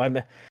 so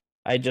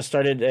I just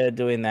started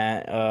doing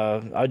that.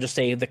 I'll just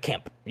say the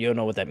camp. You don't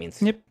know what that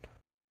means. Yep.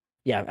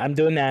 Yeah, I'm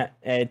doing that.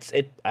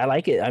 I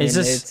like it. I mean,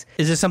 Is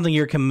this something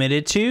you're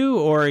committed to,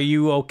 or are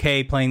you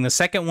okay playing the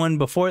second one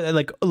before?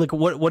 Like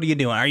what are you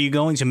doing? Are you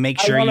going to make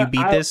sure you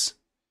beat this?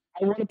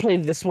 I want to play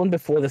this one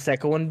before the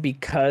second one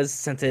because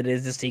since it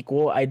is a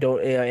sequel, I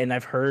don't and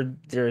I've heard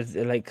there's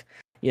like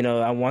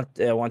I want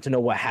to know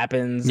what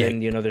happens,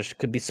 and there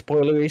could be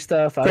spoilery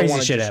stuff. I don't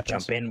want to just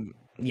happens. jump in.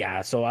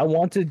 Yeah, so I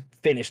want to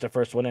finish the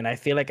first one, and I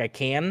feel like I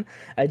can.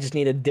 I just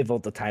need to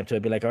devote the time to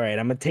it. Be like, all right,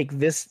 I'm gonna take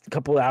this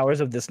couple of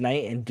hours of this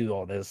night and do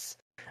all this.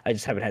 I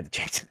just haven't had the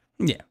chance.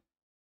 Yeah.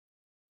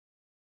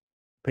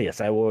 But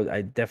yes, I will.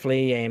 I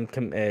definitely am.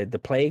 The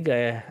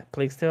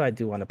Plague still. I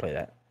do want to play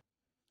that.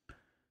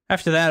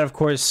 After that, of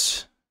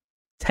course,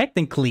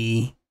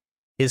 technically,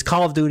 is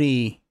Call of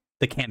Duty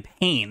the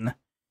campaign,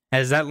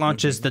 as that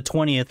launches the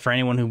 20th for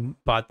anyone who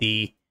bought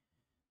the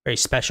very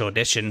special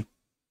edition.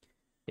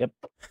 Yep.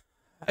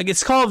 I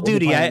guess Call of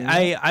Duty.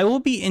 I will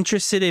be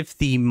interested if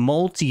the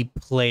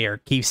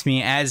multiplayer keeps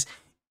me as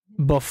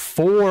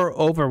before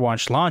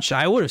Overwatch launched.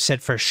 I would have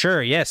said for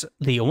sure, yes,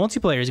 the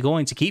multiplayer is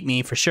going to keep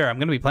me for sure. I'm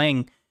going to be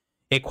playing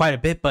it quite a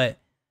bit, but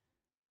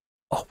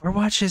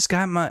Overwatch has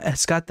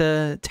got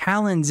the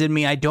talons in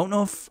me. I don't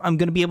know if I'm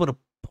going to be able to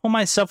pull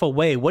myself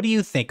away. What do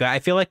you think? I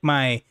feel like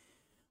my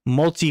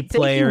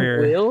multiplayer I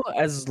think you will,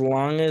 as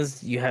long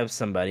as you have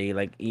somebody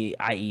like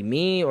i.e.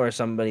 me or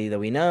somebody that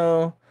we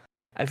know.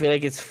 I feel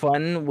like it's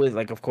fun with,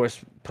 like, of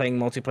course, playing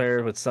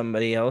multiplayer with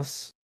somebody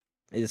else,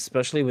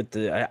 especially with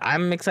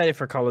I'm excited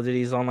for Call of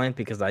Duty's online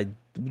because I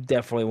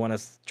definitely want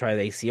to try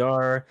the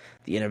ACR,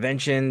 the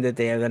intervention that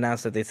they have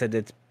announced that they said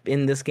it's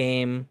in this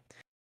game.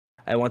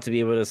 I want to be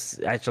able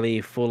to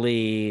actually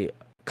fully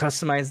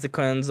customize the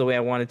guns the way I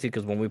wanted to,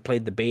 because when we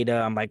played the beta,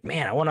 I'm like,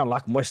 man, I want to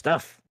unlock more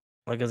stuff.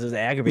 Like, this is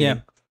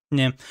aggravating.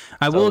 Yeah.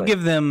 I will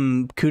give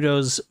them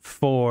kudos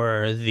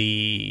for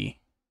the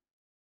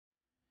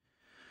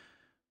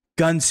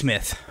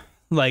gunsmith.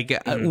 Like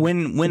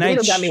when I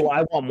got me,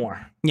 I want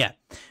more. Yeah.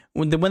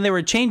 When they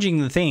were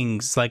changing the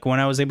things, like when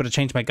I was able to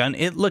change my gun,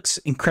 it looks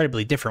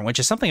incredibly different, which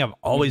is something I've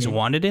always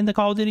wanted in the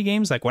Call of Duty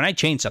games. Like when I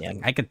change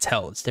something, I could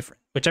tell it's different,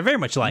 which I very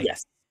much like.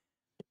 Yes.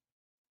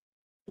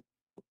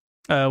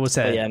 What's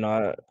that? But yeah,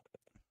 no.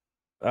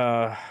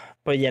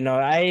 But yeah, no.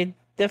 I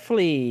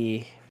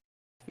definitely.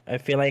 I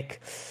feel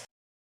like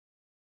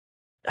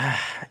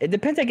it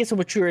depends, I guess, on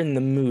what you're in the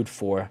mood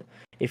for.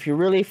 If you're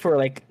really for,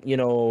 like,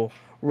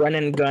 run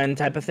and gun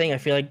type of thing, I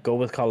feel like go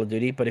with Call of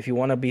Duty. But if you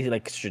want to be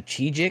like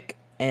strategic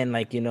and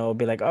like be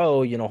like,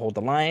 hold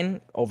the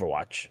line,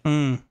 Overwatch.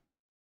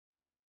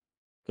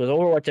 Because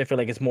Overwatch, I feel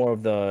like it's more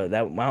of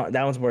that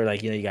one's more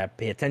like, you gotta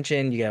pay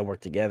attention, you gotta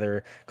work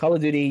together. Call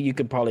of Duty, you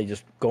could probably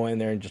just go in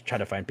there and just try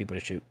to find people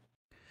to shoot.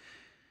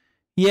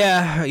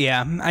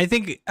 Yeah. I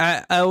think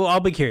I'll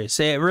be curious.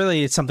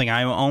 It's something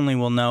I only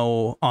will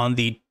know on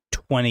the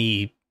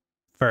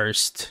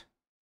 21st,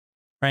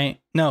 right?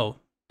 No,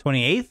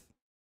 28th.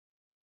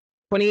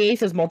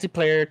 28th is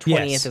multiplayer.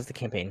 20th is the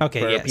campaign.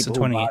 Okay, yeah. So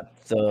 28th,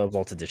 the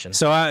Vault Edition.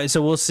 So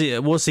we'll see.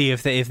 We'll see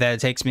if that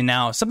takes me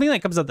now. Something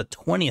that comes out the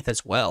 20th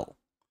as well.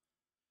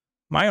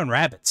 My Own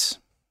Rabbits.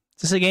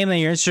 Is this a game that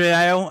you're interested in?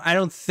 I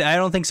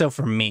don't think so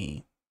for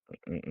me.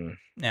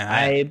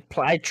 Yeah,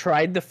 I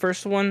tried the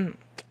first one.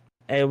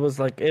 It was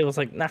like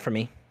not for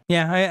me.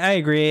 Yeah, I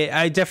agree.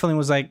 I definitely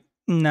was like,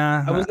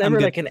 nah. I was never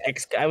like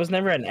I was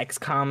never an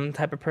XCOM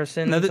type of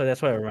person, so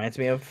that's what it reminds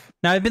me of.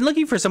 Now I've been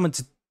looking for someone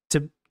to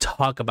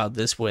talk about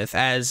this with,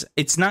 as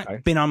it's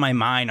not been on my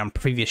mind on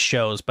previous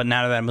shows, but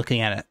now that I'm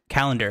looking at a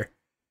calendar,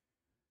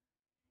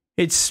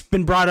 it's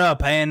been brought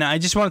up, and I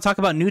just want to talk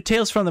about New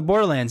Tales from the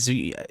Borderlands.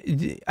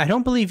 I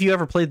don't believe you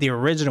ever played the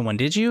original one,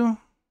 did you?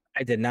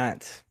 I did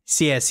not.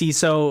 See,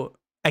 so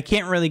I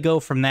can't really go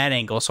from that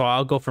angle, so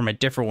I'll go from a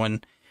different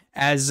one,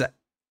 as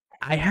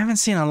I haven't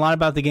seen a lot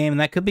about the game, and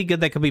that could be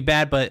good, that could be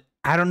bad, but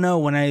I don't know,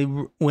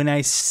 when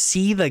I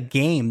see the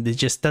game, it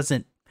just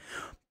doesn't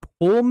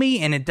pull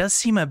me, and it does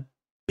seem a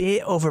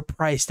bit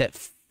overpriced at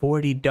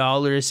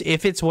 $40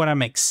 if it's what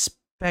I'm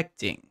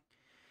expecting.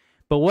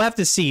 But we'll have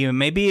to see.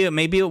 Maybe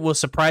it will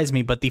surprise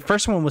me, but the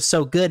first one was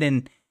so good,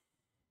 and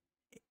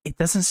it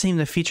doesn't seem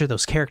to feature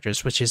those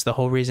characters, which is the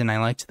whole reason I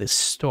liked this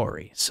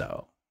story.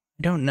 So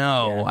I don't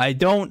know. Yeah. I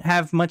don't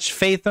have much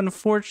faith,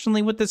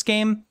 unfortunately, with this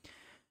game,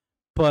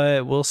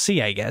 but we'll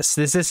see, I guess.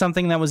 Is this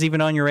something that was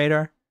even on your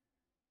radar?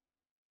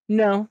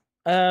 No,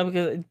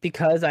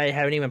 because I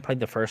haven't even played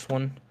the first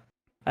one.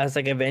 I was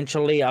like,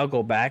 eventually I'll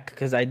go back,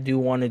 because I do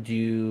want to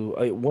do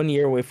 1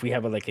 year. If we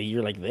have a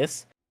year like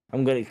this,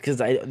 I'm gonna, because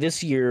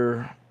this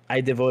year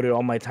I devoted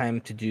all my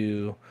time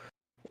to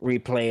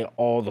replay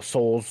all the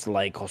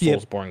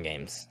Soulsborne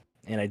games,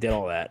 and I did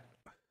all that.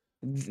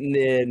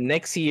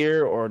 Next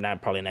year, or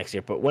not probably next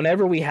year, but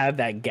whenever we have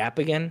that gap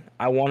again,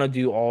 I want to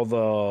do all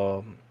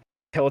the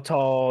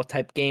Telltale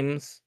type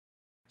games.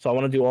 So I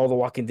want to do all the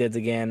Walking Deads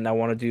again.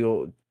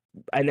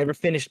 I never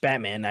finished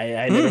Batman.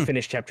 I never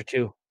finished Chapter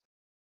 2.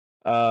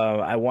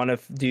 I want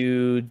to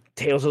do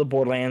Tales of the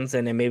Borderlands,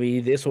 and then maybe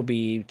this will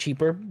be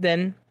cheaper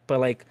then.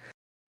 But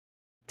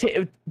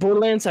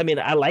Borderlands, I mean,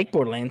 I like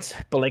Borderlands,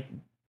 but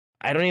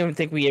I don't even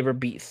think we ever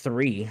beat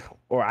 3,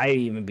 or I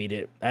even beat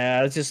it.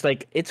 It's just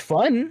like it's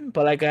fun,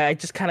 but like I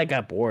just kind of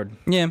got bored.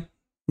 Yeah,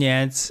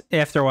 it's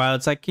after a while,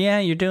 it's like, yeah,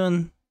 you're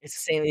doing It's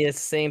the same. It's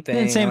the same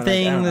thing. the same Like,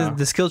 thing.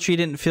 The skill tree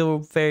didn't feel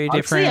very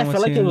honestly, different. I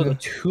feel like it was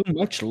too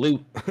much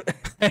loot.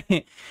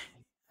 I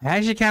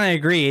actually kind of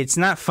agree. It's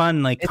not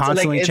fun, like It's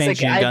constantly like,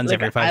 changing your guns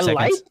every 5 seconds.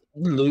 I like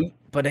loot,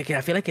 but I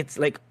feel like it's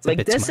like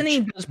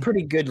Destiny does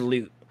pretty good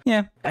loot.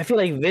 Yeah, I feel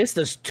like this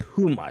does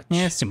too much.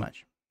 Yeah, it's too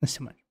much. It's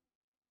too much.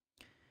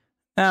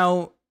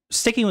 Now,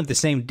 sticking with the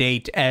same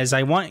date, as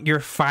I want your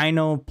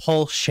final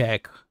pulse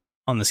check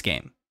on this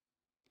game.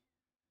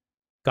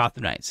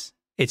 Gotham Knights.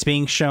 It's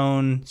being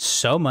shown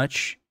so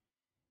much.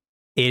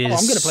 It is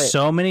I'm gonna play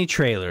so many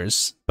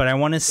trailers, but I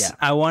want to. Yeah.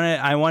 I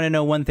want to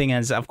know one thing.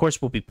 As of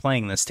course we'll be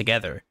playing this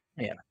together.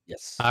 Yeah.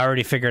 Yes. I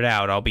already figured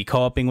out. I'll be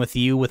co-oping with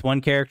you with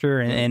one character,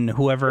 and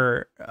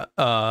whoever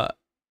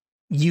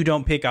you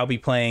don't pick, I'll be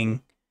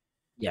playing.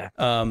 Yeah.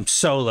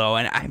 Solo,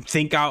 and I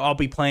think I'll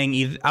be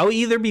playing I'll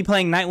either be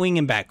playing Nightwing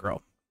and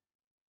Batgirl.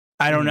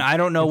 I don't know. I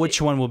don't know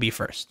which one will be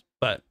first,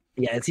 but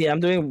yeah. See, I'm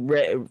doing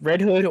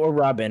Red Hood or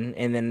Robin,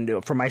 and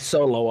then for my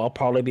solo, I'll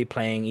probably be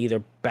playing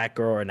either Batgirl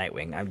or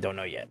Nightwing. I don't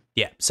know yet.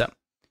 Yeah. So,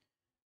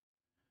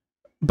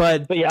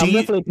 but yeah, I'm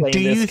definitely playing. Do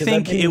you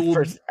think it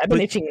will? I've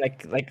been itching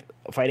like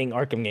fighting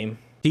Arkham game.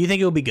 Do you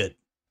think it will be good?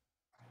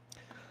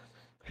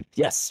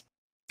 Yes,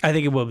 I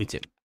think it will be too.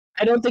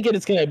 I don't think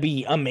it's gonna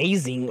be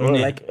amazing or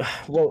like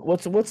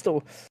what's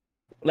the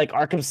like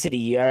Arkham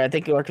City. I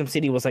think Arkham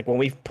City was like when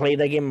we played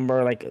that game,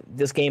 we're like,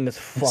 this game is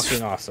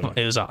fucking awesome.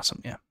 It was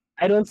awesome, yeah.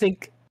 I don't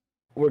think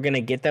we're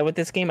gonna get that with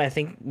this game. I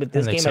think with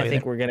this game, I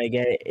think we're gonna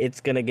get it.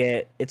 It's good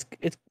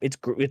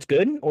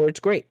or it's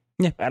great.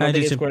 Yeah, I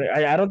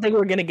don't think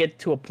we're gonna get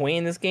to a point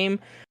in this game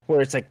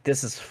where it's like,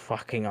 this is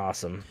fucking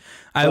awesome.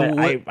 I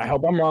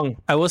hope I'm wrong.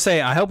 I will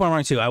say I hope I'm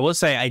wrong too. I will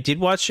say I did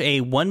watch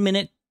a 1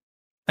 minute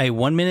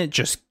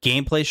just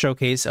gameplay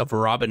showcase of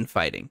Robin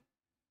fighting.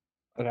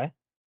 Okay.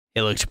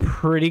 It looked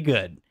pretty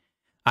good.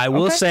 I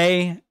will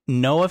say,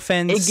 no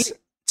offense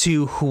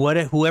to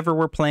whoever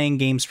were playing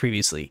games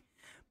previously,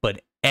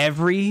 but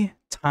every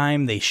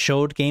time they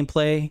showed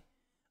gameplay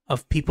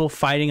of people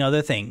fighting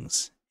other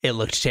things, it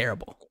looked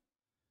terrible.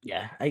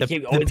 Yeah,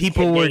 the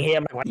people were getting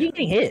hit. Why are you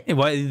getting hit?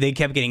 They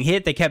kept getting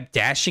hit. They kept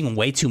dashing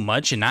way too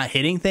much and not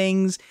hitting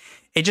things.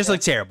 It just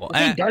looked terrible.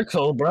 Dark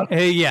Souls, bro.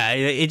 Yeah,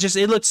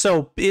 it looked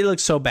so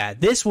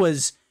bad.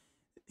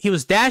 He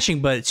was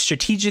dashing, but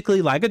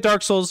strategically, like a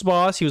Dark Souls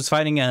boss. He was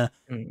fighting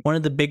one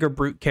of the bigger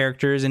brute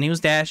characters, and he was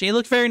dashing. It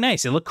looked very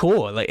nice. It looked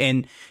cool.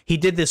 And he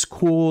did this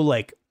cool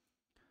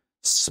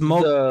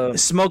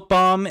smoke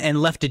bomb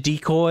and left a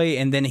decoy,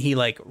 and then he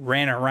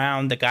ran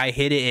around. The guy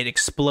hit it. It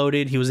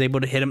exploded. He was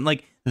able to hit him.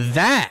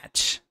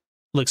 That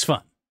looks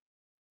fun.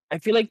 I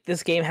feel like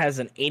this game has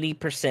an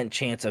 80%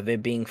 chance of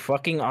it being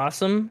fucking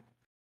awesome.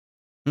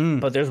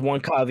 But there's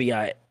one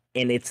caveat,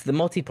 and it's the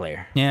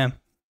multiplayer. Yeah.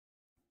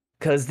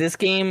 Because this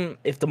game,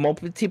 if the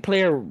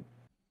multiplayer,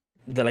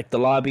 the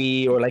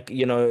lobby, or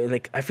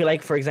I feel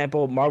like, for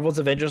example, Marvel's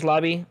Avengers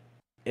lobby,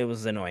 it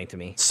was annoying to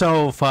me.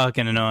 So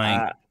fucking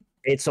annoying.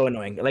 It's so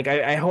annoying.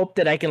 I hope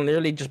that I can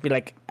literally just be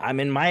like, I'm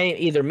in my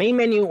either main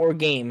menu or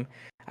game.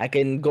 I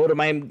can go to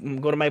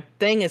my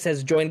thing. It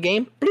says join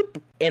game,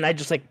 bloop, and I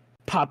just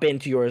pop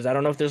into yours. I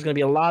don't know if there's gonna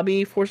be a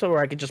lobby for some, or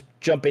I could just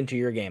jump into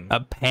your game.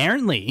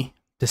 Apparently,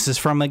 this is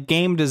from a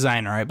game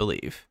designer, I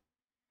believe,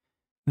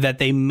 that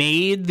they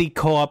made the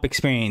co-op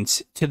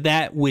experience to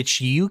that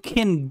which you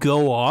can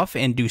go off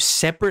and do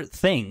separate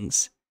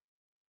things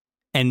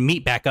and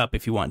meet back up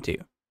if you want to.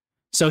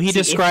 So he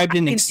described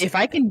if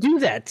I can do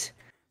that,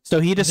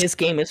 this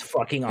game is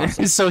fucking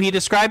awesome. So he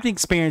described the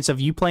experience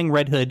of you playing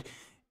Red Hood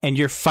and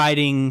you're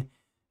fighting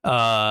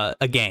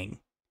a gang.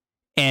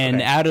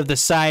 And out of the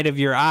side of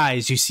your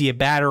eyes, you see a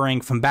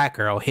batarang from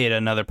Batgirl hit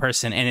another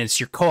person, and it's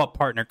your co-op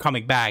partner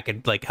coming back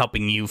and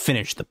helping you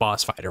finish the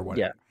boss fight or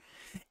whatever.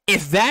 Yeah.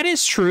 If that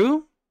is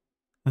true,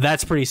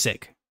 that's pretty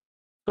sick.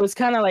 So it's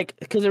kind of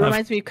because it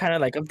reminds me kind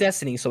of of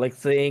Destiny. So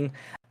saying,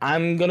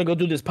 I'm gonna go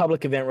do this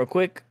public event real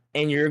quick,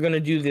 and you're gonna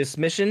do this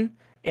mission,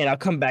 and I'll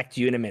come back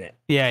to you in a minute.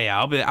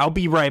 Yeah. I'll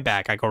be right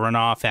back. I go run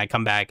off, and I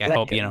come back. I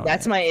hope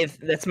That's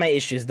my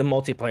issue is the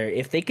multiplayer.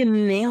 If they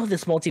can nail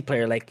this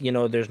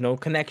multiplayer, there's no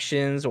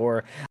connections,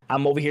 or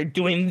I'm over here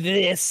doing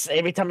this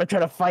every time I try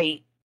to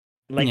fight,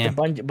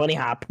 the bunny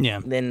hop. Yeah.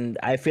 Then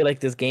I feel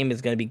like this game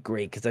is gonna be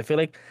great, because I feel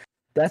like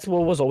that's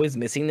what was always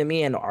missing to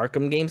me in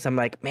Arkham games. I'm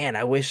like, man,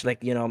 I wish I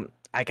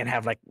can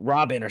have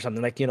Robin or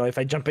something. If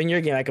I jump in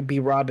your game, I could be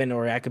Robin,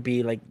 or I could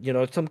be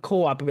some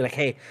co-op and be like,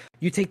 hey,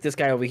 you take this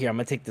guy over here, I'm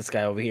gonna take this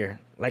guy over here.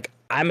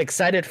 I'm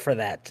excited for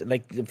that. I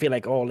feel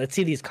oh, let's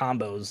see these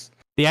combos.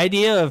 The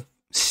idea of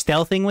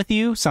stealthing with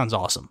you sounds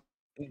awesome.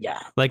 Yeah.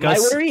 My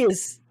worry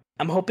is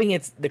I'm hoping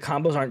the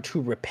combos aren't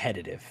too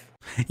repetitive.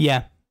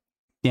 Yeah.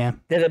 Yeah.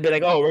 They'll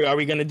be are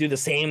we gonna do the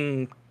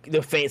same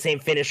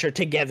finisher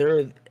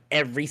together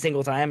every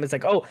single time. It's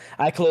like, oh,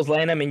 I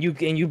clothesline him and you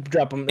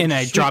drop him, and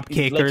I drop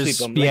kickers,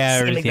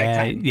 yeah,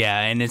 time.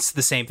 and it's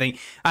the same thing.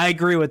 I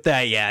agree with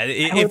that. Yeah,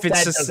 if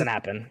that doesn't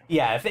happen,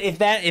 yeah, if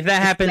that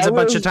happens a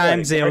bunch of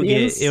times,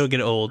 it'll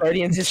get old.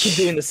 Guardians just keep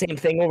doing the same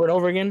thing over and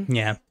over again.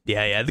 Yeah.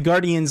 The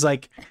Guardians,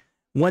 like,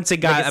 once it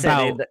got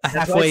about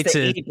halfway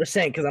to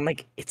 80%, because I'm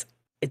like,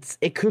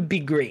 it could be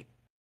great,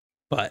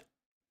 but.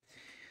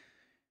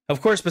 Of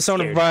course,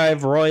 Persona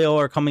 5 Royal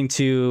are coming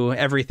to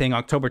everything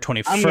October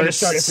 21st. I'm going to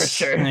start it for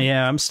sure.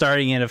 Yeah, I'm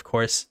starting it, of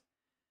course.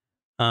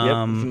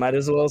 Might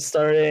as well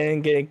start it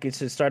and get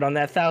to start on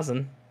that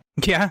 1,000.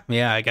 Yeah,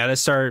 I got to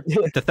start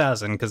the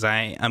 1,000 because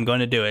I'm going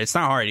to do it. It's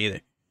not hard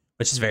either,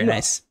 which is very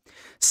nice.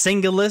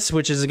 Singulus,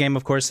 which is a game,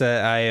 of course,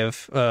 that I have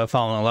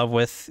fallen in love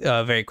with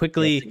very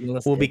quickly,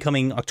 will be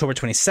coming October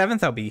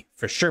 27th. I'll be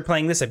for sure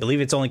playing this. I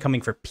believe it's only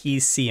coming for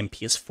PC and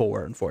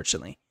PS4,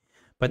 unfortunately.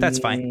 But that's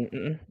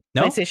fine.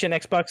 No? PlayStation,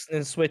 Xbox,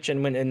 and Switch,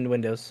 and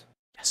Windows.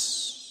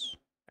 Yes.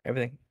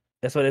 Everything.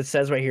 That's what it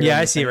says right here. Yeah,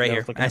 I see it right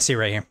here. I see it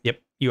right here.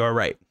 Yep, you are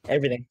right.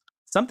 Everything.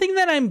 Something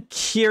that I'm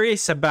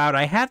curious about,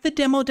 I have the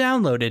demo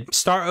downloaded,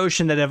 Star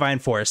Ocean: The Divine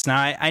Force.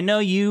 Now, I know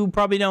you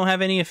probably don't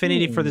have any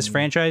affinity for this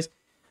franchise.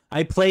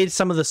 I played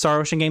some of the Star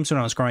Ocean games when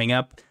I was growing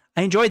up.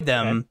 I enjoyed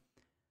them.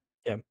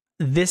 Okay.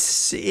 Yeah.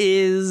 This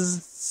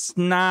is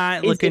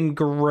not looking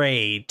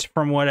great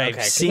from what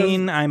I've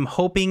seen. I'm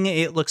hoping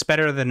it looks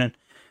better than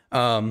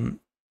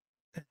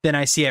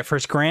I see at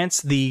first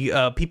glance.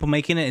 The people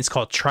making it is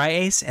called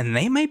Tri-Ace, and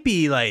they might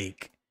be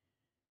like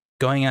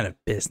going out of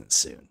business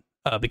soon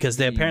because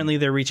apparently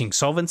they're reaching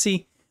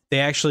solvency. They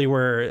actually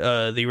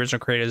were the original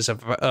creators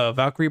of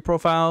Valkyrie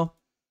Profile.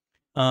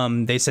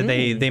 They said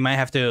they might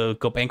have to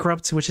go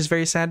bankrupt, which is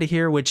very sad to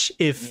hear. Which,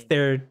 if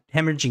they're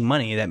hemorrhaging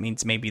money, that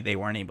means maybe they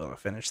weren't able to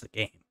finish the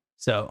game.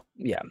 So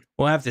yeah,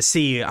 we'll have to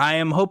see. I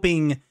am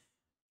hoping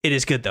it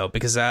is good though,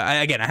 because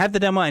I have the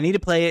demo. I need to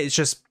play it. It's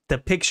just the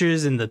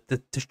pictures and the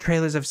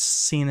trailers I've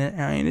seen it.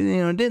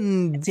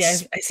 Didn't. See,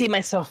 I see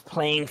myself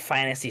playing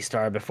Phantasy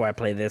Star before I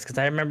play this, because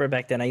I remember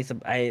back then I used to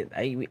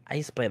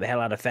play the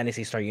hell out of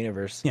Phantasy Star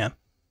Universe. Yeah,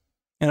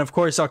 and of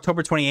course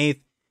October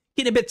 28th.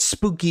 Getting a bit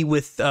spooky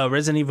with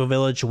Resident Evil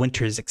Village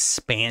Winter's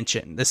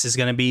expansion. This is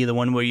going to be the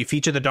one where you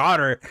feature the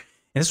daughter,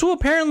 and this will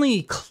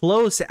apparently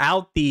close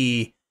out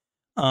the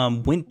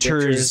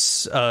Winter's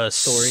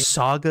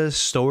saga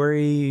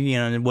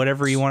story.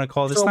 Whatever you want to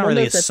call this. It's not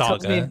really a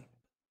saga.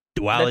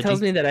 Duology. That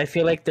tells me that I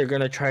feel like they're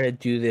going to try to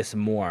do this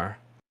more.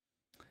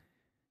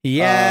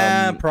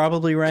 Yeah,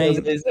 probably right.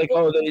 So it's like,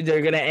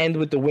 they're gonna end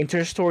with the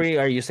Winter story.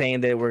 Are you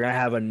saying that we're gonna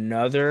have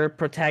another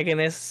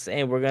protagonist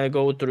and we're gonna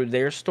go through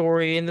their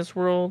story in this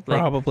world?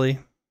 Probably,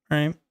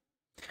 right?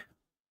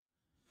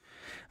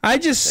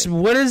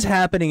 What is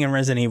happening in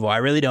Resident Evil? I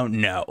really don't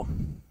know.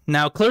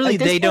 Now, clearly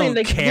they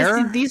don't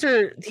care. These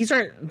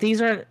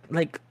aren't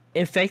like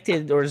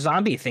infected or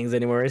zombie things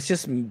anymore. It's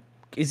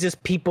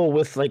just people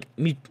with like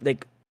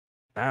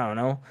I don't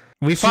know.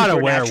 We fought a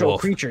werewolf.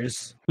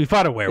 Creatures. We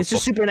fought a werewolf.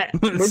 It's just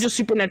we're just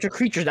supernatural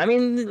creatures. I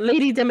mean,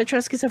 Lady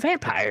Dimitrescu is a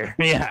vampire.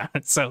 Yeah,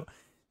 so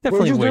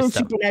definitely we're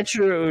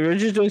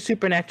just doing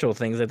supernatural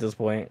things at this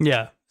point.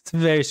 Yeah, it's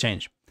very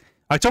strange.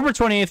 October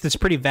 28th is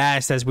pretty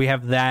vast, as we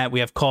have that.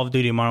 We have Call of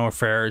Duty Modern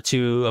Warfare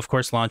 2, of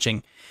course,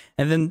 launching.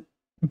 And then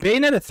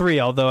Bayonetta 3,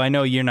 although I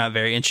know you're not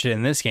very interested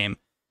in this game.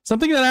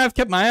 Something that I've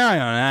kept my eye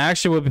on. I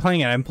actually will be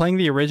playing it. I'm playing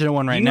the original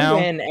one right now.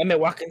 And Emmett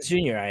Watkins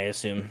Jr., I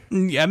assume.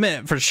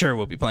 Emmett for sure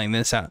will be playing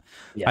this out.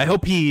 Yeah. I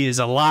hope he is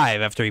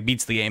alive after he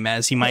beats the game,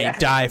 as he might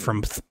die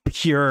from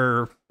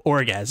pure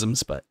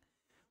orgasms, but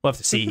we'll have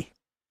to see.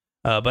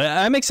 But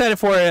I'm excited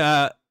for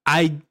it.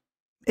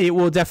 It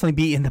will definitely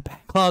be in the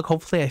backlog.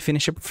 Hopefully I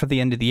finish it for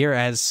the end of the year,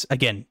 as,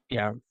 again,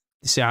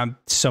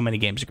 so many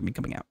games are going to be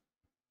coming out.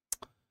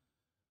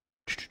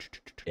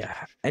 Yeah,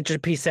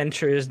 Entropy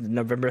Center is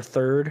November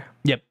 3rd.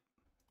 Yep.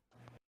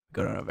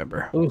 Go to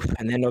November. Oof.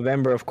 And then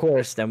November, of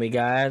course. Then we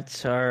got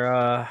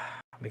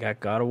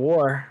God of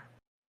War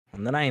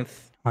on the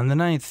 9th. On the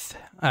 9th.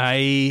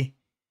 I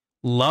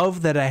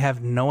love that I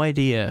have no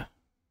idea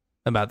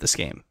about this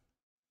game.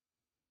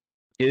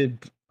 Dude,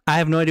 I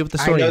have no idea what the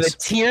story is. I know the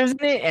Tears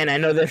in it, and I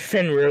know that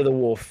Fenrir the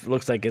Wolf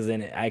looks like is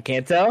in it. I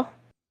can't tell.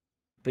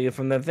 But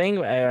from the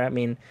thing, I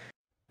mean...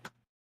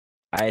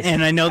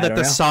 I know that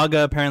the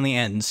saga apparently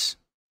ends.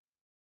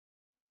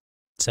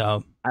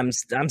 So I'm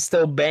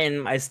still betting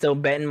my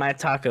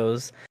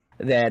tacos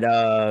that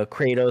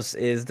Kratos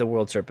is the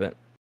World Serpent.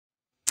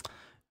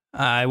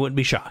 I wouldn't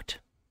be shocked.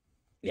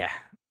 Yeah.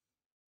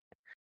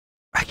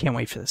 I can't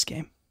wait for this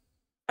game.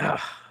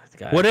 Oh,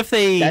 God. What if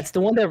they? That's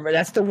the one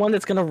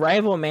that's gonna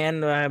rival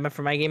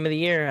for my game of the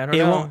year. I don't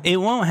know. It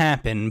won't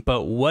happen.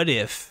 But what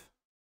if?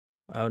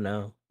 Oh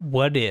no.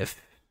 What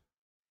if?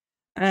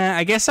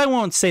 I guess I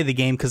won't say the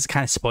game because it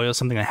kind of spoils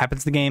something that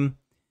happens in the game.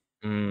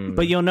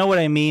 But you'll know what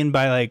I mean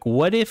by, like,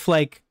 what if,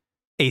 like,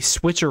 a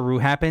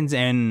switcheroo happens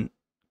and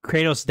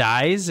Kratos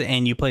dies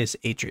and you play as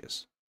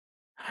Atreus?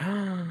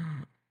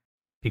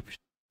 Be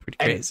pretty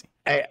crazy.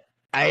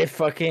 I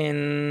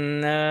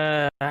fucking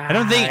I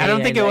don't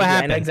think it will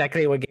happen. I know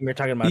exactly what game you're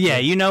talking about. Yeah,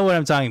 you know what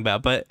I'm talking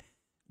about, but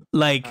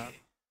Like,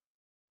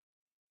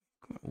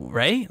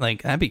 right?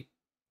 Like,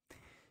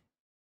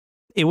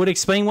 it would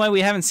explain why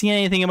we haven't seen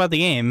anything about the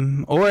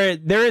game. Or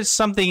there is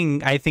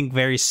something, I think,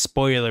 very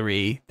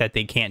spoilery that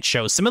they can't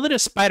show. Similar to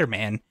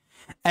Spider-Man,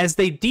 as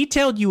they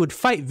detailed you would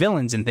fight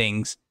villains and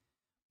things,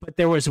 but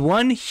there was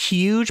one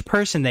huge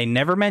person they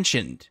never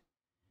mentioned.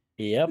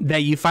 Yep.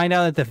 That you find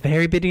out at the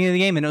very beginning of the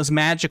game, and it was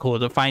magical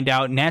to find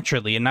out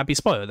naturally and not be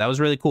spoiled. That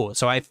was really cool.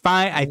 So I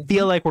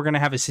feel like we're going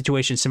to have a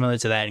situation similar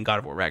to that in God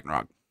of War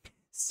Ragnarok.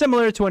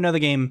 Similar to another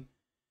game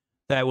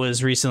that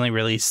was recently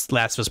released,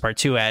 Last of Us Part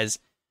 2, as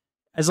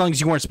long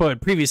as you weren't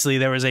spoiled previously,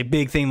 there was a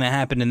big thing that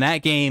happened in that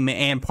game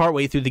and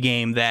partway through the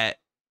game that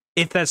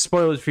if that's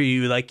spoiled for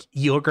you, like,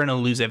 you're going to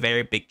lose a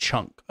very big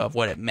chunk of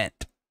what it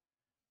meant.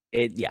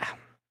 Yeah.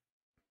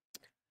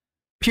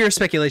 Pure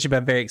speculation, but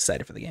I'm very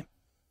excited for the game.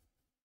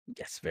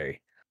 Yes,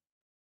 very.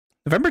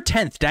 November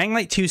 10th, Dying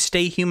Light 2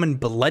 Stay Human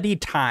Bloody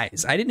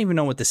Ties. I didn't even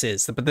know what this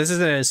is, but this is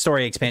a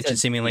story expansion,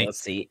 seemingly.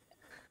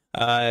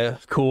 DLC.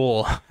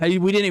 Cool.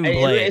 We didn't even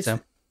play it. So.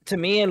 To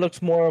me, it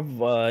looks more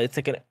of it's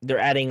like they're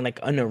adding like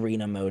an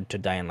arena mode to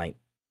Dying Light.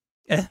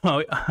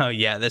 Oh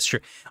yeah, that's true.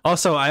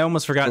 Also, I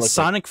almost forgot.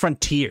 Sonic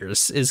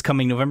Frontiers is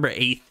coming November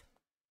 8th.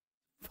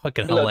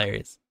 Fucking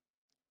hilarious.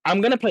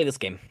 I'm gonna play this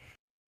game.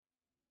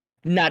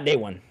 Not day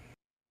one.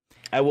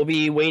 I will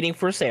be waiting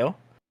for a sale.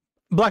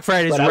 Black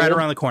Friday is right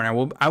around the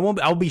corner.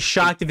 I'll be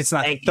shocked if it's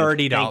not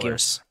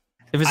 $30.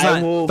 If it's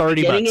not $30,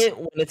 getting it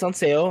when it's on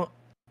sale,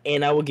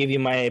 and I will give you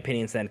my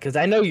opinions then, because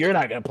I know you're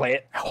not gonna play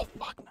it. Oh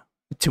fuck no.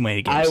 Too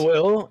many games. I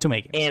will. Too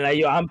many games.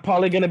 And I'm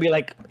probably going to be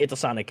like, it's a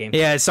Sonic game.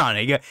 Yeah, it's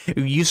Sonic.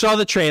 You saw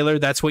the trailer.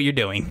 That's what you're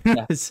doing.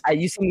 Yeah.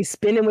 You see me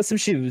spinning with some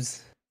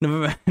shoes.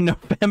 November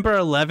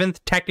 11th,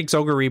 Tactics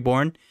Ogre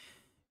Reborn.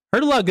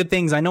 Heard a lot of good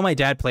things. I know my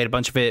dad played a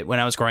bunch of it when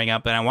I was growing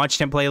up, and I watched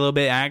him play a little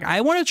bit.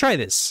 I want to try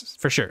this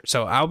for sure.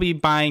 So I'll be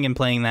buying and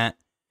playing that.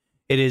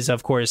 It is,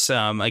 of course,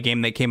 a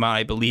game that came out,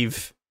 I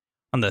believe,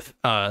 on the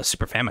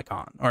Super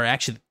Famicom. Or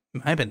actually,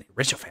 it might have been the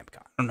original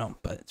Famicom. I don't know,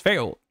 but it's very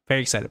old.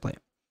 Very excited to play it.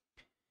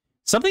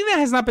 Something that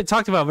has not been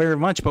talked about very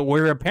much, but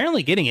we're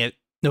apparently getting it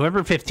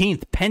November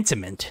 15th,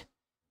 Pentiment.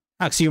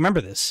 So you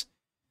remember this.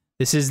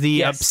 This is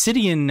the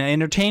Obsidian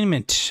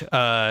Entertainment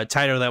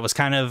title that was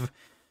kind of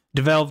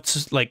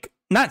developed, like,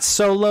 not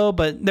solo,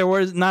 but there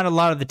was not a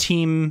lot of the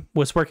team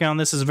was working on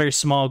this. It's a very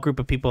small group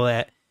of people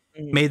that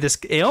made this.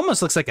 It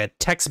almost looks like a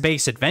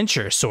text-based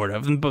adventure, sort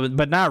of,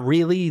 but not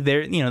really.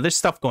 There's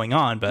stuff going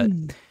on, but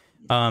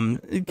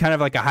kind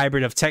of like a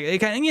hybrid of tech,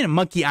 kind of,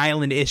 Monkey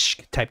Island-ish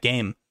type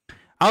game.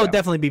 I'll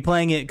definitely be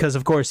playing it because,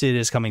 of course, it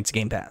is coming to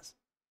Game Pass.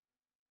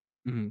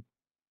 Mm-hmm.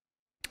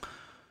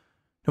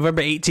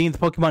 November 18th,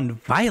 Pokemon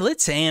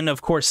Violet, and,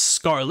 of course,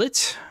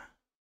 Scarlet.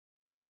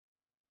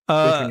 Which one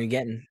are you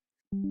getting?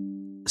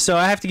 So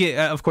I have to get,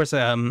 of course,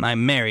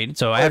 I'm married,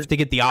 so I have to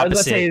get the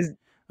opposite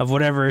of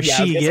whatever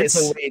she gets.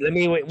 So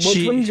wait.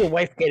 Which one's your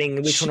wife getting?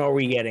 Which one are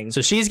we getting?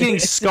 So she's getting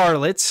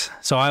Scarlet,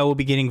 so I will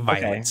be getting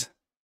Violet.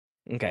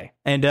 Okay.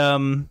 And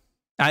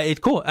it's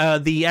cool.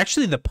 The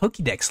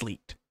Pokédex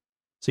leaked.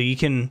 So you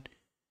can,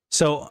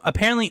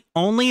 apparently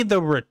only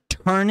the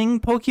returning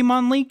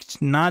Pokemon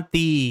leaked, not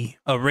the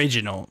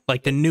original,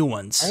 like the new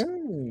ones.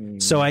 Oh.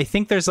 So I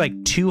think there's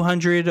like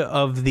 200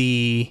 of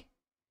the,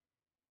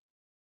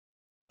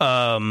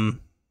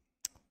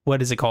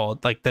 what is it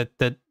called? Like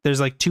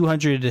there's like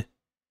 200,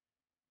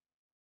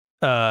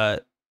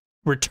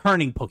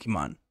 returning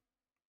Pokemon.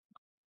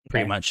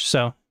 Pretty much.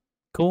 So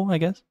cool, I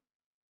guess.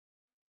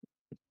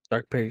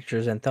 Dark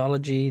Pictures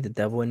Anthology, The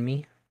Devil in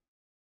Me.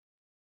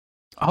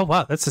 Oh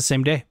wow, that's the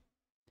same day,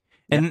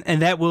 and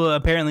that will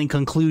apparently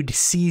conclude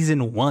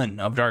season 1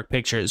 of Dark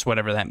Pictures,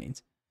 whatever that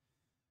means.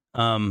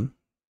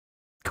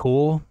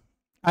 Cool.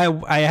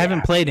 I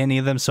haven't played any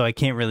of them, so I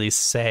can't really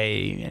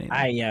say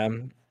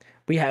anything.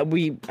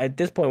 We at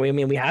this point,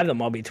 we have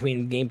them all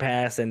between Game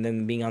Pass and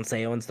then being on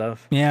sale and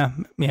stuff. Yeah.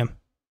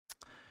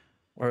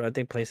 Or I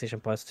think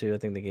PlayStation Plus too. I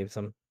think they gave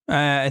some.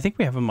 I think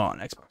we have them all on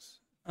Xbox.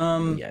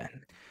 Yeah.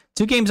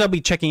 2 games I'll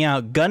be checking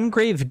out: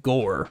 Gungrave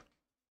Gore,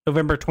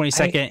 November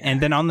 22nd,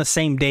 and then on the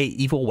same day,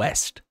 Evil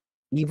West.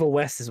 Evil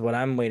West is what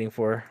I'm waiting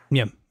for.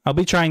 Yeah, I'll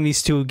be trying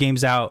these 2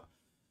 games out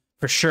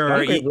for sure.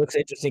 Gungrave looks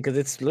interesting because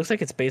it looks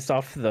like it's based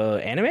off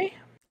the anime.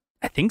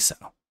 I think so.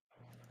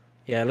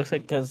 Yeah, it looks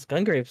like because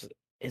Gungrave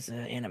is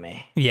an anime.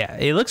 Yeah,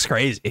 it looks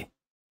crazy.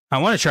 I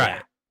want to try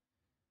it.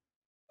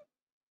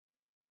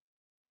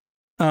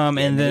 And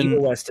then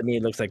Evil West to me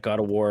looks like God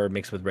of War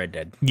mixed with Red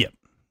Dead. Yep.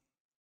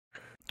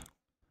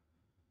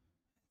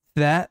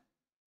 That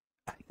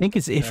I think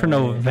is it for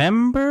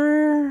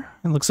November.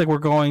 It looks like we're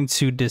going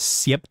to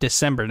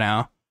December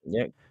now.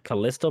 Yeah,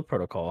 Callisto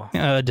Protocol.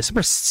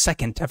 December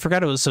 2nd. I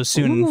forgot it was so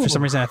soon. Ooh. For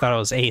some reason, I thought it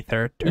was 8th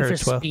or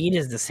 12th. Speed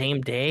is the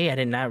same day. I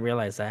did not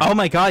realize that. Oh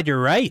my god,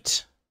 you're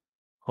right.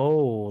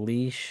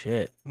 Holy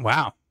shit!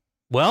 Wow.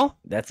 Well,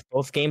 that's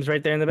both games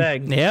right there in the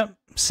bag. Yep.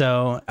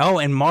 So,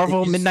 and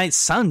Marvel Midnight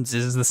Suns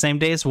is the same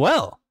day as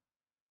well.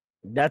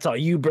 That's all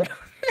you, bro.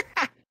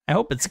 I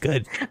hope it's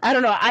good. I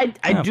don't know.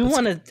 I do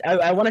want to.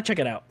 I want to check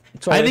it out.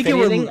 So I think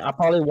I'll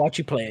probably watch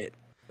you play it.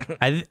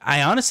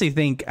 I honestly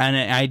think, and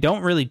I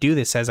don't really do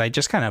this, as I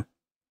just kind of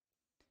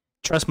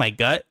trust my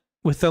gut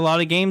with a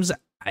lot of games.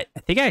 I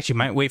think I actually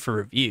might wait for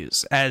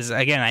reviews, as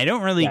again, I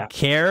don't really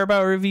care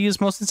about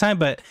reviews most of the time,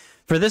 but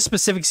for this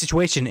specific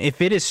situation,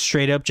 if it is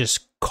straight up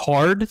just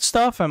card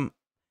stuff,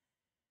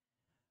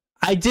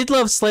 I did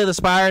love Slay the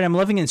Spire, and I'm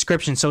loving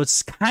Inscription, so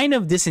it's kind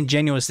of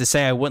disingenuous to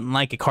say I wouldn't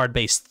like a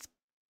card-based,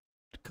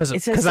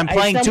 because I'm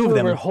playing two of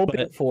them. We were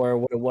hoping for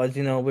what it was,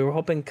 we were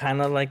hoping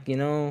kind of like,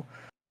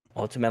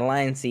 Ultimate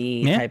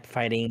Alliance-y type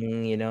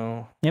fighting,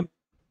 Yep.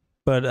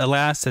 But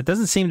alas, it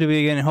doesn't seem to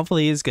be, and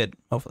hopefully it is good.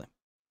 Hopefully.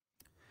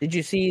 Did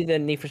you see the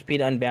Need for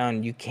Speed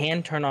Unbound? You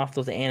can turn off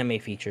those anime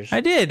features. I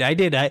did.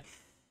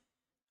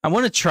 I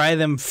want to try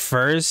them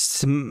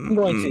first. I'm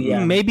going to,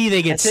 yeah. Maybe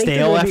they get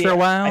stale after a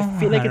while. I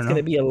feel like it's going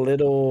to be a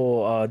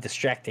little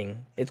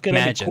distracting. It's going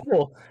to be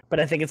cool, but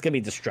I think it's going to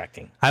be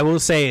distracting. I will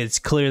say it's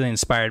clearly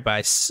inspired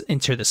by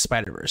Into the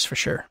Spider-Verse for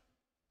sure.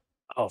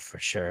 Oh, for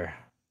sure.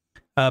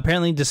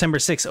 Apparently, December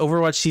 6th,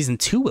 Overwatch Season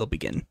 2 will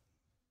begin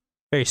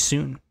very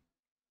soon.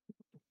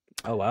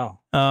 Oh,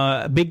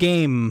 wow. Big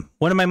game.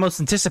 One of my most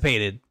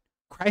anticipated.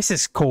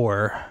 Crisis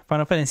Core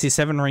Final Fantasy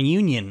VII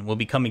Reunion will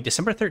be coming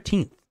December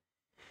 13th.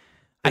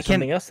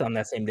 Something else on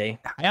that same day.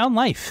 High on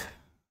Life.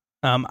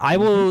 I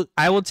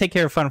will take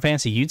care of Final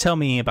Fantasy. You tell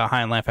me about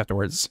High on Life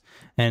afterwards,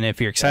 and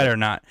if you're excited or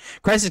not.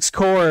 Crisis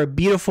Core,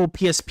 beautiful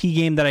PSP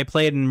game that I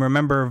played and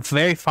remember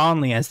very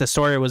fondly, as the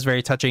story was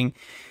very touching.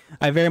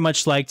 I very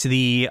much liked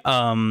the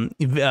like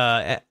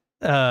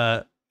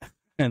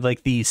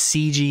the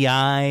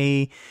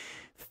CGI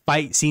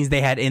fight scenes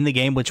they had in the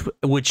game,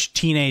 which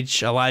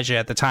teenage Elijah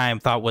at the time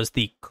thought was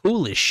the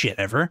coolest shit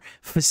ever.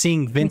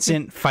 Seeing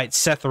Vincent fight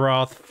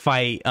Sephiroth,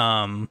 fight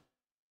I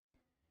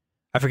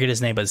forget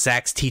his name, but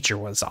Zack's teacher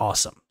was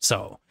awesome.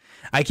 So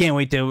I can't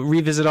wait to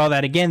revisit all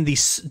that again. The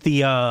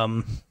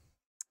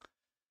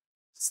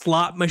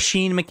slot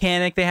machine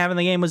mechanic they have in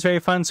the game was very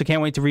fun, so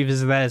can't wait to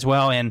revisit that as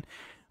well. And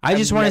I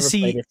just want to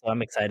see it, so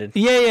I'm excited.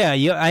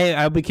 Yeah.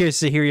 I'll be curious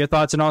to hear your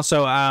thoughts, and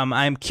also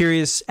I'm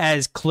curious,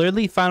 as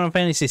clearly Final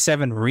Fantasy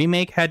VII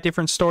Remake had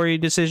different story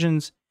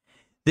decisions.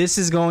 This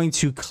is going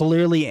to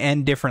clearly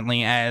end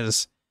differently,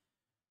 as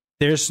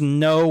there's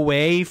no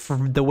way,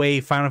 from the way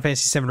Final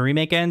Fantasy VII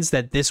Remake ends,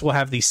 that this will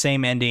have the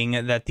same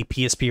ending that the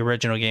PSP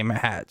original game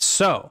had.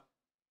 So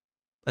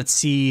let's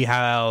see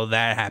how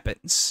that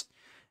happens.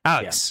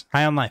 Alex,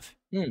 High on Life.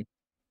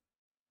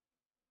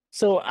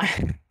 So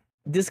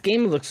this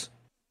game looks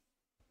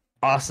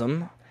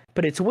awesome,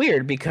 but it's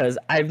weird because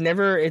I've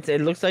never. It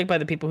looks like by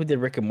the people who did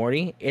Rick and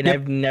Morty, and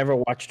I've never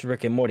watched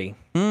Rick and Morty.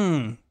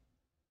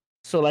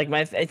 So like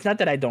it's not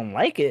that I don't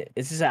like it.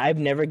 It's just that I've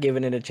never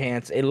given it a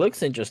chance. It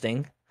looks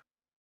interesting.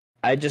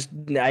 I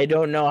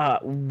don't know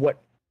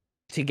what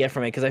to get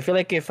from it, because I feel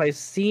like if I've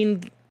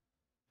seen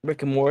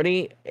Rick and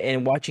Morty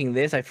and watching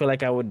this, I feel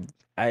like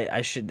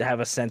I should have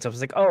a sense of,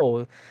 like,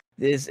 oh,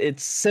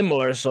 it's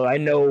similar, so I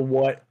know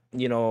what,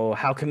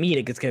 how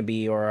comedic it's gonna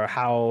be, or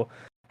how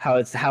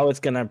it's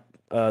gonna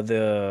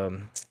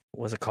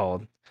what's it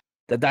called,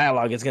 the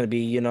dialogue is gonna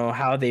be,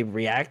 how they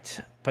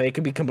react, but it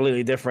could be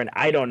completely different.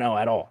 I don't know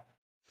at all.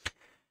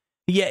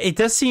 Yeah, it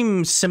does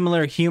seem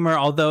similar humor,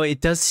 although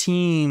it does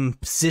seem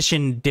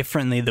positioned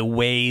differently. The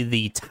way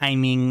the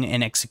timing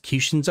and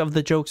executions of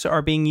the jokes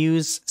are being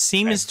used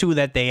seems to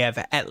that they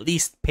have at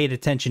least paid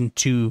attention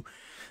to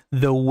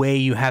the way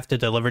you have to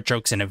deliver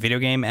jokes in a video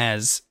game,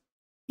 as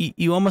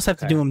you almost have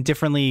to do them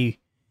differently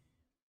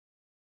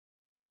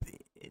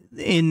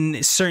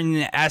in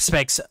certain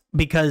aspects,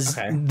 because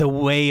the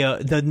way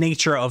the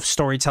nature of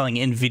storytelling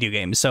in video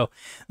games. So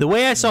the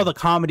way I saw the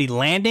comedy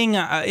landing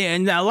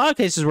in a lot of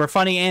cases were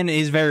funny, and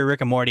is very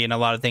Rick and Morty in a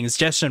lot of things.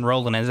 Justin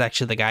Roiland is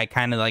actually the guy,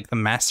 kind of like the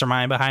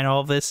mastermind behind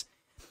all of this.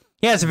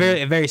 He has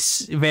a very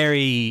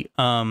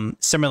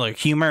similar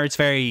humor. It's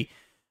very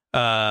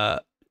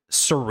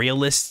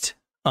surrealist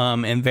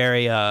and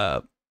very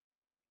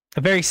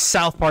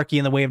South Parky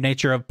in the way of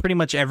nature of pretty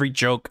much every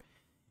joke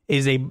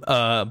is a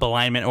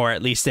belinement, or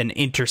at least an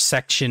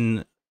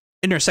intersectional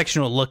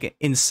look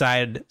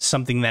inside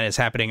something that is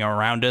happening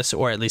around us,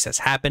 or at least has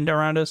happened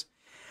around us.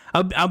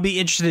 I'll be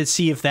interested to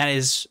see if that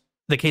is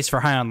the case for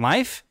High on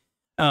Life.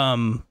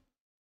 I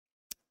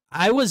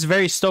was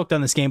very stoked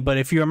on this game, but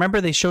if you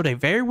remember, they showed a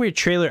very weird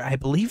trailer, I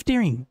believe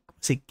during,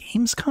 was it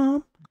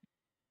Gamescom?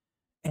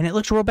 And it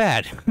looked real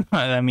bad.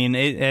 I mean,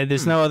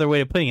 there's no other way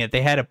of putting it.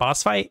 They had a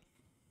boss fight.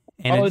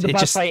 And the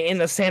boss fight in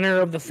the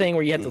center of the thing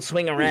where you have to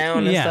swing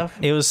around and stuff.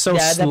 It was so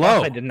slow. That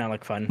boss fight did not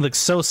look fun. It looked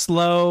so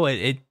slow.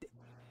 It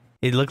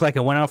looked like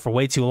it went out for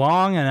way too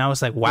long, and I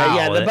was like,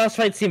 wow. The boss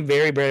fight seemed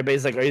very bad, but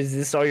it's like, is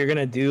this all you're going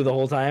to do the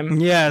whole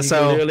time? Yeah, you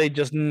can literally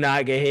just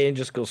not get hit and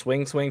just go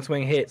swing, swing,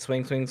 swing, hit,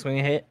 swing, swing,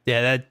 swing, hit.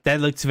 Yeah, that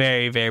looks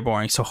very, very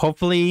boring. So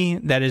hopefully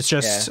that is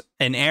just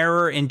an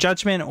error in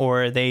judgment,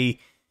 or they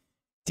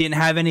didn't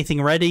have anything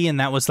ready,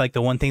 and that was like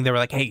the one thing they were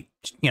like, hey,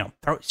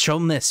 show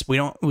them this.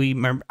 We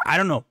remember. I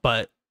don't know,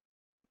 but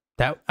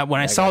that when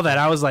I saw that,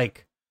 I was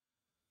like,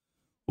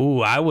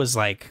 ooh, I was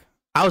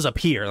up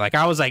here. Like,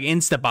 I was like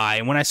insta buy,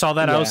 and when I saw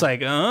that, I was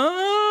like,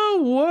 oh,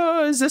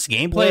 Is this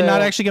gameplay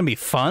not actually gonna be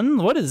fun?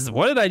 What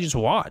did I just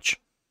watch?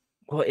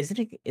 Well, isn't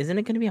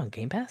it gonna be on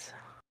Game Pass?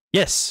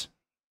 Yes.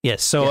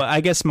 So yeah.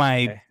 I guess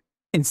my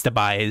insta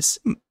buy is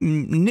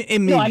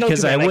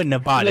because I wouldn't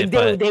have bought it.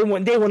 But day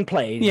one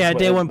play. Yeah,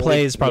 day one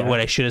play is probably what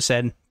I should have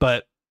said.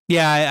 But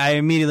yeah, I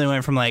immediately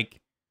went from like,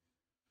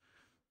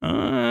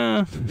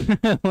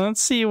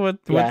 let's see what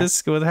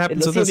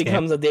happens with this game. It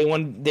becomes a day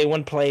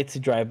one play to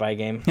drive-by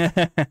game.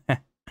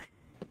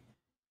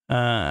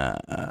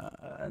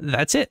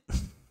 That's it.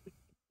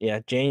 Yeah,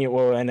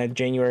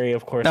 January,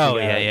 of course. Oh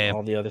yeah,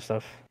 all the other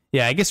stuff.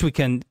 Yeah, I guess we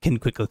can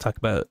quickly talk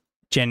about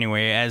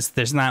January, as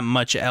there's not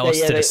much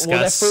else to discuss. Well,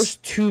 that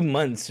first 2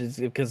 months is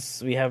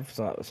because we have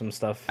some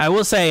stuff. I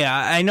will say,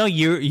 I know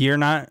you're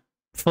not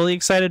fully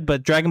excited,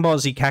 but Dragon Ball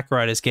Z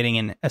Kakarot is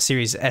getting a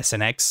Series S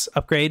and X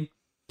upgrade.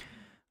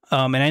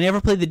 And I never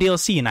played the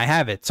DLC, and I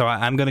have it, so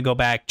I'm going to go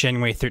back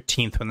January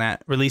 13th when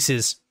that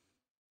releases.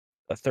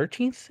 The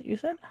 13th, you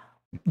said?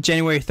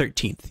 January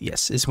 13th,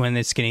 yes, is when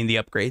it's getting the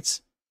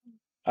upgrades.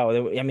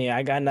 Oh, I mean,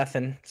 I got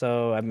nothing,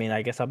 so I mean,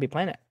 I guess I'll be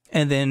playing it.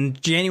 And then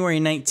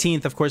January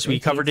 19th, of course, we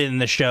covered it in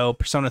the show,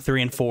 Persona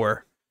 3 and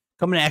 4.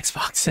 Coming to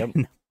Xbox. Yep.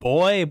 And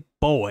boy,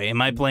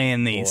 am I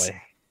playing these.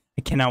 Boy.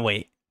 I cannot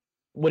wait.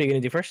 What are you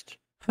going to do first?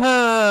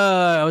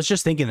 I was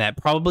just thinking that.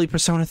 Probably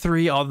Persona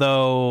 3,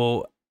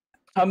 although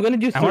I'm going to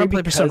do 3 I want to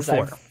play Persona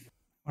 4.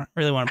 I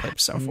really want to play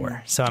Persona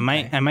 4. So I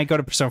might go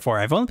to Persona 4.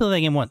 I've only played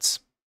that game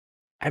once.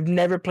 I've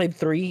never played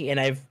 3, and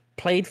I've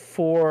played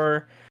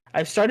 4.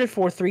 I've started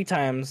 4 3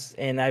 times,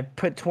 and I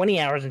put 20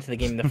 hours into the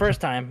game the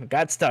first time,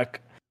 got stuck,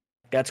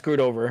 got screwed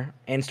over,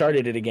 and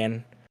started it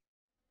again.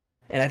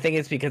 And I think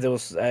it's because it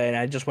was, and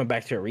I just went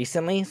back to it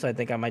recently, so I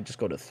think I might just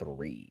go to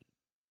 3.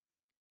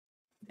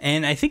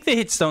 And I think the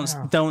hits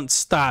don't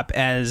stop,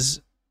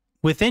 as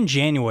within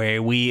January,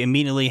 we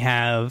immediately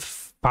have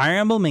Fire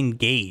Emblem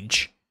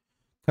Engage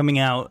coming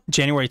out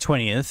January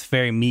 20th,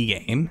 very me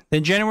game.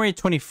 Then January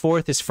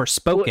 24th is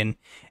Forspoken,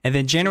 and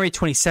then January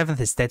 27th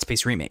is Dead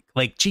Space Remake.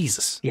 Like,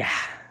 Jesus. Yeah.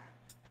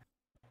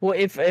 Well,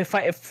 if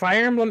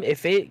Fire Emblem,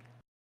 if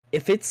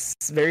it's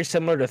very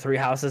similar to Three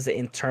Houses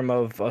in terms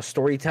of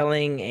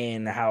storytelling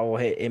and how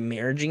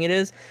emerging it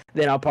is,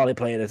 then I'll probably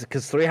play it,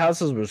 because Three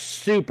Houses was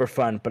super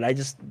fun, but I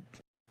just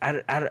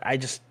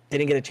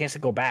didn't get a chance to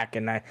go back,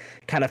 and I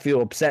kind of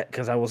feel upset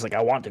because I was like,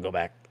 I want to go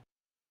back.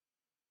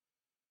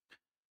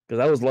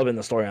 Because I was loving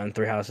the story on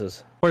Three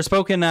Houses.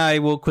 Forspoken, I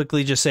will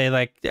quickly just say,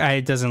 like,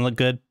 it doesn't look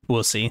good.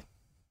 We'll see.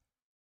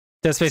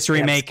 Dead Space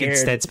Remake,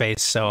 it's Dead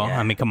Space, so,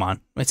 I mean, come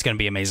on. It's going to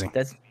be amazing.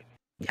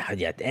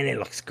 Yeah, and it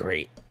looks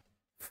great.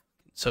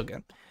 So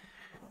good.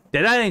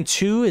 Dead Island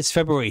 2 is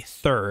February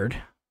 3rd.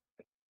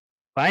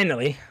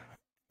 Finally.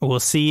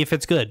 We'll see if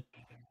it's good.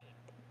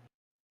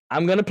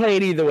 I'm going to play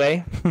it either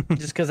way.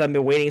 Just because I've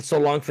been waiting so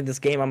long for this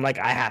game, I'm like,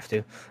 I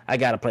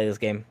got to play this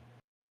game.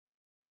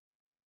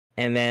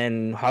 And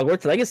then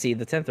Hogwarts Legacy,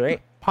 the 10th,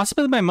 right?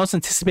 Possibly my most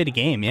anticipated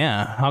game,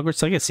 yeah.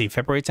 Hogwarts Legacy,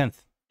 February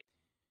 10th.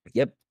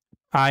 Yep.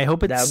 I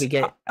hope it's...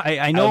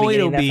 I know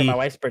it'll be... for my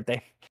wife's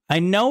birthday. I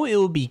know it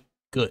will be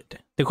good.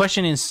 The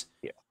question is,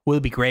 will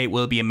it be great?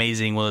 Will it be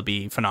amazing? Will it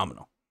be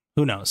phenomenal?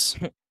 Who knows?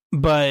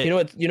 But...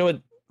 You know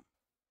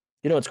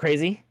what's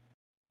crazy?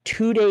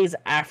 2 days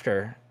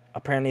after,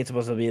 apparently it's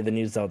supposed to be the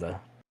new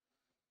Zelda.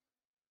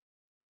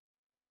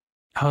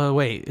 Oh,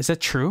 wait. Is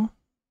that true?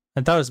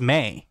 I thought it was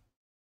May.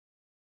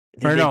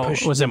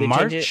 Was it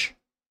March?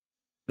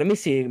 Let me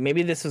see.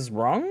 Maybe this is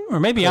wrong? Or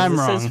maybe I'm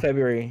wrong. It says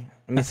February.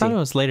 I thought it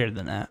was later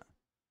than that.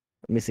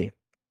 Let me see.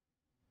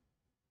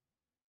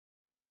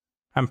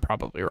 I'm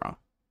probably wrong.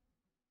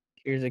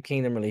 Here's a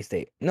Kingdom release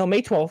date. No,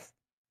 May 12th.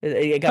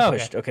 It got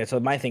pushed. Okay, so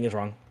my thing is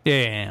wrong.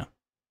 Yeah.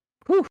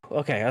 Whew.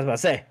 Okay, I was about to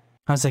say.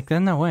 I was like, there's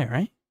no way,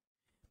 right?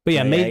 But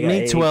yeah,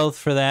 May 12th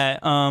for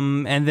that.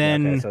 And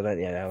then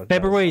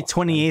February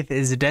 28th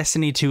is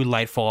Destiny 2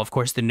 Lightfall, of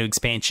course, the new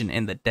expansion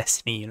in the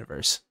Destiny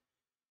universe.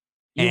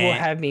 You will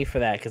have me for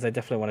that, because I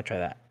definitely want to try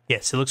that.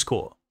 Yes, it looks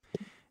cool.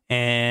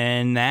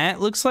 And that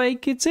looks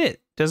like it's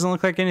it. Doesn't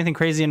look like anything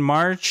crazy in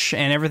March,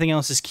 and everything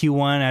else is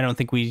Q1. I don't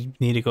think we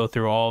need to go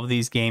through all of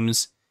these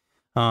games.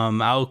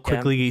 I'll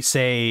quickly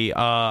say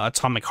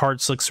Atomic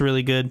Hearts looks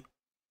really good.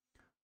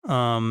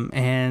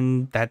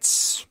 And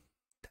that's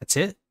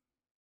it.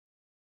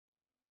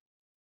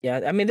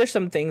 Yeah, I mean, there's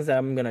some things that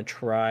I'm gonna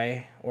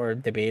try or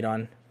debate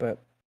on, but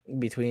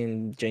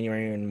between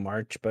January and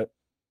March, but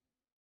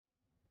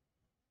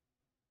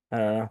I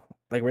don't know.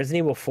 Like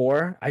Resident Evil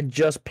 4, I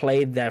just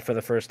played that for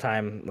the first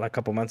time like a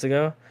couple months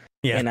ago.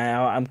 Yeah. And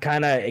I'm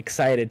kind of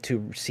excited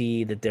to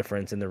see the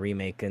difference in the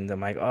remake, and I'm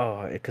like,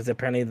 oh, because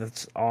apparently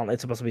it's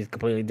supposed to be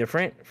completely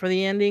different for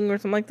the ending or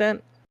something like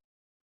that.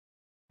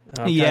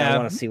 I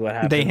want to see what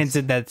happens. They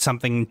hinted that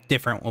something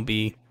different will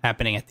be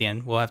happening at the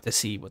end. We'll have to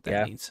see what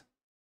that means.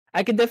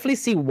 I could definitely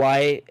see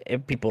why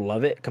people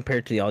love it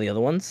compared to all the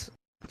other ones.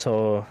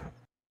 So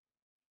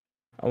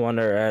I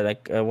wonder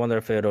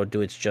if it'll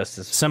do its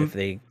justice if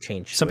they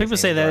change. Some people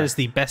say that is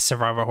the best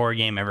survival horror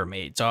game ever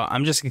made. So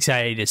I'm just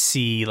excited to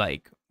see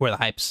like where the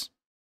hypes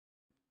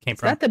came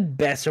from. It's not the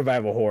best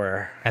survival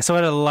horror. That's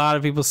what a lot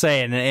of people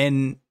say,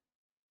 and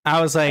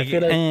I was like,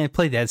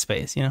 play Dead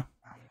Space, you know?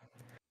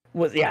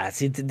 Well, yeah,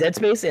 see, Dead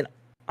Space, and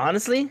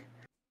honestly,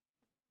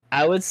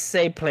 I would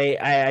say play.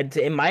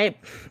 In my.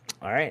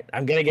 All right,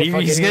 I'm gonna get.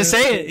 He's gonna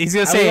say it. He's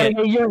gonna say it.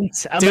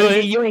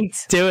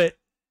 Do it.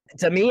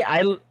 To me,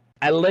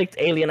 I liked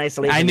Alien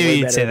Isolation. I knew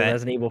you'd say that.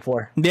 Resident Evil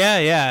 4.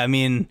 Yeah. I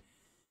mean,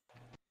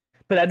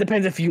 but that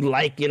depends if you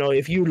like,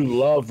 if you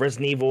love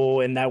Resident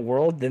Evil in that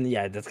world, then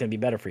yeah, that's gonna be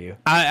better for you.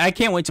 I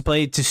can't wait to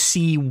play to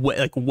see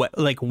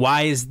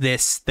why is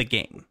this the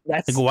game?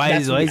 Why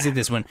is it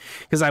this one?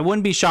 Because I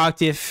wouldn't be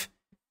shocked if,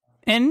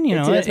 and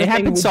it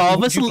happens to all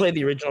of us. You played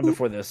the original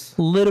before this.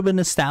 A little bit of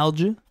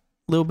nostalgia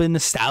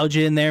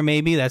in there.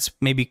 Maybe that's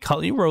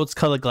rose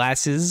colored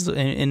glasses,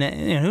 and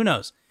who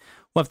knows?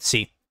 We'll have to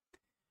see.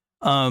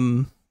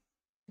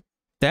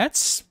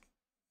 That's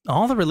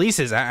all the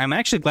releases. I'm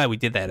actually glad we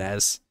did that.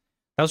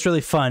 That was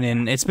really fun,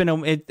 and it's been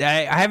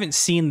I haven't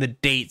seen the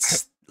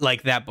dates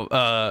like that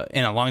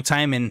in a long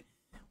time, and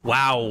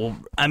wow,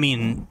 I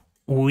mean,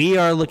 we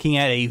are looking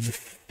at a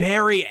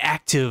very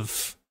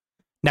active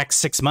next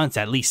 6 months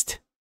at least.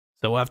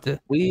 So we'll have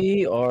to.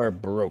 We are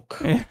broke,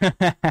 and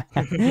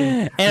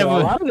a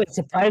lot of it,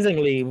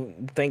 surprisingly,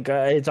 think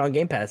it's on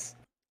Game Pass.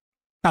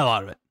 A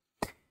lot of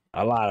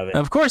it.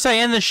 Of course, I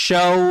end the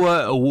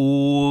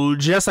show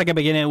just like I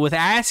begin it with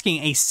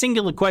asking a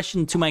singular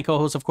question to my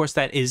co-host. Of course,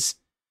 that is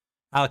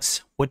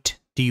Alex. What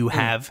do you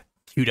have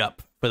queued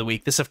up for the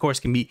week? This, of course,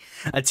 can be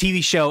a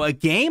TV show, a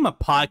game, a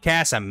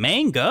podcast, a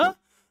manga,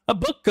 a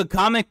book, a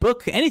comic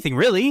book, anything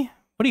really.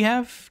 What do you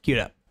have queued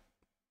up?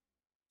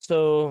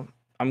 So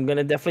I'm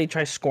gonna definitely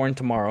try Scorn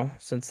tomorrow,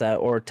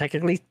 or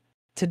technically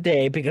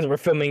today because we're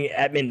filming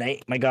at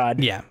midnight. My God.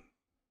 Yeah.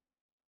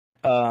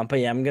 But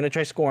yeah, I'm gonna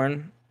try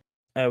Scorn.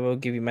 I will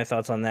give you my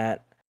thoughts on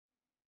that.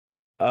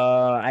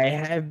 I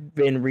have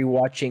been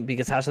rewatching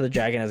because House of the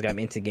Dragon has got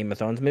me into Game of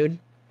Thrones mood.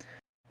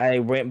 I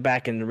went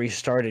back and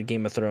restarted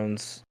Game of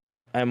Thrones.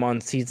 I'm on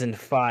season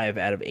 5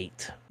 out of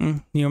 8.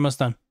 You're almost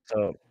done.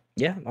 So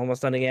yeah,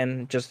 almost done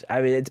again.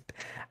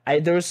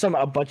 There was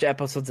a bunch of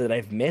episodes that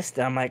I've missed,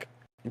 and I'm like,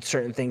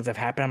 certain things have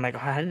happened. I'm like,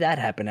 how did that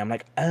happen? I'm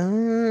like,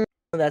 oh,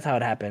 that's how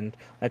it happened.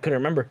 I couldn't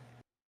remember.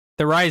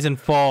 The rise and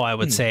fall, I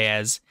would say,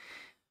 as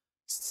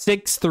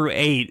 6 through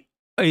 8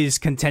 is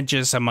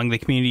contentious among the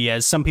community,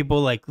 as some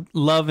people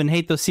love and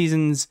hate those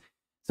seasons.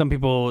 Some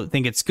people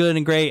think it's good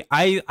and great.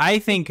 I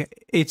think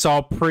it's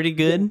all pretty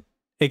good,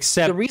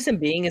 except the reason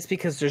being is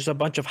because there's a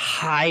bunch of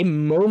high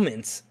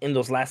moments in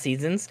those last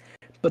seasons,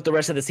 but the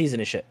rest of the season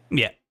is shit.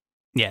 Yeah.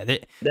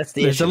 That's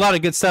the there's issue. A lot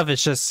of good stuff.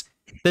 It's just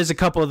there's a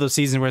couple of those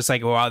seasons where it's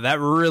like, wow, that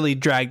really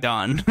dragged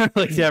on.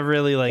 That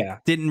really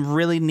didn't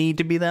really need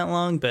to be that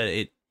long,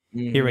 but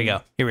here we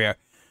go. Here we are.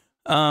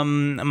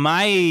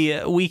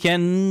 My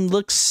weekend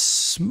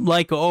looks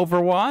like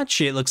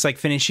Overwatch. It looks like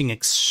finishing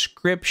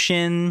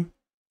Inscription.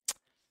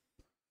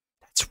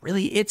 That's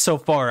really it so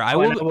far. I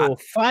will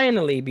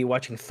finally be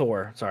watching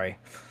Thor. Sorry.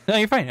 No,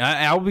 you're fine.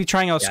 I will be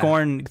trying out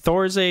Scorn.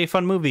 Thor's a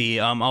fun movie.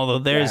 Although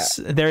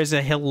there's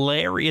a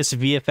hilarious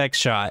VFX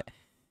shot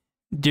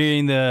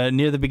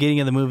near the beginning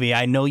of the movie.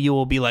 I know you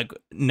will be like,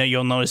 no,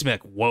 you'll notice me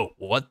like, whoa,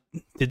 what?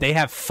 Did they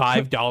have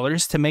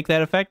 $5 to make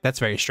that effect? That's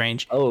very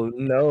strange. Oh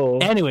no.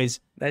 Anyways,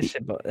 that's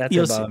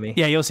about me.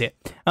 Yeah, you'll see it.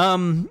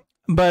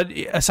 But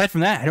aside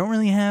from that, I don't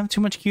really have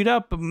too much queued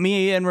up.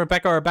 Me and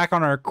Rebecca are back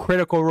on our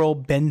Critical Role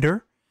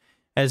bender,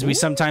 as we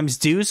sometimes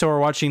do. So we're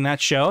watching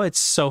that show. It's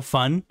so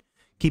fun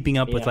keeping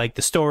up with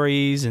the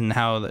stories and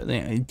how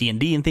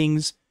D&D and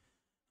things.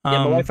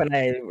 My wife and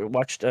I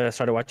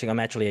started watching them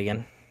actually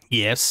again.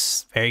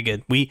 Yes, very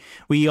good.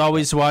 We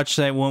always watch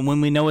that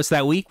when we know it's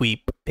that week.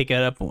 We pick it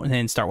up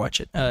and start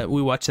watching it.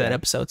 We watch that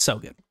episode. So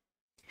good.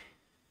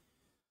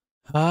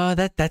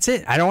 That's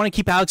it. I don't want to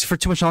keep Alex for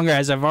too much longer,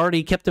 as I've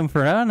already kept him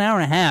for an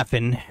hour and a half,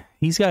 and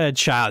he's got a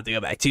child to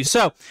go back to.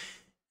 So,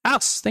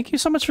 Alex, thank you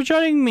so much for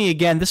joining me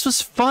again. This was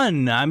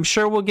fun. I'm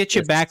sure we'll get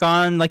you back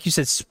on, like you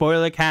said,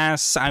 spoiler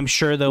casts. I'm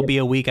sure there'll be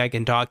a week I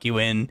can talk you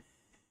in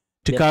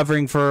to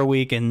covering for a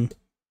week, and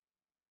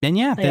then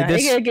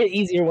it get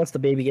easier once the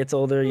baby gets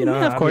older.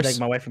 Of course. Like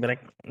my wife would be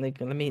like,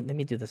 let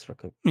me do this real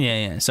quick.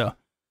 Yeah. So.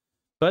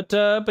 But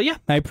yeah,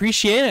 I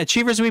appreciate it.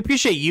 Achievers, we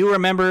appreciate you.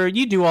 Remember,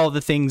 you do all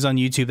the things on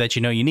YouTube that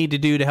you know you need to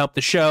do to help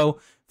the show.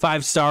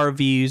 5-star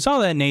reviews,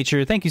 all that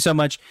nature. Thank you so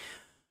much.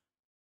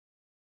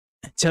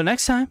 Until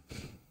next time,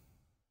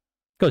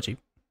 go Chief.